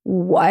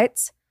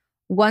 What?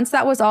 Once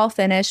that was all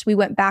finished, we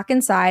went back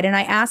inside and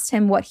I asked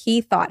him what he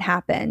thought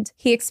happened.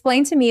 He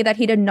explained to me that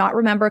he did not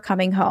remember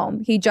coming home.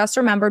 He just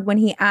remembered when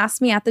he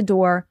asked me at the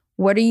door,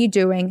 "What are you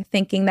doing?"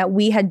 thinking that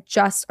we had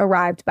just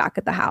arrived back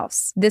at the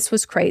house. This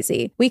was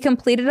crazy. We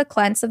completed a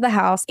cleanse of the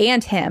house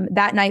and him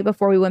that night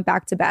before we went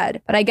back to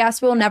bed. But I guess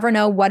we'll never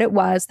know what it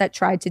was that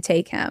tried to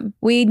take him.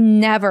 We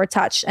never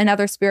touched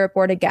another spirit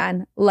board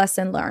again.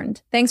 Lesson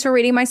learned. Thanks for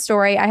reading my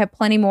story. I have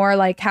plenty more,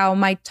 like how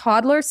my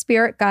toddler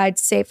spirit guide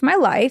saved my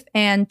life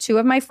and two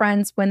of my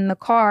friends when the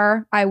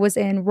car I was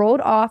in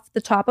rolled off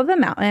the top of the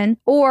mountain,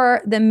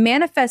 or the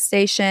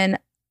manifestation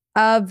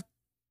of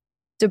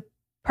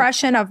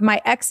depression of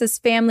my ex's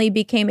family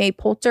became a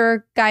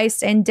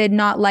poltergeist and did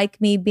not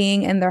like me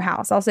being in their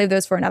house. I'll save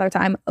those for another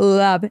time.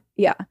 Love.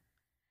 Yeah.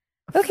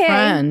 Okay.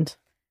 Friend.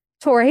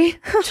 Tori.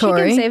 She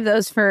can save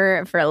those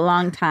for a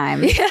long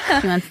time. Yeah.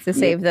 She wants to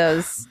save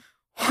those.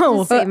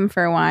 Save them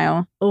for a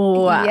while.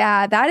 Wow.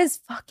 Yeah, that is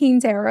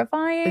fucking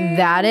terrifying.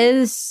 That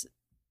is.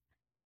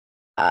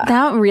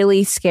 That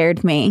really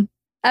scared me.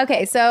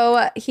 Okay,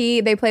 so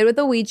they played with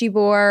the Ouija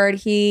board.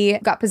 He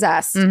got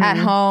possessed at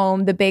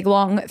home. The big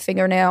long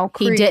fingernail.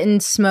 He didn't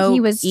smoke. He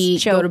was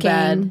eat, choking. go to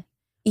bed.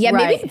 Yeah,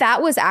 maybe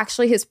that was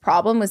actually his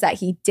problem, was that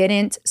he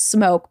didn't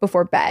smoke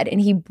before bed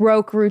and he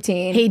broke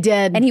routine. He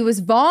did. And he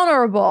was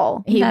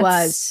vulnerable.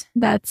 That's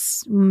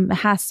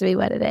has to be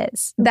what it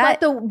is. But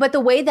the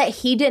way that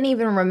he didn't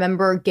even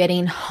remember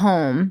getting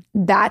home.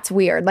 That's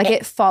weird. Like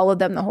it followed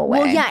them the whole way.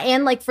 Well, yeah.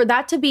 And like for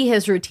that to be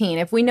his routine,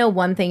 if we know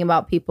one thing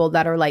about people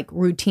that are like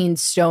routine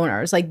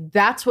stoners, like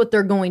that's what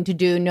they're going to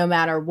do no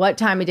matter what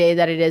time of day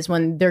that it is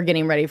when they're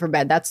getting ready for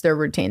bed. That's their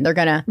routine. They're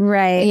going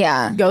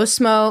to go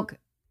smoke,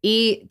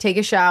 eat, take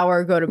a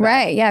shower, go to bed.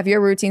 Right. Yeah. If you're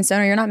a routine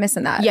stoner, you're not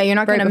missing that. Yeah. You're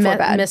not going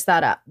to miss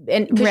that up.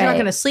 And because you're not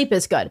going to sleep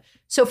as good.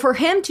 So for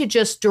him to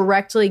just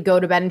directly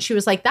go to bed, and she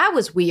was like, that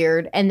was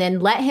weird. And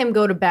then let him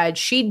go to bed.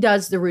 She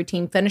does the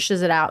routine,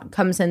 finishes it out,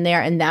 comes in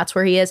there, and that's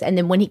where he is. And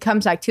then when he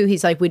comes back to,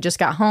 he's like, we just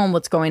got home.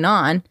 What's going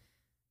on?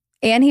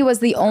 And he was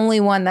the only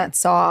one that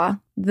saw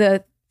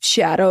the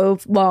shadow,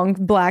 long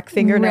black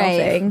fingernail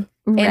thing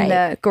in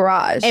the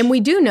garage. And we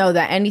do know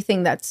that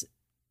anything that's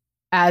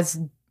as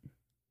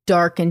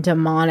dark and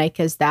demonic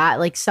as that,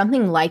 like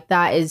something like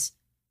that is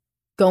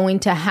going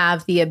to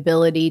have the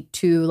ability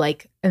to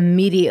like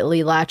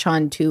immediately latch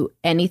on to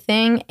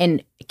anything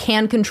and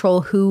can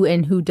control who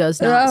and who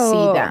does not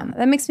see them.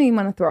 That makes me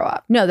want to throw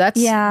up. No,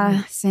 that's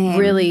same.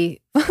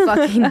 Really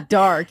fucking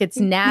dark. It's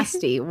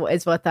nasty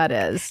is what that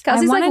is.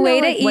 Kelsey's like,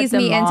 way to ease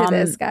me into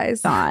this,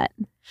 guys. Thought.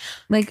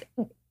 Like,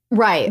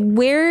 right.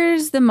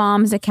 Where's the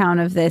mom's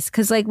account of this?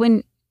 Because like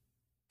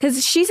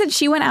because she said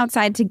she went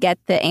outside to get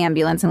the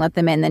ambulance and let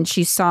them in. Then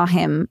she saw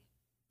him.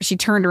 She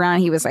turned around.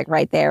 He was like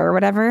right there or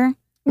whatever.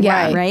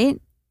 Yeah. Right.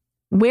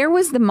 Where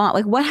was the mom?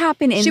 Like what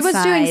happened inside? She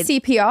was doing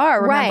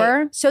CPR, remember?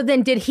 Right. So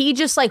then did he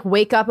just like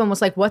wake up and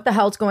was like, what the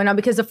hell's going on?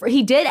 Because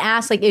he did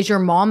ask like, is your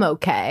mom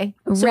okay?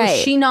 So is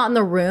she not in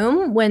the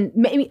room when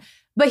maybe,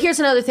 but here's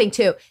another thing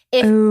too.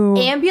 If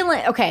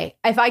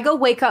if I go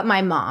wake up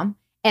my mom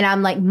and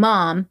I'm like,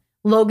 Mom,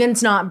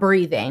 Logan's not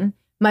breathing.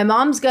 My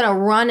mom's going to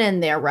run in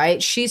there,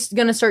 right? She's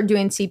going to start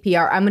doing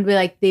CPR. I'm going to be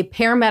like, the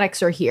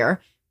paramedics are here.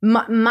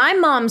 My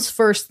mom's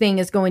first thing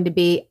is going to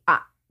be,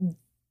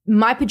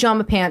 my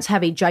pajama pants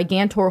have a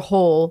gigantor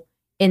hole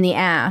in the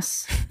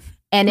ass.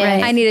 And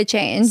then I need a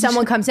change.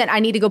 someone comes in, I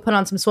need to go put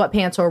on some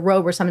sweatpants or a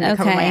robe or something to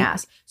cover my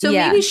ass. So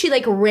maybe she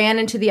like ran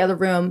into the other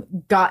room,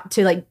 got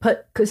to like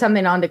put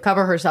something on to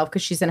cover herself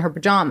because she's in her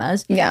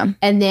pajamas. Yeah.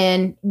 And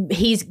then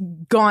he's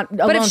gone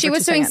alone. But if she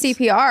was doing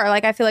CPR,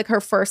 like I feel like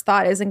her first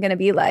thought isn't going to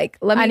be like,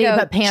 let me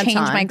go change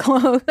my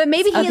clothes. But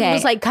maybe he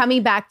was like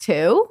coming back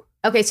too.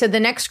 Okay, so the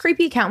next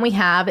creepy account we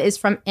have is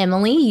from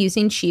Emily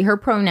using she, her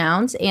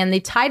pronouns. And the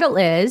title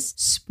is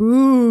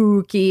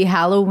Spooky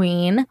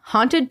Halloween,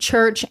 Haunted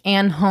Church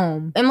and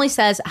Home. Emily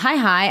says, hi,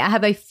 I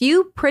have a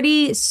few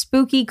pretty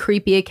spooky,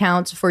 creepy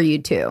accounts for you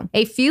too.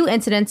 A few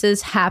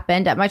incidences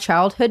happened at my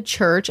childhood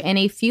church and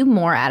a few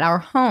more at our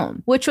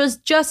home, which was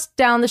just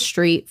down the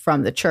street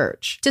from the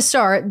church. To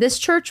start, this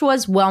church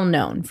was well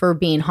known for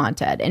being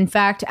haunted. In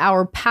fact,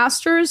 our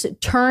pastors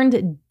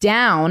turned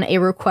down a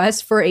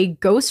request for a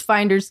Ghost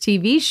Finders TV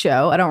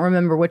show, I don't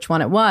remember which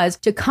one it was,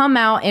 to come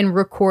out and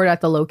record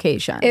at the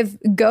location. If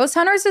Ghost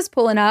Hunters is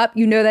pulling up,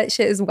 you know that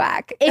shit is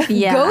whack. If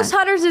Ghost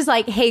Hunters is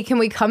like, hey, can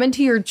we come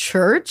into your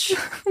church?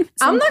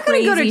 I'm not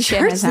going to go to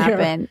church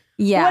there.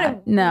 Yeah,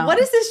 no. What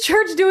is this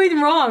church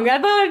doing wrong?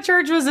 I thought a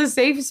church was a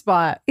safe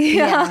spot.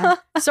 Yeah.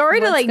 Sorry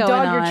to like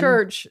dog your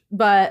church,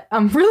 but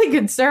I'm really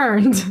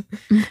concerned.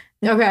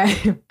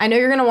 Okay. I know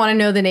you're going to want to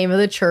know the name of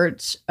the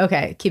church.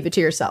 Okay. Keep it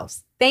to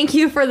yourselves. Thank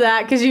you for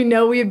that, because you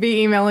know we'd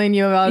be emailing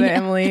you about it,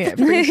 Emily.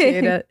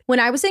 Appreciate it.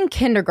 When I was in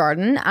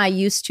kindergarten, I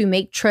used to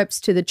make trips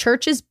to the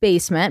church's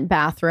basement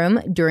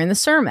bathroom during the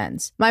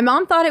sermons. My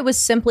mom thought it was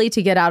simply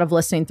to get out of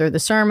listening through the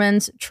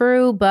sermons.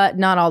 True, but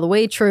not all the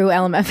way true.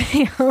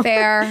 LMFAO.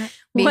 Fair.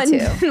 Me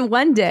too.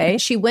 One day,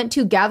 she went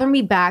to gather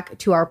me back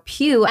to our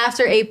pew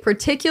after a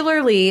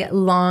particularly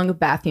long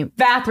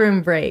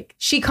bathroom break.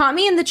 She caught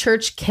me in the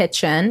church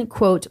kitchen,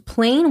 quote,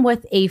 playing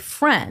with a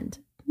friend.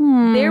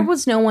 There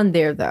was no one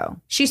there, though.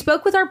 She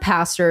spoke with our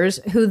pastors,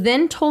 who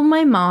then told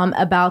my mom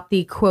about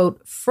the,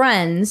 quote,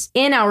 friends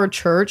in our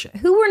church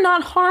who were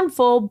not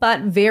harmful,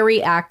 but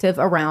very active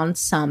around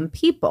some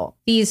people.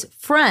 These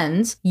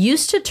friends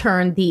used to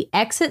turn the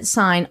exit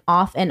sign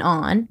off and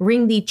on,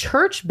 ring the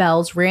church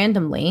bells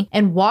randomly,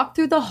 and walk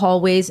through the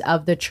hallways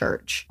of the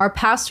church. Our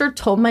pastor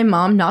told my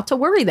mom not to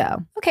worry,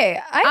 though. Okay,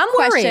 I have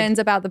questions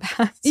about the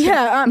pastor.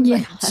 Yeah,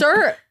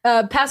 sir,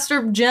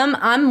 Pastor Jim,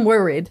 I'm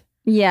worried.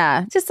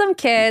 Yeah. Just some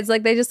kids,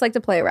 like they just like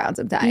to play around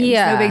sometimes.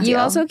 Yeah. No big deal. You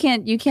also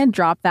can't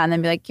drop that and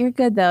then be like, you're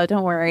good though,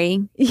 don't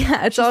worry.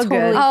 Yeah, it's all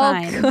totally good.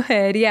 fine. Oh,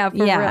 good. Yeah, for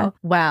real.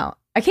 Wow.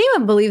 I can't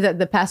even believe that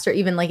the pastor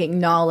even like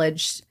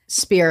acknowledged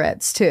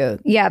spirits too.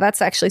 Yeah,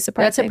 that's actually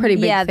surprising. That's a pretty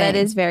big thing. That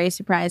is very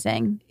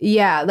surprising.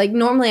 Yeah, like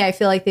normally I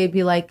feel like they'd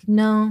be like,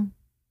 no.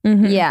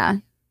 Mm-hmm. Yeah.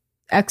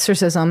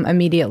 Exorcism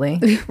immediately.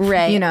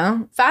 Right. You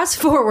know, fast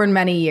forward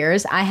many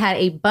years, I had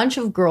a bunch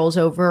of girls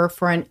over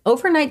for an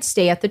overnight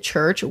stay at the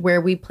church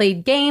where we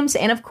played games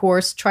and, of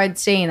course, tried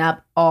staying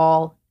up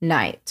all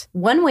night.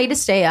 One way to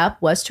stay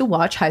up was to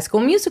watch High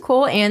School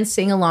Musical and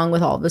sing along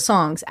with all the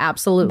songs.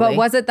 Absolutely. But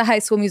was it the High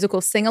School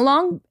Musical sing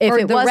along? If or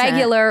it the wasn't,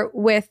 regular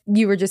with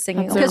you were just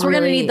singing along? Because we're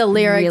going to need the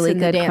lyrics really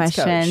and the good dance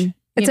question. coach.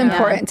 It's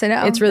important to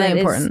know. It's really That is-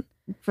 important.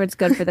 It's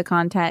good for the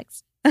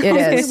context. It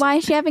is. Why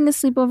is she having a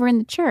sleepover in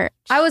the church?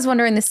 I was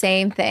wondering the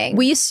same thing.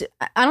 We used to,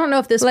 I don't know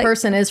if this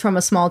person is from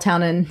a small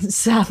town in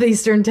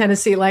southeastern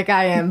Tennessee like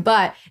I am,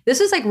 but this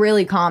is like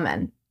really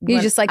common.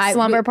 You just like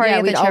slumber party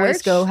at the we'd always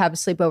church? go have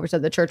sleepovers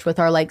at the church with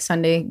our like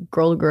Sunday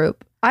girl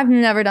group. I've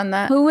never done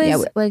that. Who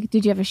is like?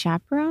 Did you have a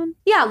chaperone?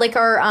 Yeah, like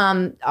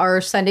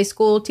our Sunday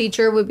school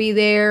teacher would be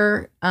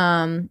there.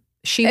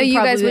 She would you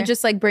guys probably- would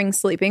just like bring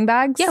sleeping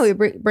bags? Yeah, we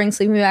would bring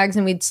sleeping bags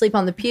and we'd sleep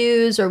on the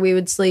pews or we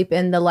would sleep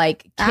in the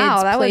like kids'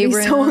 that playroom.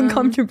 would be so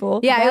uncomfortable.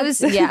 Yeah, it was.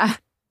 Yeah.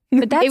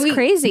 But that's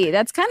crazy.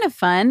 That's kind of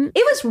fun.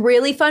 It was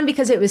really fun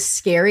because it was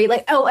scary.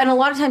 Like, oh, and a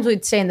lot of times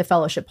we'd stay in the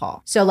fellowship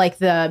hall. So like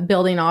the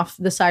building off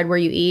the side where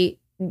you eat,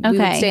 we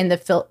would stay in the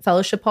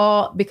fellowship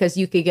hall because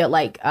you could get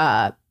like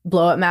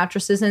blow-up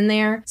mattresses in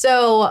there.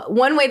 So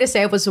one way to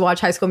stay up was to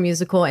watch High School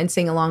Musical and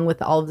sing along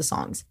with all of the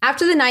songs.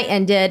 After the night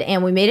ended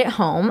and we made it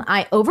home,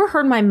 I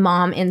overheard my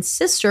mom and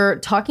sister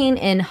talking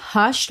in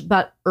hushed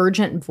but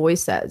urgent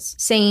voices,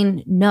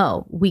 saying,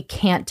 no, we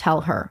can't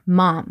tell her.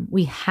 Mom,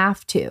 we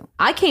have to.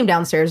 I came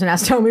downstairs and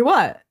asked, tell me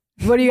what?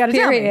 What do you got to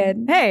tell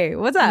me? Hey,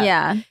 what's up?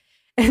 Yeah.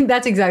 And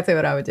that's exactly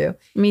what I would do.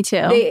 Me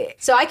too.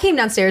 So I came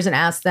downstairs and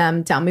asked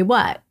them, tell me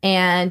what.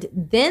 And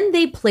then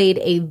they played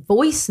a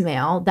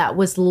voicemail that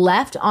was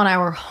left on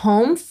our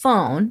home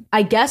phone,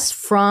 I guess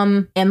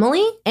from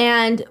Emily.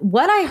 And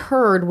what I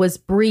heard was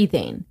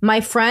breathing. My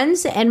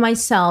friends and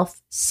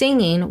myself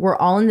singing were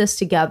all in this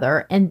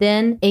together. And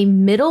then a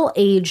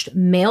middle-aged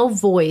male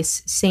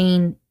voice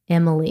saying,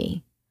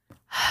 Emily.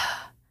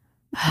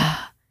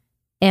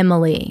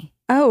 Emily.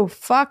 Oh,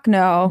 fuck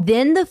no.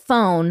 Then the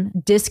phone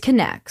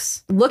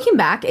disconnects. Looking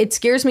back, it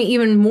scares me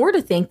even more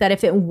to think that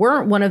if it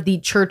weren't one of the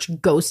church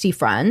ghosty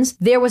friends,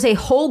 there was a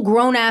whole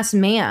grown-ass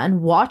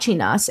man watching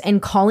us and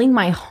calling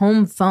my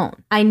home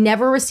phone. I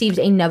never received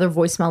another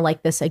voicemail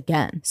like this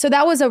again. So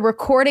that was a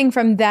recording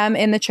from them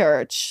in the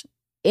church.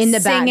 in the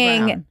singing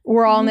background.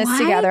 We're All in This What?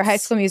 Together, High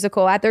School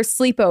Musical, at their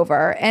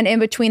sleepover. And in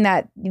between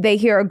that, they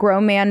hear a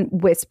grown man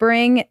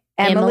whispering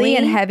Emily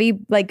and heavy,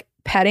 like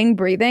petting,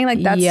 breathing.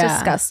 Like that's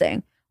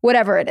disgusting.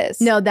 Whatever it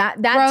is. No,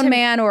 that grown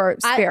man or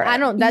spirit. I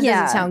don't. That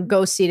doesn't sound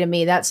ghosty to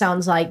me. That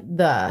sounds like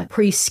the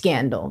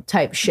pre-scandal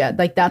type shit.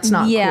 Like that's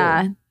not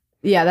cool.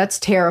 Yeah, that's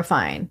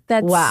terrifying.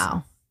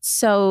 Wow.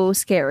 So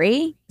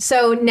scary.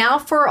 So now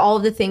for all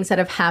of the things that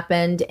have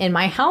happened in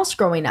my house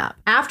growing up.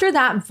 After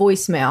that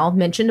voicemail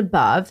mentioned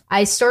above,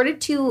 I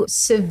started to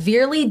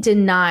severely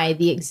deny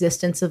the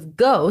existence of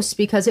ghosts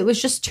because it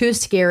was just too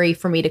scary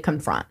for me to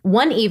confront.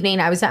 One evening,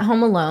 I was at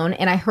home alone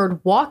and I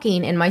heard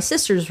walking in my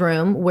sister's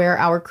room where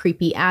our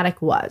creepy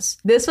attic was.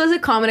 This was a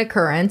common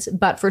occurrence,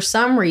 but for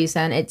some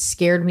reason, it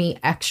scared me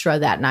extra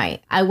that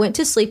night. I went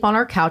to sleep on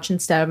our couch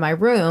instead of my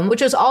room,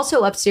 which was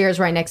also upstairs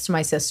right next to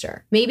my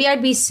sister. Maybe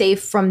I'd be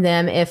safe from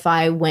them if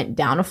I went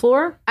down a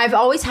floor. I've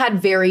always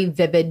had very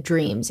vivid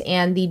dreams,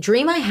 and the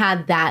dream I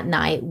had that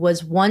night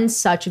was one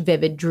such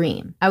vivid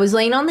dream. I was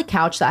laying on the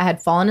couch that I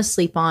had fallen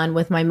asleep on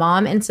with my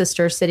mom and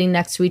sister sitting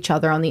next to each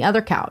other on the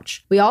other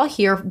couch. We all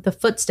hear the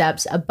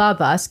footsteps above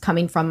us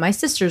coming from my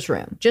sister's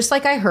room, just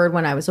like I heard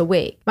when I was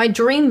awake. My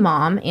dream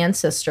mom and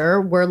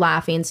sister were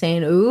laughing,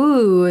 saying,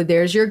 "Ooh,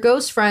 there's your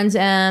ghost friends,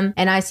 Em."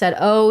 And I said,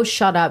 "Oh,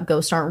 shut up,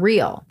 ghosts aren't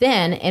real."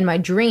 Then, in my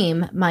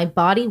dream, my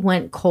body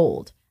went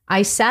cold.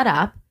 I sat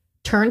up,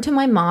 turned to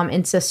my mom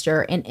and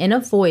sister, and in a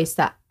voice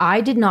that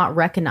I did not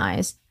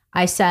recognize,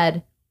 I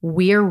said,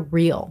 "We're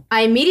real."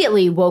 I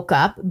immediately woke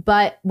up,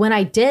 but when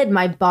I did,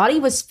 my body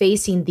was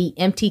facing the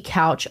empty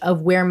couch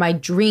of where my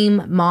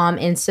dream mom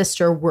and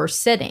sister were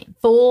sitting.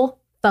 Full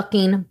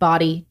fucking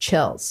body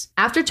chills.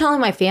 After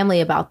telling my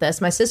family about this,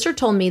 my sister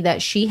told me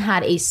that she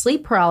had a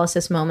sleep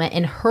paralysis moment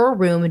in her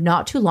room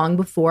not too long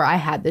before I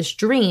had this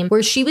dream,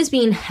 where she was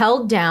being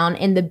held down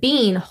and the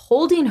being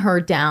holding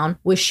her down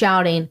was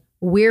shouting,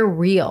 "We're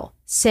real.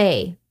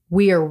 Say,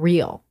 we're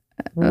real."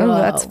 Oh,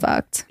 that's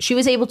fucked. She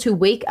was able to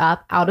wake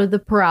up out of the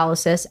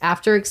paralysis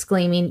after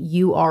exclaiming,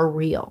 "You are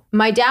real."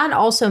 My dad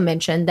also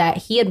mentioned that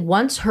he had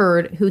once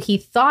heard who he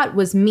thought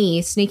was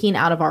me sneaking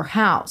out of our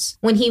house.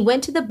 When he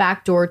went to the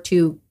back door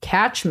to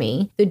catch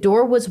me, the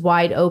door was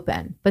wide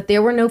open, but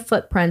there were no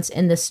footprints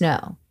in the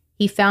snow.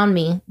 He found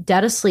me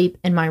dead asleep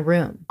in my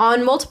room.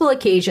 On multiple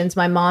occasions,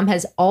 my mom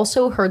has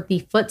also heard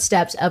the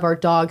footsteps of our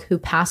dog who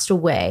passed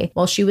away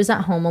while she was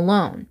at home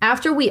alone.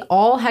 After we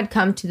all had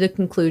come to the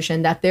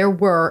conclusion that there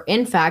were,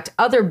 in fact,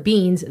 other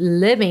beings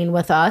living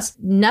with us,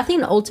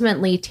 nothing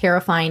ultimately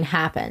terrifying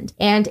happened,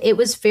 and it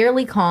was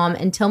fairly calm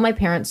until my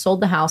parents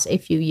sold the house a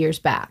few years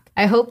back.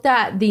 I hope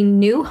that the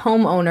new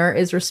homeowner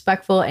is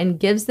respectful and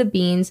gives the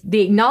beings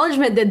the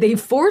acknowledgement that they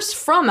forced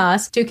from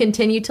us to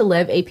continue to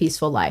live a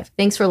peaceful life.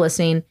 Thanks for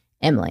listening.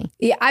 Emily.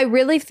 Yeah, I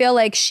really feel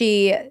like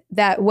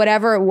that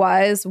whatever it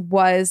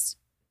was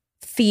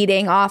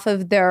feeding off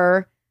of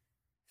their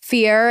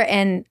fear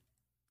and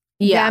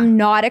them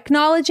not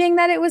acknowledging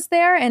that it was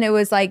there. And it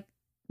was like,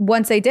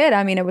 once they did,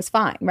 I mean, it was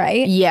fine,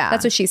 right? Yeah.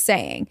 That's what she's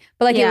saying.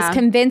 But like, it was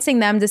convincing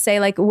them to say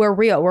like, we're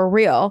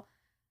real.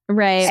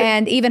 Right.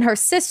 And even her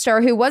sister,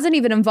 who wasn't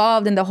even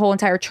involved in the whole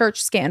entire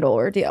church scandal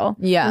ordeal.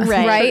 Yeah.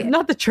 Right.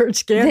 Not the church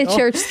scandal. The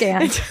church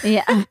scandal.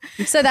 Yeah.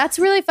 So that's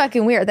really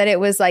fucking weird that it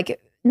was like,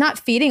 not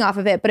feeding off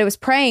of it, but it was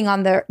preying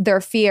on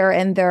their fear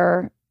and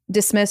their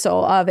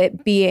dismissal of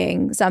it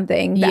being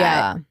something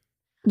that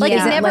like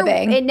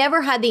living. It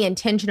never had the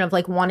intention of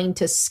like wanting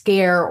to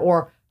scare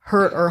or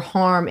hurt or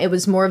harm. It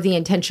was more of the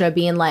intention of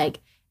being like,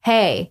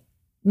 hey,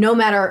 no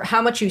matter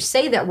how much you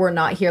say that we're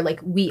not here,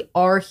 like we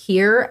are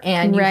here,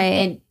 and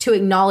and to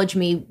acknowledge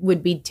me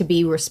would be to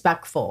be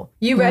respectful.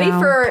 You ready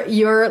for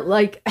your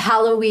like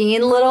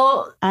Halloween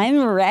little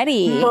I'm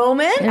ready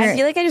moment? I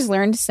feel like I just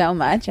learned so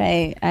much.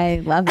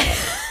 I love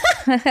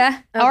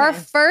it. Our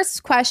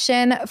first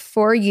question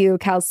for you,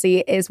 Kelsey,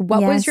 is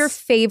what was your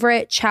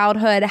favorite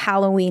childhood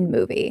Halloween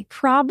movie?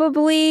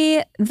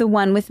 Probably the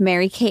one with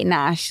Mary-Kate and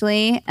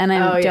Ashley.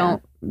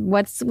 And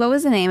what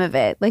was the name of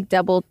it? Like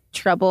Double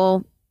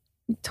Trouble,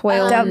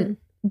 Toil.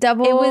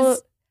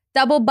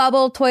 Double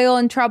Bubble, Toil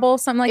and Trouble,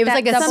 something like that.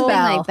 It was like a something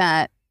spell. like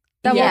that.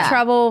 Double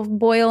Trouble,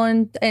 Boil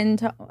and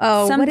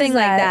something like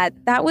that.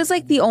 That was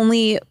like the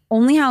only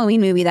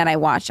Halloween movie that I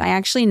watched. I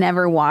actually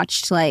never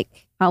watched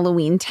like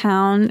Halloween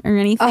Town or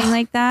anything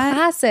like that.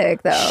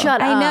 Classic though. Shut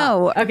up. I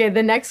know. Okay,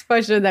 the next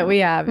question that we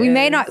have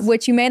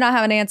which you may not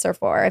have an answer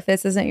for if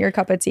this isn't your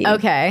cup of tea.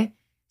 Okay.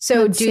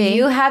 So do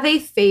you have a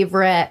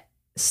favorite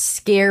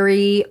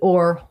scary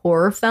or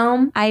horror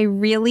film? I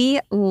really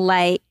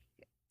like,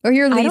 or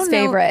your least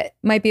favorite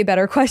might be a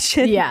better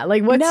question. Yeah,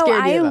 like what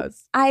scared you the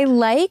most? I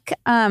like,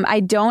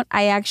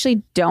 I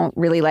actually don't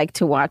really like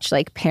to watch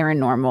like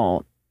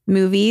paranormal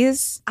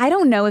movies. I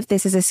don't know if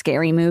this is a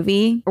scary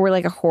movie or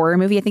like a horror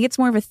movie. I think it's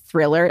more of a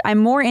thriller. I'm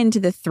more into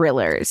the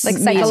thrillers. Like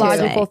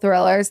psychological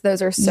thrillers.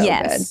 Those are so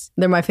good.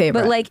 They're my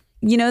favorite. But like,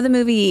 you know the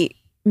movie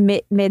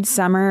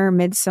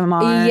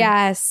Midsommar?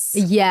 Yes.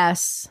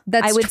 Yes.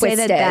 That's I would twisted.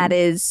 say that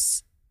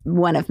is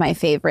one of my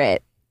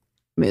favorite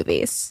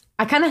movies.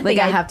 I kind of think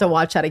Like, I have to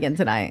watch that again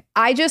tonight.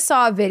 I just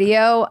saw a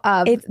video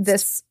of It's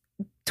this.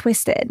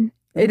 Twisted.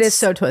 It is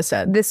so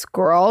twisted. This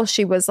girl,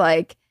 she was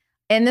like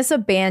in this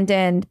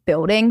abandoned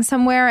building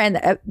somewhere, and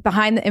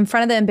in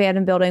front of the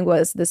abandoned building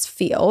was this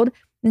field,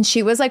 and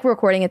she was like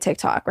recording a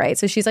TikTok, right?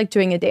 So she's like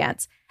doing a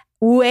dance.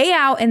 Way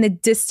out in the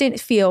distant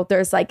field,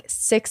 there's like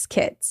 6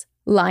 kids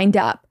lined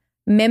up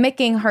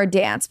mimicking her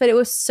dance, but it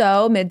was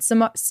so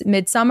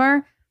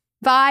midsummer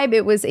vibe.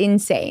 It was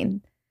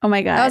insane. Oh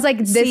my God. I was like,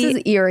 this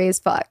is eerie as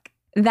fuck.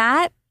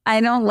 That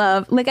I don't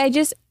love. Like,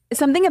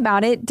 something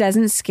about it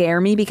doesn't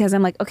scare me because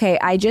I'm like, okay,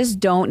 I just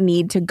don't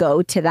need to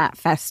go to that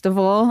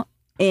festival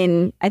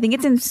I think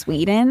it's in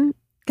Sweden.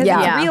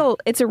 Because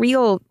it's a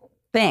real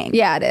thing.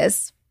 Yeah, it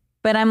is.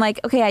 But I'm like,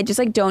 okay, I just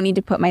like don't need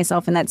to put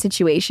myself in that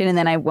situation, and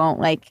then I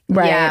won't like.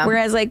 Right. Yeah.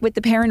 Whereas like with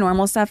the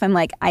paranormal stuff, I'm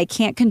like, I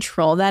can't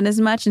control that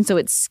as much, and so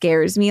it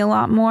scares me a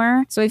lot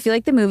more. So I feel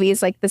like the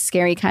movies, like the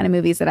scary kind of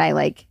movies that I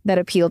like that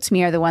appeal to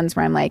me, are the ones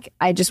where I'm like,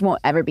 I just won't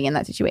ever be in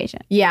that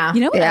situation. Yeah. You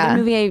know what other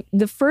movie?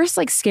 The first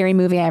like scary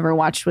movie I ever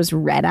watched was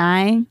Red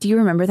Eye. Do you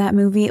remember that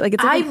movie? Like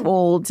it's like an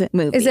old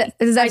movie. Is that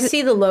I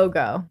see the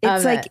logo.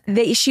 It's like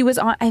she was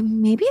on.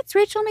 Maybe it's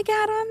Rachel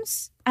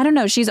McAdams. I don't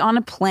know. She's on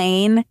a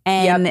plane,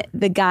 and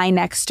the guy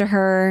next to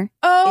her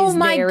is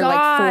there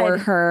like for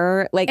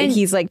her. Like, and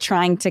he's like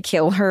trying to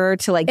kill her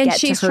to like get to her dad. And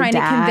she's trying to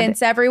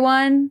convince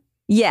everyone.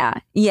 Yeah.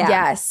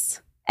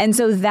 Yes. And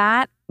so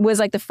that was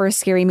like the first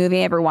scary movie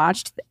I ever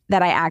watched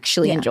that I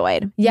actually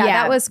enjoyed. Yeah,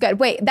 that was good.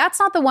 Wait, that's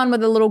not the one where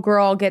the little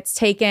girl gets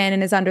taken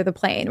and is under the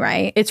plane,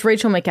 right? It's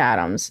Rachel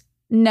McAdams.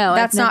 No,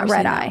 that's not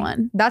Red Eye. That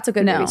one. That's a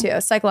good movie too.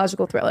 A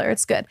psychological thriller.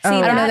 It's good. See,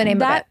 I don't know the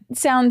name of it. That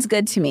sounds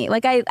good to me.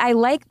 Like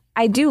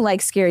I do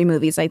like scary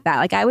movies like that.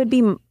 Like I would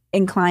be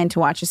inclined to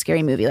watch a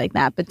scary movie like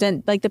that, but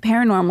then like the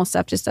paranormal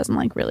stuff just doesn't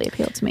like really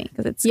appeal to me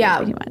because it's too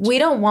much. We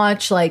don't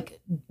watch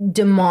like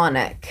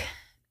demonic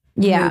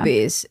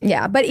movies.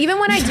 Yeah, but even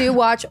when I do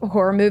watch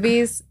horror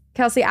movies,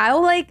 Kelsey,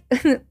 I'll like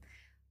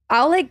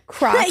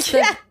cross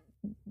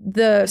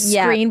the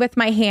screen with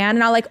my hand,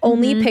 and I'll like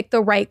only pick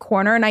the right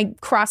corner, and I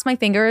cross my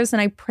fingers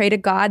and I pray to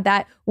God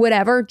that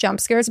whatever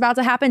jump scare is about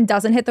to happen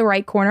doesn't hit the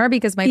right corner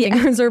because my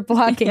fingers are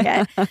blocking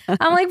it.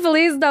 I'm like,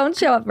 please don't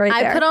show up right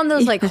there. I put on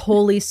those like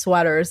holy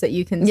sweaters that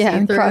you can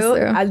see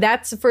through.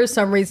 That's for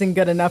some reason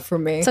good enough for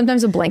me.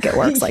 Sometimes a blanket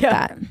works like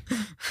that.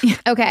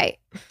 Okay.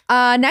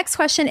 Next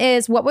question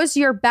is, what was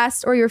your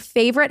best or your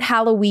favorite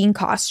Halloween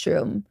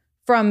costume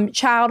from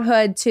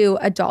childhood to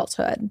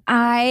adulthood?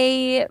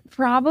 My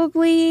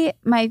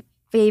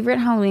favorite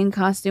Halloween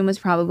costume was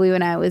probably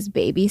when I was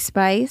Baby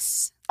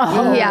Spice.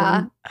 Oh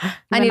yeah.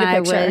 I need a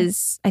picture. I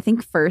was, I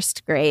think,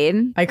 first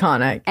grade.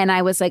 Iconic. And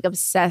I was like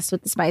obsessed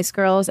with the Spice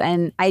Girls.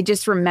 And I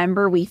just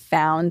remember we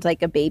found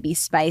like a Baby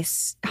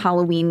Spice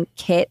Halloween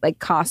kit, like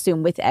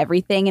costume with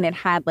everything. And it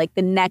had like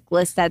the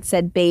necklace that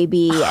said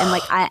baby and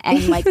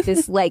like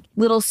this like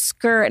little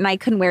skirt. And I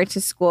couldn't wear it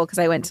to school because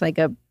I went to like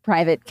a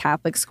private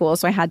Catholic school.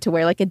 So I had to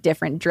wear like a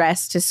different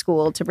dress to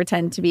school to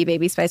pretend to be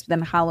Baby Spice. But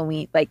then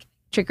Halloween, like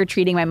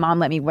trick-or-treating, my mom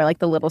let me wear like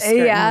the little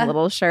skirt and the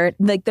little shirt.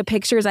 Like the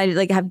pictures, I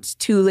like have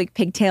 2 like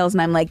pigtails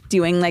and I'm like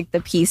doing like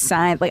the peace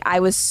sign. Like I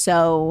was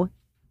so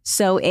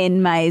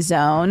in my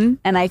zone.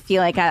 And I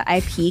feel like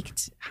I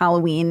peaked.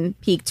 Halloween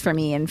peaked for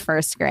me in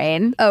first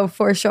grade. Oh,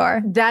 for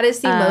sure. That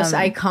is the most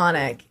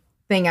iconic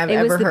thing I've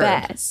ever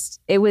heard.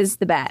 It was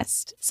the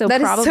best. So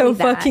that probably is so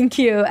fucking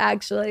cute,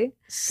 actually.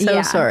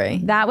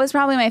 Sorry. That was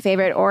probably my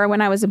favorite. Or when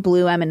I was a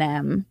blue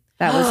M&M.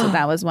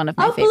 That was one of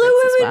my favorites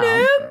blue as well.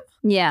 M&M?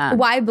 Yeah.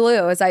 Why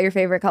blue? Is that your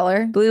favorite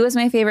color? Blue was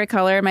my favorite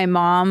color. My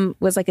mom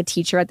was like a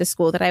teacher at the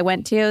school that I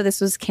went to.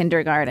 This was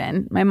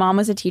kindergarten. My mom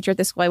was a teacher at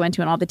the school I went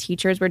to, and all the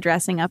teachers were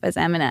dressing up as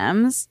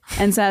M&Ms.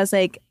 And so I was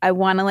like, I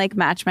want to like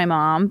match my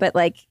mom, but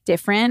like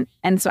different.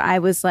 And so I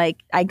was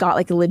like, I got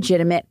like a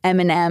legitimate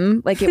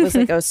M&M. Like it was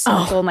like a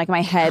circle and like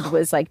my head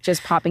was like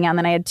just popping out. And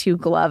then I had 2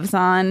 gloves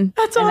on.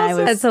 That's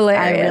awesome. That's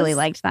hilarious. I really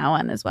liked that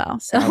one as well.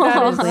 So that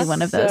was probably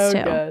one of those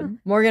 2. Good.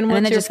 Morgan, what's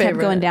and then it your just favorite?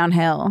 kept going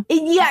downhill.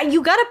 Yeah,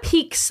 you got to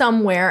peak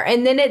somewhere,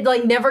 and then it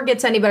like never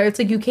gets any better. It's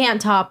like you can't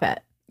top it.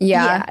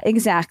 Yeah,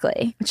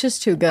 exactly. It's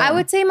just too good. I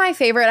would say my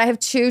favorite, I have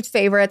 2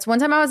 favorites. One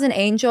time I was an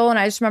angel, and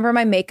I just remember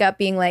my makeup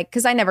being like,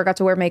 because I never got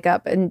to wear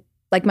makeup, and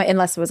like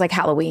unless it was like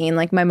Halloween,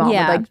 like my mom would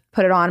like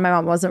put it on. My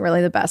mom wasn't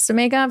really the best at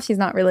makeup. She's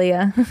not really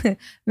a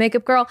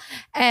makeup girl.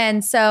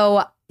 And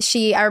so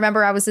I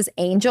remember I was this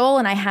angel,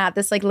 and I had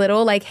this like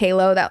little like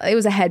halo that it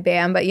was a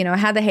headband, but you know, I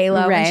had the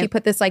halo, and she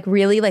put this like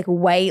really like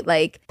white,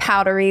 like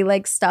powdery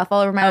like stuff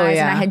all over my eyes,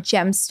 and I had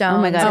gemstones.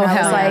 Oh my God.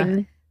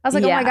 And I was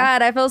like, oh my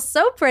God, I feel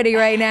so pretty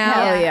right now.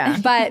 Hell yeah.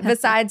 But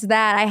besides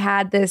that, I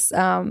had this,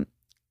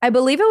 I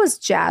believe it was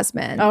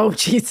Jasmine. Oh,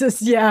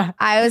 Jesus. Yeah.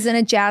 I was in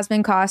a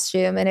Jasmine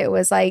costume, and it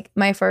was like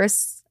my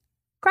first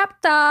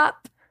crop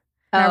top.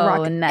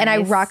 And nice. I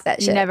rock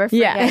that shit. You never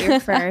forget your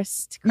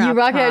first crop You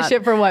rock that top.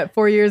 shit for what,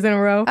 4 years in a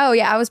row? Oh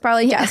yeah, I was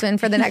probably Jasmine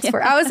for the next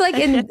 4. I was like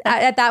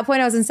at that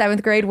point I was in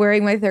 7th grade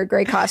wearing my 3rd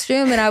grade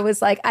costume, and I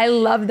was like, I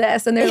love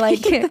this. And they're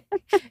like,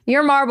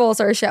 your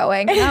marbles are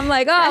showing. And I'm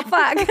like, oh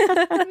fuck.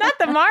 Not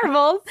the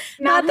marbles.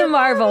 Not the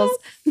marbles.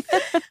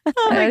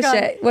 Oh my God.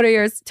 Shit. What are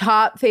yours?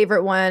 Top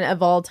favorite one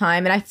of all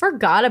time. And I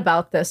forgot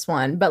about this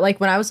one. But like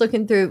when I was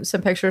looking through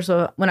some pictures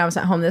of when I was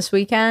at home this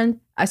weekend,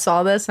 I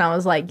saw this and I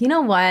was like, you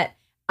know what?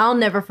 I'll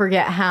never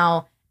forget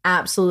how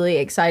absolutely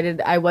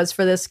excited I was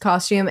for this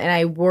costume. And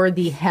I wore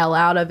the hell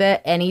out of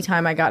it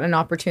anytime I got an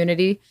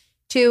opportunity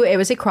to. It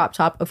was a crop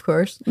top, of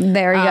course.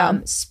 There you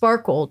go.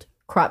 Sparkled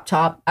crop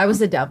top. I was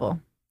the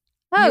devil.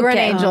 You were an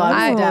Okay. angel.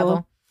 I was the Oh.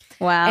 devil.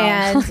 Wow.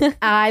 And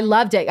I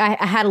loved it. I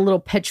had a little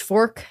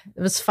pitchfork.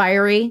 It was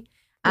fiery.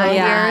 Little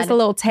ears, a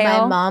little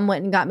tail. My mom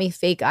went and got me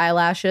fake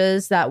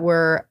eyelashes that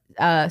were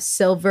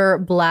silver,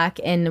 black,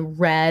 and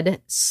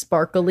red,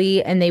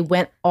 sparkly, and they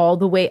went all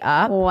the way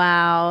up.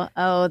 Wow.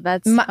 Oh,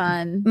 that's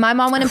fun. My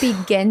mom wouldn't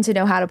begin to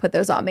know how to put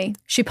those on me.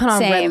 She put on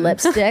red Same.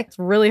 lipstick. It's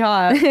really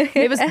hot.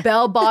 It was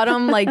bell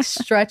bottom, like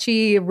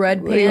stretchy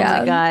red pants. Yeah. Oh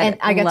my God. And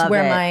I got to Love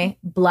wear it. my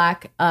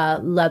black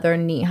leather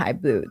knee-high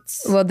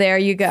boots. Well, there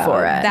you go. For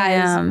it.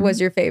 That was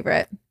your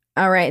favorite.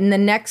 All right. And the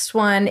next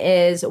one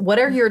is, what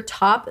are your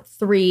top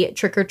 3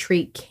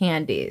 trick-or-treat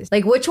candies?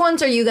 Like, which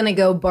ones are you going to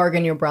go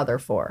bargain your brother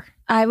for?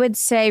 I would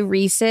say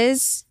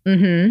Reese's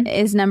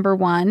is number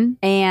 1,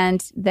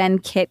 and then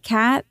Kit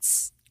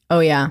Kats, Oh,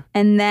 yeah.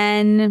 and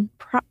then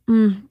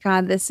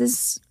God, this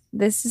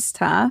is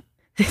tough.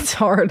 It's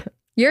hard.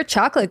 You're a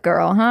chocolate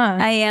girl, huh?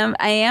 I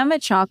am a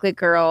chocolate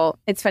girl.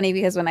 It's funny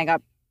because when I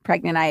got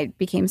pregnant, I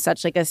became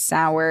such like a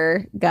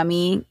sour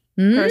gummy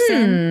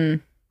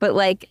person. But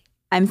like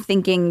I'm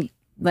thinking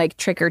like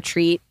trick or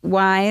treat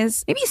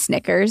wise, maybe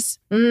Snickers.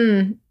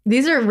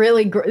 These are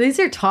really these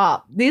are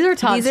top. These are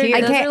top Those are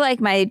tier.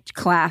 like my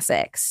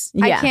classics.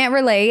 I can't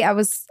relate. I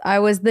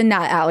was the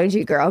nut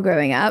allergy girl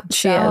growing up.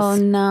 Oh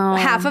no!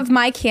 Half of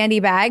my candy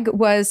bag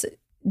was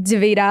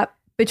divvied up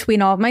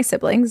between all of my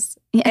siblings,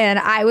 and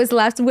I was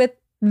left with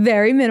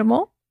very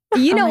minimal.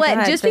 You know Oh my what?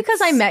 God, Just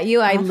because I that's met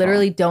you, I awful.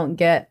 literally don't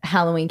get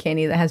Halloween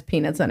candy that has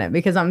peanuts in it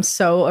because I'm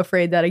so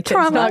afraid that a kid's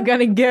Trauma. not going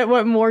to get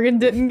what Morgan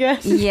didn't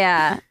get.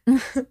 Yeah.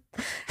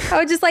 I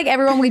would just like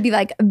everyone would be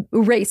like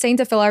racing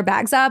to fill our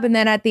bags up, and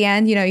then at the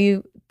end,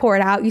 you pour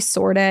it out, you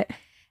sort it,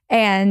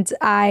 and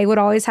I would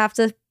always have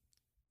to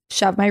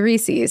shove my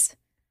Reese's,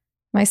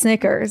 my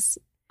Snickers.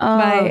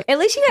 Oh, At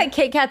least you got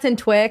Kit Kats and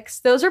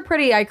Twix. Those are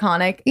pretty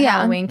iconic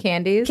Halloween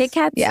candies. Kit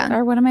Kats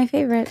are one of my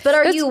favorites. But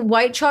are you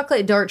white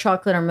chocolate, dark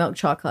chocolate, or milk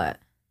chocolate?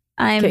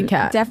 I'm Kit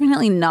Kat.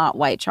 definitely not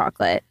white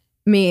chocolate.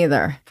 Me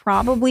either.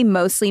 Probably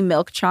mostly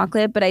milk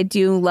chocolate, but I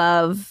do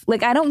love,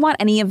 like, I don't want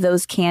any of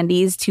those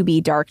candies to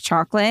be dark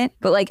chocolate,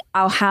 but like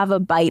I'll have a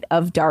bite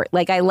of dark,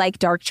 like I like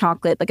dark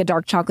chocolate, like a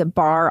dark chocolate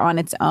bar on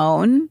its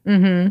own,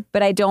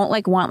 but I don't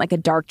like want like a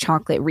dark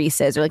chocolate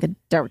Reese's or like a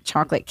dark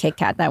chocolate Kit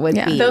Kat. That would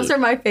be. Those are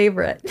my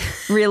favorite.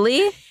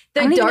 Really? I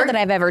don't even know dark- that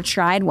I've ever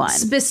tried one.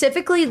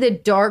 Specifically, the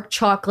dark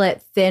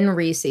chocolate thin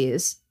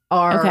Reese's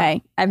are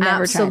Okay, I've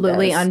never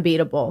absolutely tried those.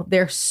 unbeatable.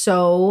 They're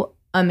so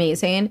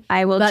amazing.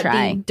 I will But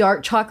try. the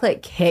dark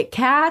chocolate Kit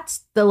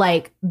Kats, the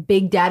like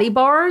Big Daddy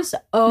bars,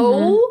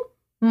 oh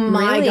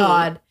my Really?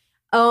 God.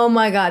 Oh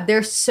my God.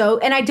 They're so,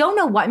 and I don't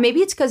know why. Maybe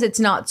it's because it's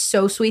not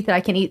so sweet that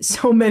I can eat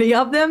so many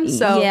of them.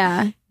 So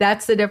Yeah.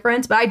 that's the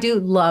difference. But I do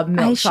love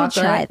milk I should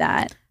chocolate. try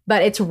that.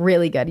 But it's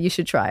really good. You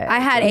should try it. I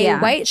had a Yeah.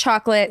 white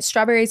chocolate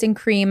strawberries and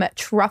cream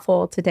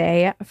truffle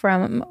today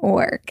from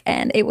work,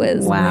 and it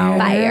was Wow.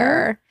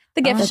 fire.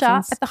 The gift that shop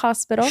sounds- at the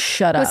hospital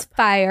Shut was up.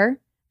 fire.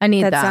 I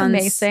need That that. sounds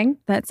Amazing.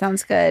 That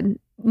sounds good.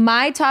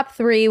 My top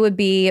 3 would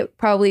be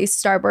probably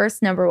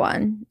Starburst number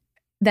 1,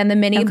 then the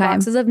mini Okay.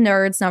 boxes of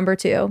Nerds number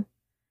 2,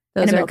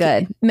 Those and are Milky,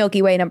 good.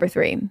 Milky Way number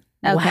 3.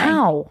 Okay.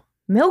 Wow.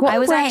 Milk. I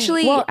was Way.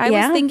 actually, Well, I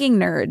yeah. was thinking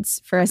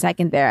Nerds for a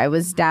second there. I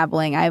was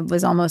dabbling. I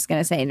was almost going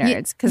to say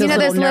Nerds. You know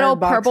those little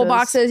nerd purple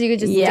boxes? boxes you could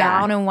just Yeah.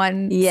 down in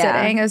one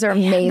Yeah. sitting? Those are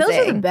amazing. Those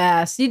are the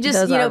best. You just,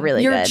 Those you are know,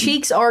 really your good.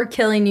 cheeks are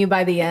killing you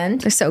by the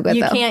end. They're so good,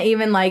 You though. can't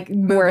even like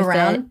move Worth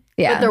around. it.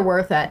 Yeah. But they're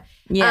worth it.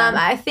 Yeah.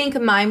 I think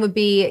mine would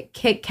be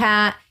Kit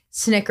Kat,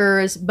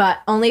 Snickers, but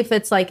only if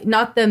it's like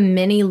not the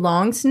mini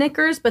long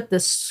Snickers, but the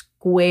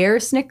square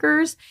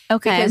Snickers.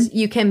 Okay. Because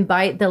you can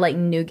bite the like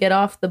nougat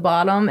off the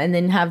bottom and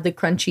then have the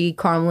crunchy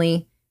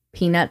caramely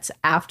peanuts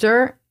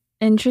after.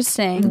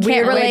 Interesting. Can't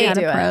Weird relate that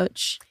to it.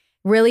 approach.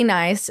 Really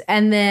nice.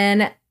 And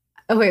then,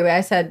 oh wait,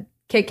 I said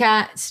Kit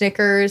Kat,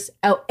 Snickers.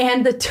 Oh,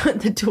 and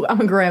I'm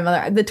a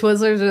grandmother. The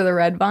Twizzlers or the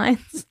Red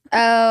Vines.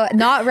 Oh,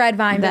 not Red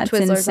Vine, but That's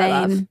Twizzlers.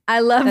 insane.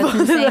 I love That's both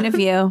of insane them. of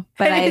you,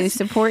 but I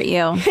support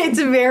you. It's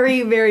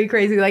very, very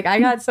crazy. Like I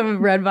got some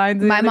Red Vines.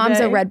 the My other mom's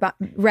day. a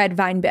Red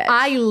Vine bitch.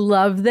 I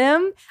love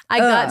them. I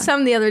Ugh. got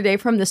some the other day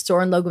from the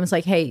store, and Logan was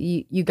like,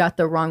 "Hey, you got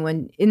the wrong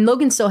one." And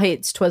Logan still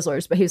hates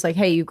Twizzlers, but he was like,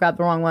 "Hey, you grabbed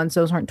the wrong ones.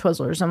 Those aren't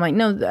Twizzlers." I'm like,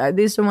 "No,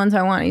 these are the ones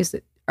I want." He's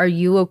like, "Are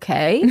you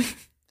okay?"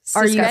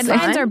 Are you Red fine?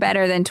 Vans are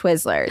better than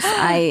Twizzlers.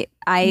 I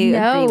agree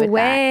No with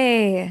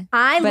way.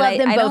 I that. But love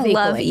them I both don't equally.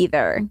 love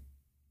either.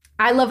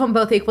 I love them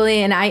both equally,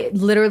 and I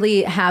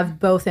literally have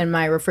both in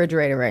my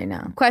refrigerator right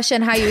now.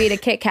 Question: how you eat a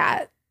Kit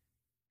Kat?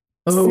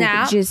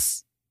 Snap.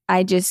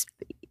 I just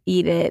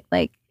eat it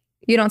like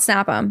You don't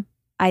snap them.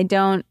 I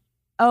don't.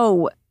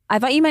 Oh, I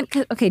thought you meant.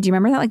 Okay, do you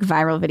remember that like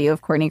viral video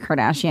of Kourtney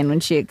Kardashian when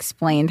she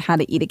explained how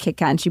to eat a Kit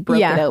Kat and she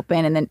broke it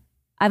open and then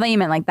I thought you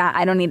meant like that.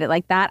 I don't eat it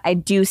like that. I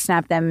do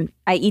snap them.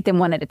 I eat them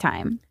one at a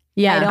time.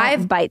 Yeah, I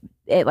don't bite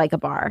it like a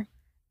bar.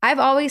 I've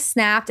always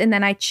snapped and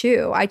then I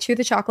chew. I chew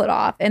the chocolate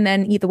off and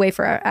then eat the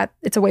wafer.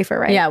 It's a wafer,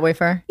 right? Yeah,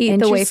 wafer. Eat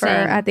the wafer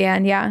Interesting. at the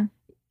end. Yeah.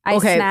 I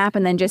Okay. snap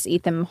and then just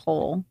eat them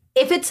whole.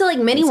 If it's like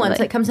mini ones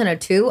Basically. that comes in a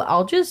 2,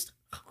 I'll just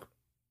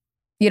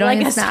You don't like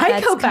even a snap.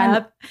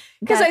 psychopath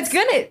because it's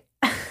gonna.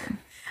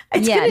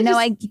 It's yeah, gonna no,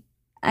 just-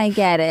 I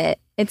get it.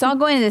 It's all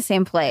going to the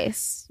same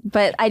place,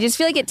 but I just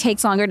feel like it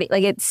takes longer.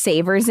 Like it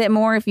savors it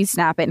more if you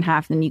snap it in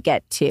half than you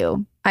get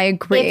 2. I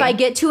agree. If I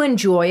get to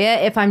enjoy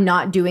it, if I'm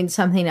not doing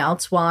something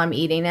else while I'm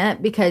eating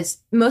it, because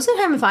most of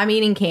the time if I'm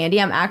eating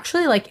candy, I'm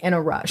actually like in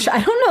a rush.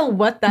 I don't know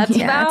what that's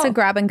yeah, about. it's a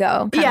grab and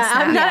go. kind of Yeah,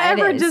 I'm snack. not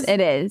ever it is. just It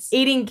is.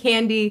 eating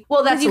candy.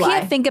 Well, that's Because you why.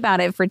 can't think about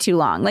it for too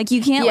long. Like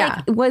you can't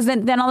Yeah. like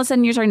then all of a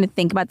sudden you're starting to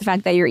think about the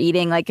fact that you're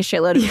eating like a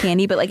shitload of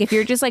candy. But like if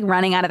you're just like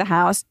running out of the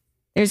house,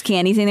 there's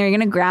candy sitting there, you're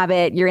gonna grab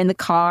it. You're in the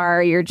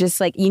car. You're just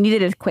like you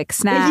needed a quick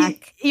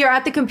snack. You're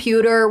at the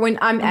computer when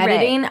I'm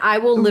editing. I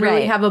will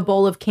literally Right. have a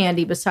bowl of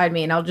candy beside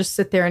me, and I'll just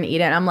sit there and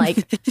eat it. And I'm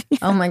like,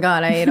 oh my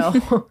god, I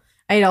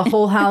ate a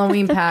whole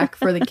Halloween pack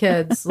for the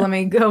kids. Let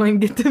me go and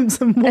get them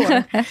some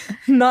more.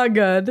 Not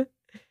good.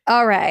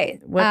 All right.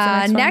 What's the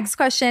next one? Next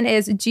question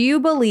is: do you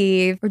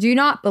believe or do you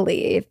not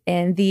believe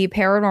in the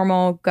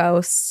paranormal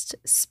ghost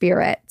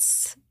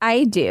spirits?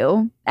 I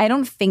do. I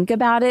don't think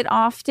about it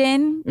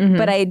often, Mhm.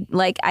 but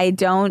I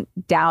don't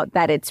doubt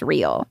that it's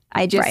real.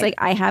 I just Right. like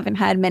I haven't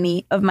had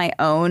many of my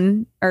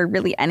own or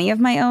really any of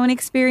my own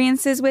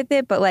experiences with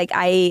it, but like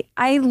I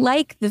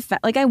like the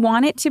fact like I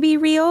want it to be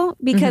real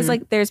because Mhm.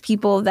 like there's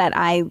people that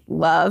I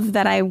love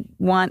that I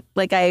want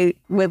like I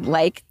would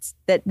like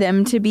that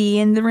them to be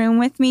in the room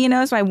with me, you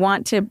know, so I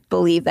want to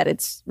believe that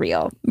it's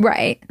real.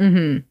 Right.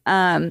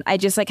 Mm-hmm. I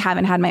just like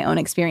haven't had my own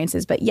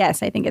experiences, but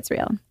yes, I think it's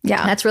real.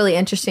 Yeah. That's really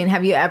interesting.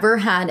 Have you ever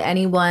had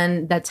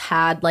anyone that's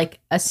had like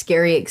a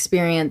scary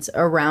experience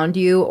around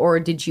you,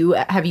 or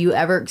have you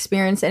ever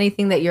experienced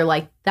anything that you're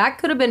like, that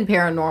could have been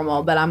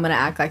paranormal, but I'm gonna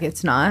act like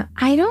it's not?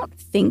 I don't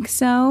think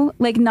so.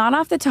 Like not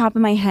off the top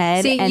of my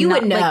head. See, and you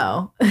not, would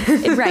know.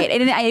 like, right.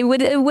 And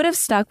it would have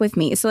stuck with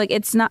me. So like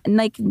it's not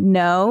like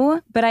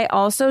no, but I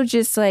also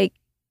just like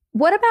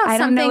What about I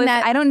don't know something if,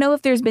 that I don't know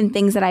if there's been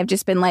things that I've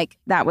just been like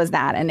that was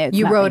that and it's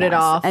You nothing wrote it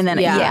else. off. And then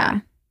Yeah.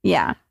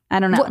 yeah. I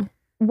don't know.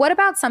 What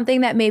about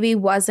something that maybe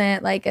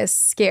wasn't like a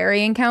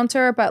scary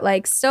encounter, but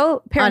like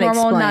still paranormal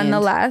Unexplained.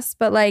 nonetheless?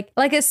 But like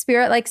a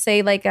spirit, like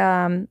say like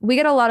we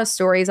get a lot of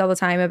stories all the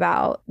time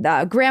about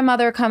the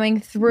grandmother coming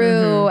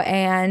through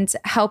and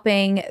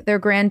helping their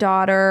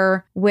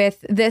granddaughter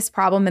with this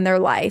problem in their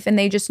life, and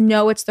they just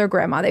know it's their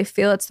grandma. They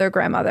feel it's their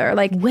grandmother.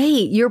 Like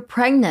Wait, you're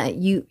pregnant.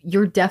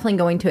 You're definitely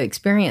going to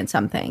experience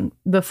something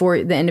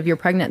before the end of your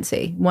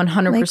pregnancy.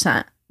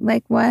 100%.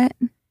 Like what?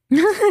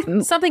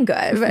 something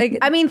good. Like,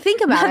 I mean, think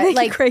about it. Nothing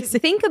Like, crazy.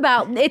 think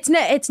about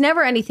it's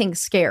never anything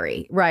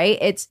scary, right?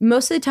 It's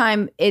most of the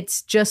time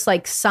it's just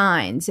like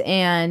signs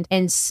and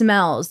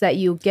smells that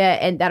you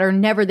get and that are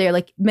never there.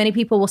 Like many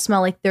people will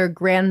smell like their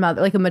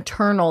grandmother, like a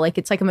maternal, like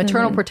it's like a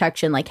maternal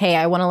protection. Like, hey,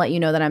 I want to let you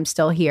know that I'm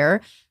still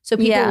here. So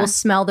people Yeah. will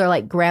smell their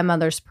like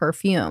grandmother's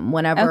perfume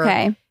whenever.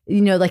 Okay. You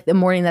know, like the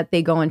morning that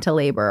they go into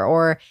labor,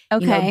 or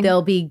you know, Okay.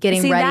 they'll be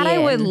getting See, ready. that I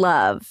would and-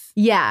 love.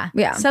 yeah,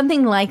 Yeah.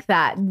 something like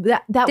that.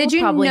 That did will you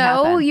probably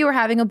know happen. you were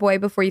having a boy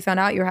before you found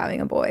out you were having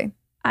a boy?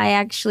 I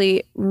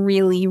actually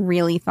really,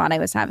 really thought I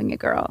was having a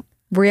girl.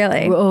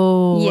 Really?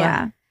 Oh,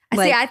 Yeah.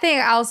 See,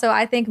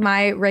 I think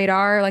my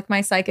radar, like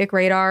my psychic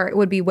radar,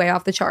 would be way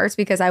off the charts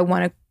because I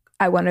want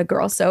a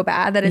girl so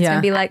bad that it's Yeah.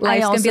 gonna be like I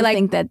life's also gonna be like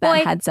think that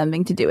boy. had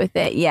something to do with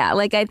it. Yeah.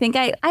 Like I think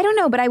I don't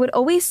know, but I would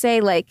always say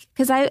like,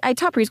 cause I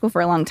taught preschool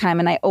for a long time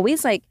and I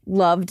always like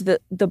loved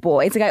the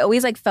boys. Like I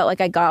always like felt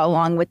like I got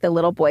along with the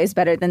little boys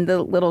better than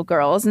the little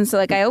girls. And so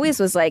like I always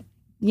was like,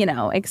 you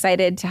know,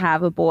 excited to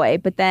have a boy.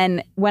 But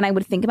then when I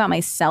would think about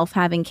myself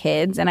having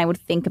kids and I would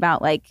think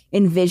about like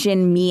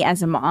envision me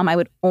as a mom, I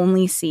would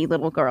only see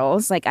little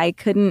girls. Like I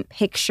couldn't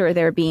picture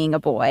there being a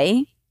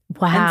boy.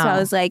 Wow. And so I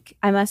was like,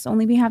 I must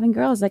only be having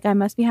girls. Like I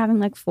must be having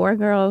like 4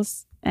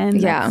 girls. And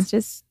Yeah. that's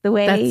just the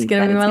way That's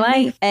gonna that be it's my gonna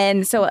life.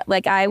 And so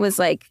like I was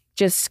like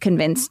just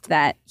convinced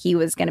that he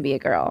was gonna be a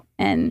girl.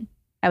 And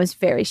I was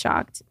very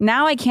shocked.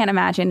 Now I can't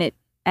imagine it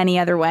any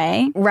other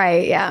way.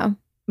 Right, yeah.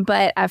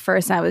 But at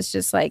first I was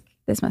just like,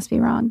 this must be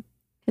wrong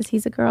because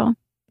he's a girl.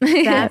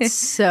 That's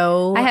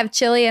so. I have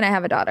chili and I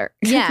have a daughter.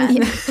 Yeah.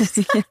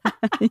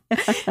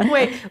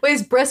 Wait,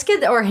 is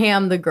brisket or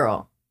Ham the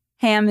girl?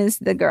 Ham is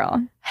the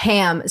girl.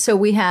 Ham. So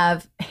we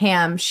have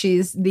Ham.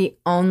 She's the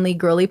only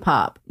girly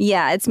pop.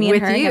 Yeah, it's me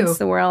With and her you. against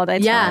the world. I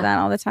tell Yeah. her that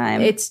all the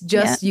time. It's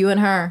just you and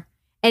her.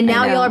 And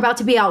now I know. y'all are about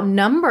to be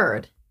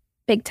outnumbered.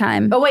 Big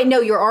time. Oh wait, no,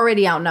 you're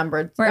already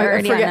outnumbered. We're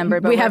already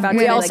outnumbered, but we we're have about to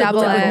we be also like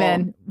live with double.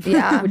 men.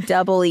 Yeah. We're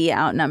doubly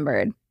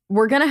outnumbered.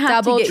 We're gonna have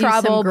Double to get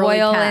trouble, you some girly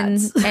boil,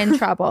 cats. and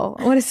trouble.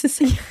 What is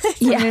this?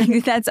 Yeah,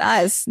 that's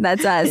us.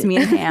 That's us. Me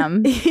and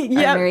Ham.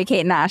 Yep. Mary Kate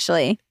and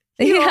Ashley.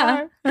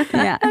 Yeah.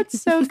 Yeah.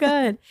 That's so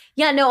good.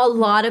 Yeah, no, a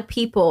lot of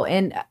people,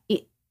 and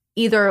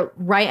either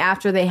right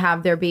after they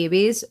have their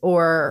babies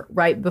or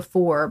right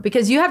before,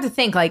 because you have to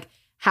think like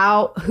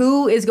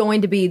who is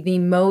going to be the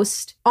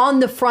most on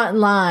the front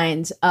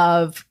lines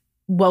of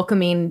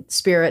welcoming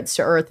spirits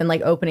to earth and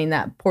like opening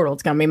that portal.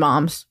 It's gonna be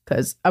moms,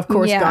 because of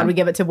course God would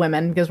give it to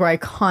women because we're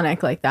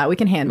iconic like that. We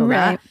can handle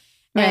that.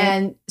 Right.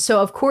 And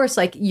so of course,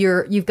 like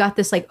you've got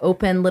this like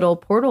open little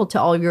portal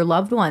to all your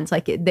loved ones.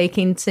 Like they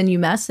can send you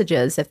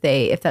messages if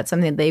that's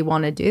something they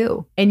want to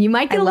do. And you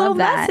might get a little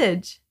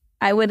message.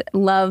 I would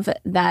love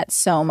that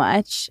so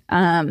much.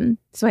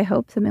 So I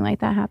hope something like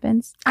that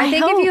happens. I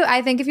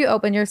think if you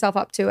open yourself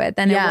up to it,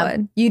 then it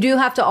would. You do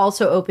have to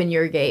also open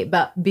your gate,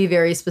 but be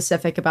very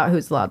specific about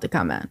who's allowed to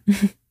come in.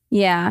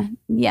 Yeah,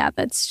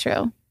 that's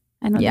true.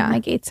 I don't think my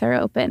gates are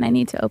open. I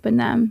need to open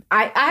them.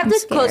 I have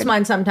to close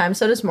mine sometimes.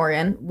 So does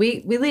Morgan.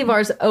 We leave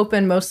ours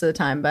open most of the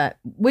time, but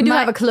we do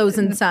have a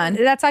closing sign.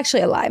 That's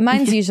actually a lie.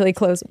 Mine's usually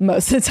closed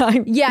most of the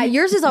time. Yeah,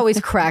 yours is always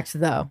cracked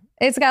though.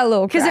 It's got a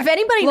little because if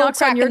anybody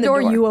knocks on your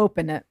door, you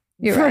open it.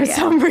 You're for right,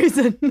 some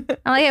reason.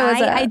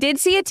 I did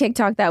see a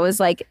TikTok that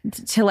was like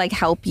to like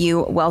help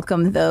you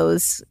welcome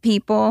those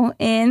people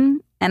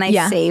in, and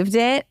I saved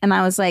it, and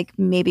I was like,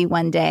 maybe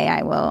one day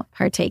I will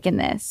partake in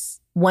this.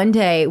 One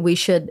day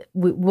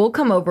we'll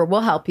come over,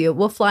 we'll help you,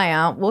 we'll fly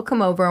out, we'll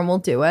come over and we'll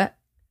do it.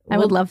 I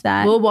would love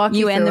that. We'll walk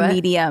you and through the it.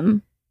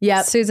 medium.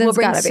 Yeah, Susan's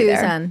gotta be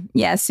there.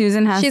 Yeah,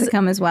 Susan has to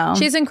come as well.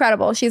 She's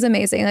incredible. She's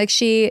amazing. Like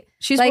she's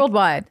like,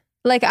 worldwide.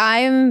 Like I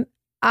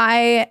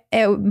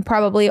am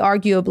probably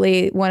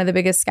arguably one of the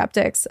biggest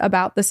skeptics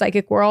about the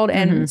psychic world,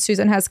 and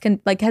Susan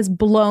has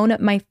blown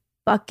my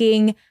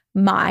fucking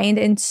mind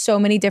in so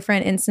many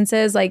different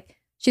instances. Like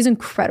she's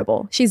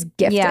incredible. She's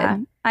gifted. Yeah,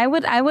 I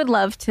would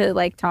love to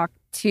like talk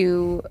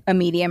to a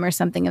medium or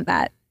something of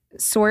that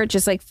sort,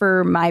 just like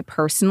for my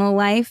personal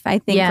life. I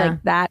think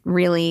like that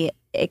really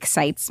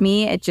excites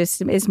me. It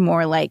just is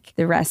more like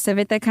the rest of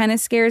it that kind of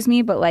scares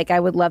me, but like I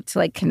would love to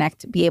like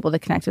be able to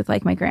connect with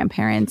like my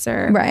grandparents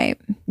or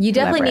You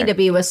definitely whoever. need to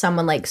be with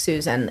someone like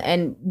Susan,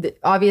 and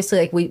obviously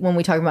like when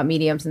we talk about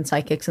mediums and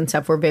psychics and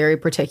stuff, we're very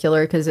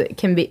particular because it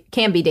can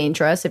be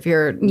dangerous if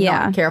you're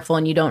not careful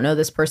and you don't know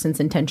this person's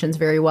intentions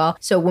very well.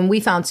 So when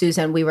we found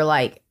Susan, we were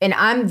like, and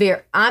I'm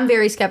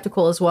very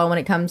skeptical as well when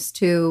it comes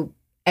to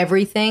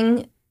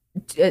everything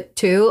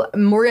too.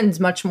 Morgan's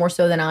much more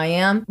so than I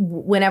am.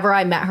 Whenever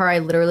I met her, I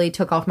literally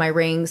took off my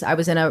rings. I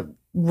was in a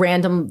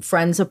random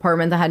friend's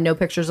apartment that had no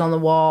pictures on the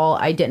wall.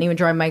 I didn't even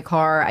drive my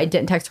car. I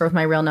didn't text her with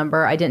my real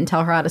number. I didn't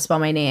tell her how to spell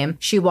my name.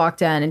 She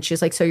walked in and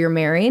she's like, "So you're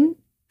married?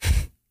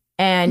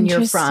 And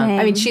you're from..."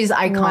 I mean, she's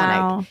iconic.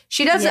 Wow.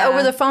 She does it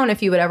over the phone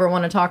if you would ever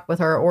want to talk with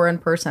her, or in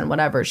person,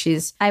 whatever.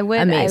 She's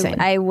amazing.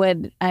 I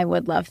would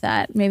love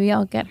that. Maybe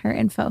I'll get her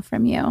info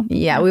from you.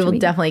 Yeah, we will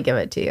definitely give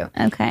it to you.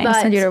 Okay. But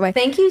I'll send you her way.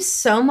 Thank you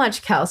so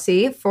much,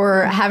 Kelsey,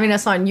 for having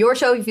us on your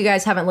show. If you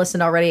guys haven't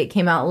listened already, it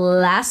came out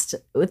last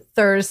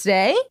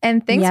Thursday.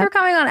 And thanks for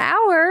coming on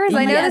ours.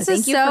 I know this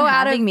is so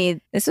out of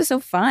me. This was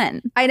so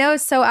fun. I know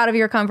it's so out of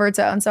your comfort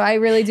zone. So I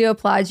really do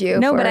applaud you.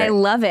 No, but I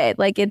love it.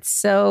 Like it's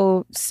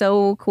so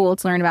cool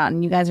to learn about,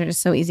 and you guys are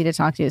just so easy to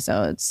talk to.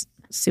 So it's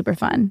super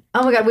fun.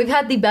 Oh my God, we've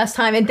had the best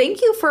time. And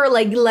thank you for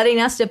like letting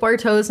us dip our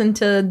toes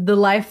into the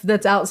life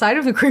that's outside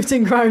of the Creeps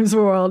and Crimes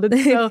world.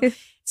 It's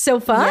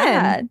so fun.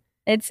 Yeah.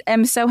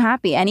 I'm so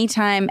happy.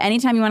 Anytime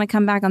you want to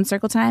come back on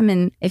Circle Time,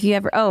 and if you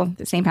ever,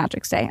 St.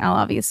 Patrick's Day, I'll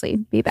obviously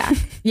be back.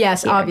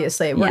 Yes, here.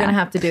 obviously. We're going to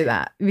have to do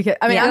that. Because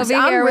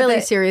I'm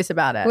really serious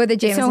about it. With the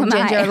Jameson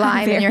ginger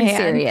lime in your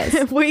hand.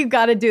 Serious. We've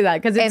got to do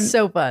that because it's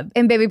so fun.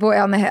 And baby boy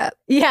on the hip.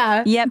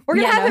 Yeah. Yep. We're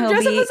going to have him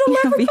dress up as a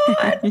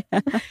leprechaun.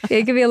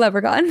 It could be a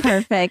leprechaun.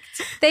 Perfect.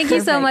 Thank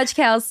you so much,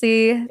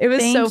 Kelsey. It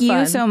was so fun. Thank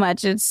you so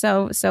much. It's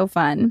so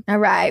fun. All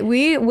right.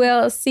 We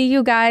will see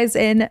you guys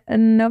in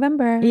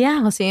November. Yeah,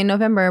 we'll see you in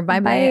November.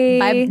 Bye.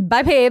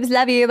 Bye, babes.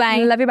 Love you. Bye.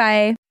 Love you.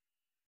 Bye.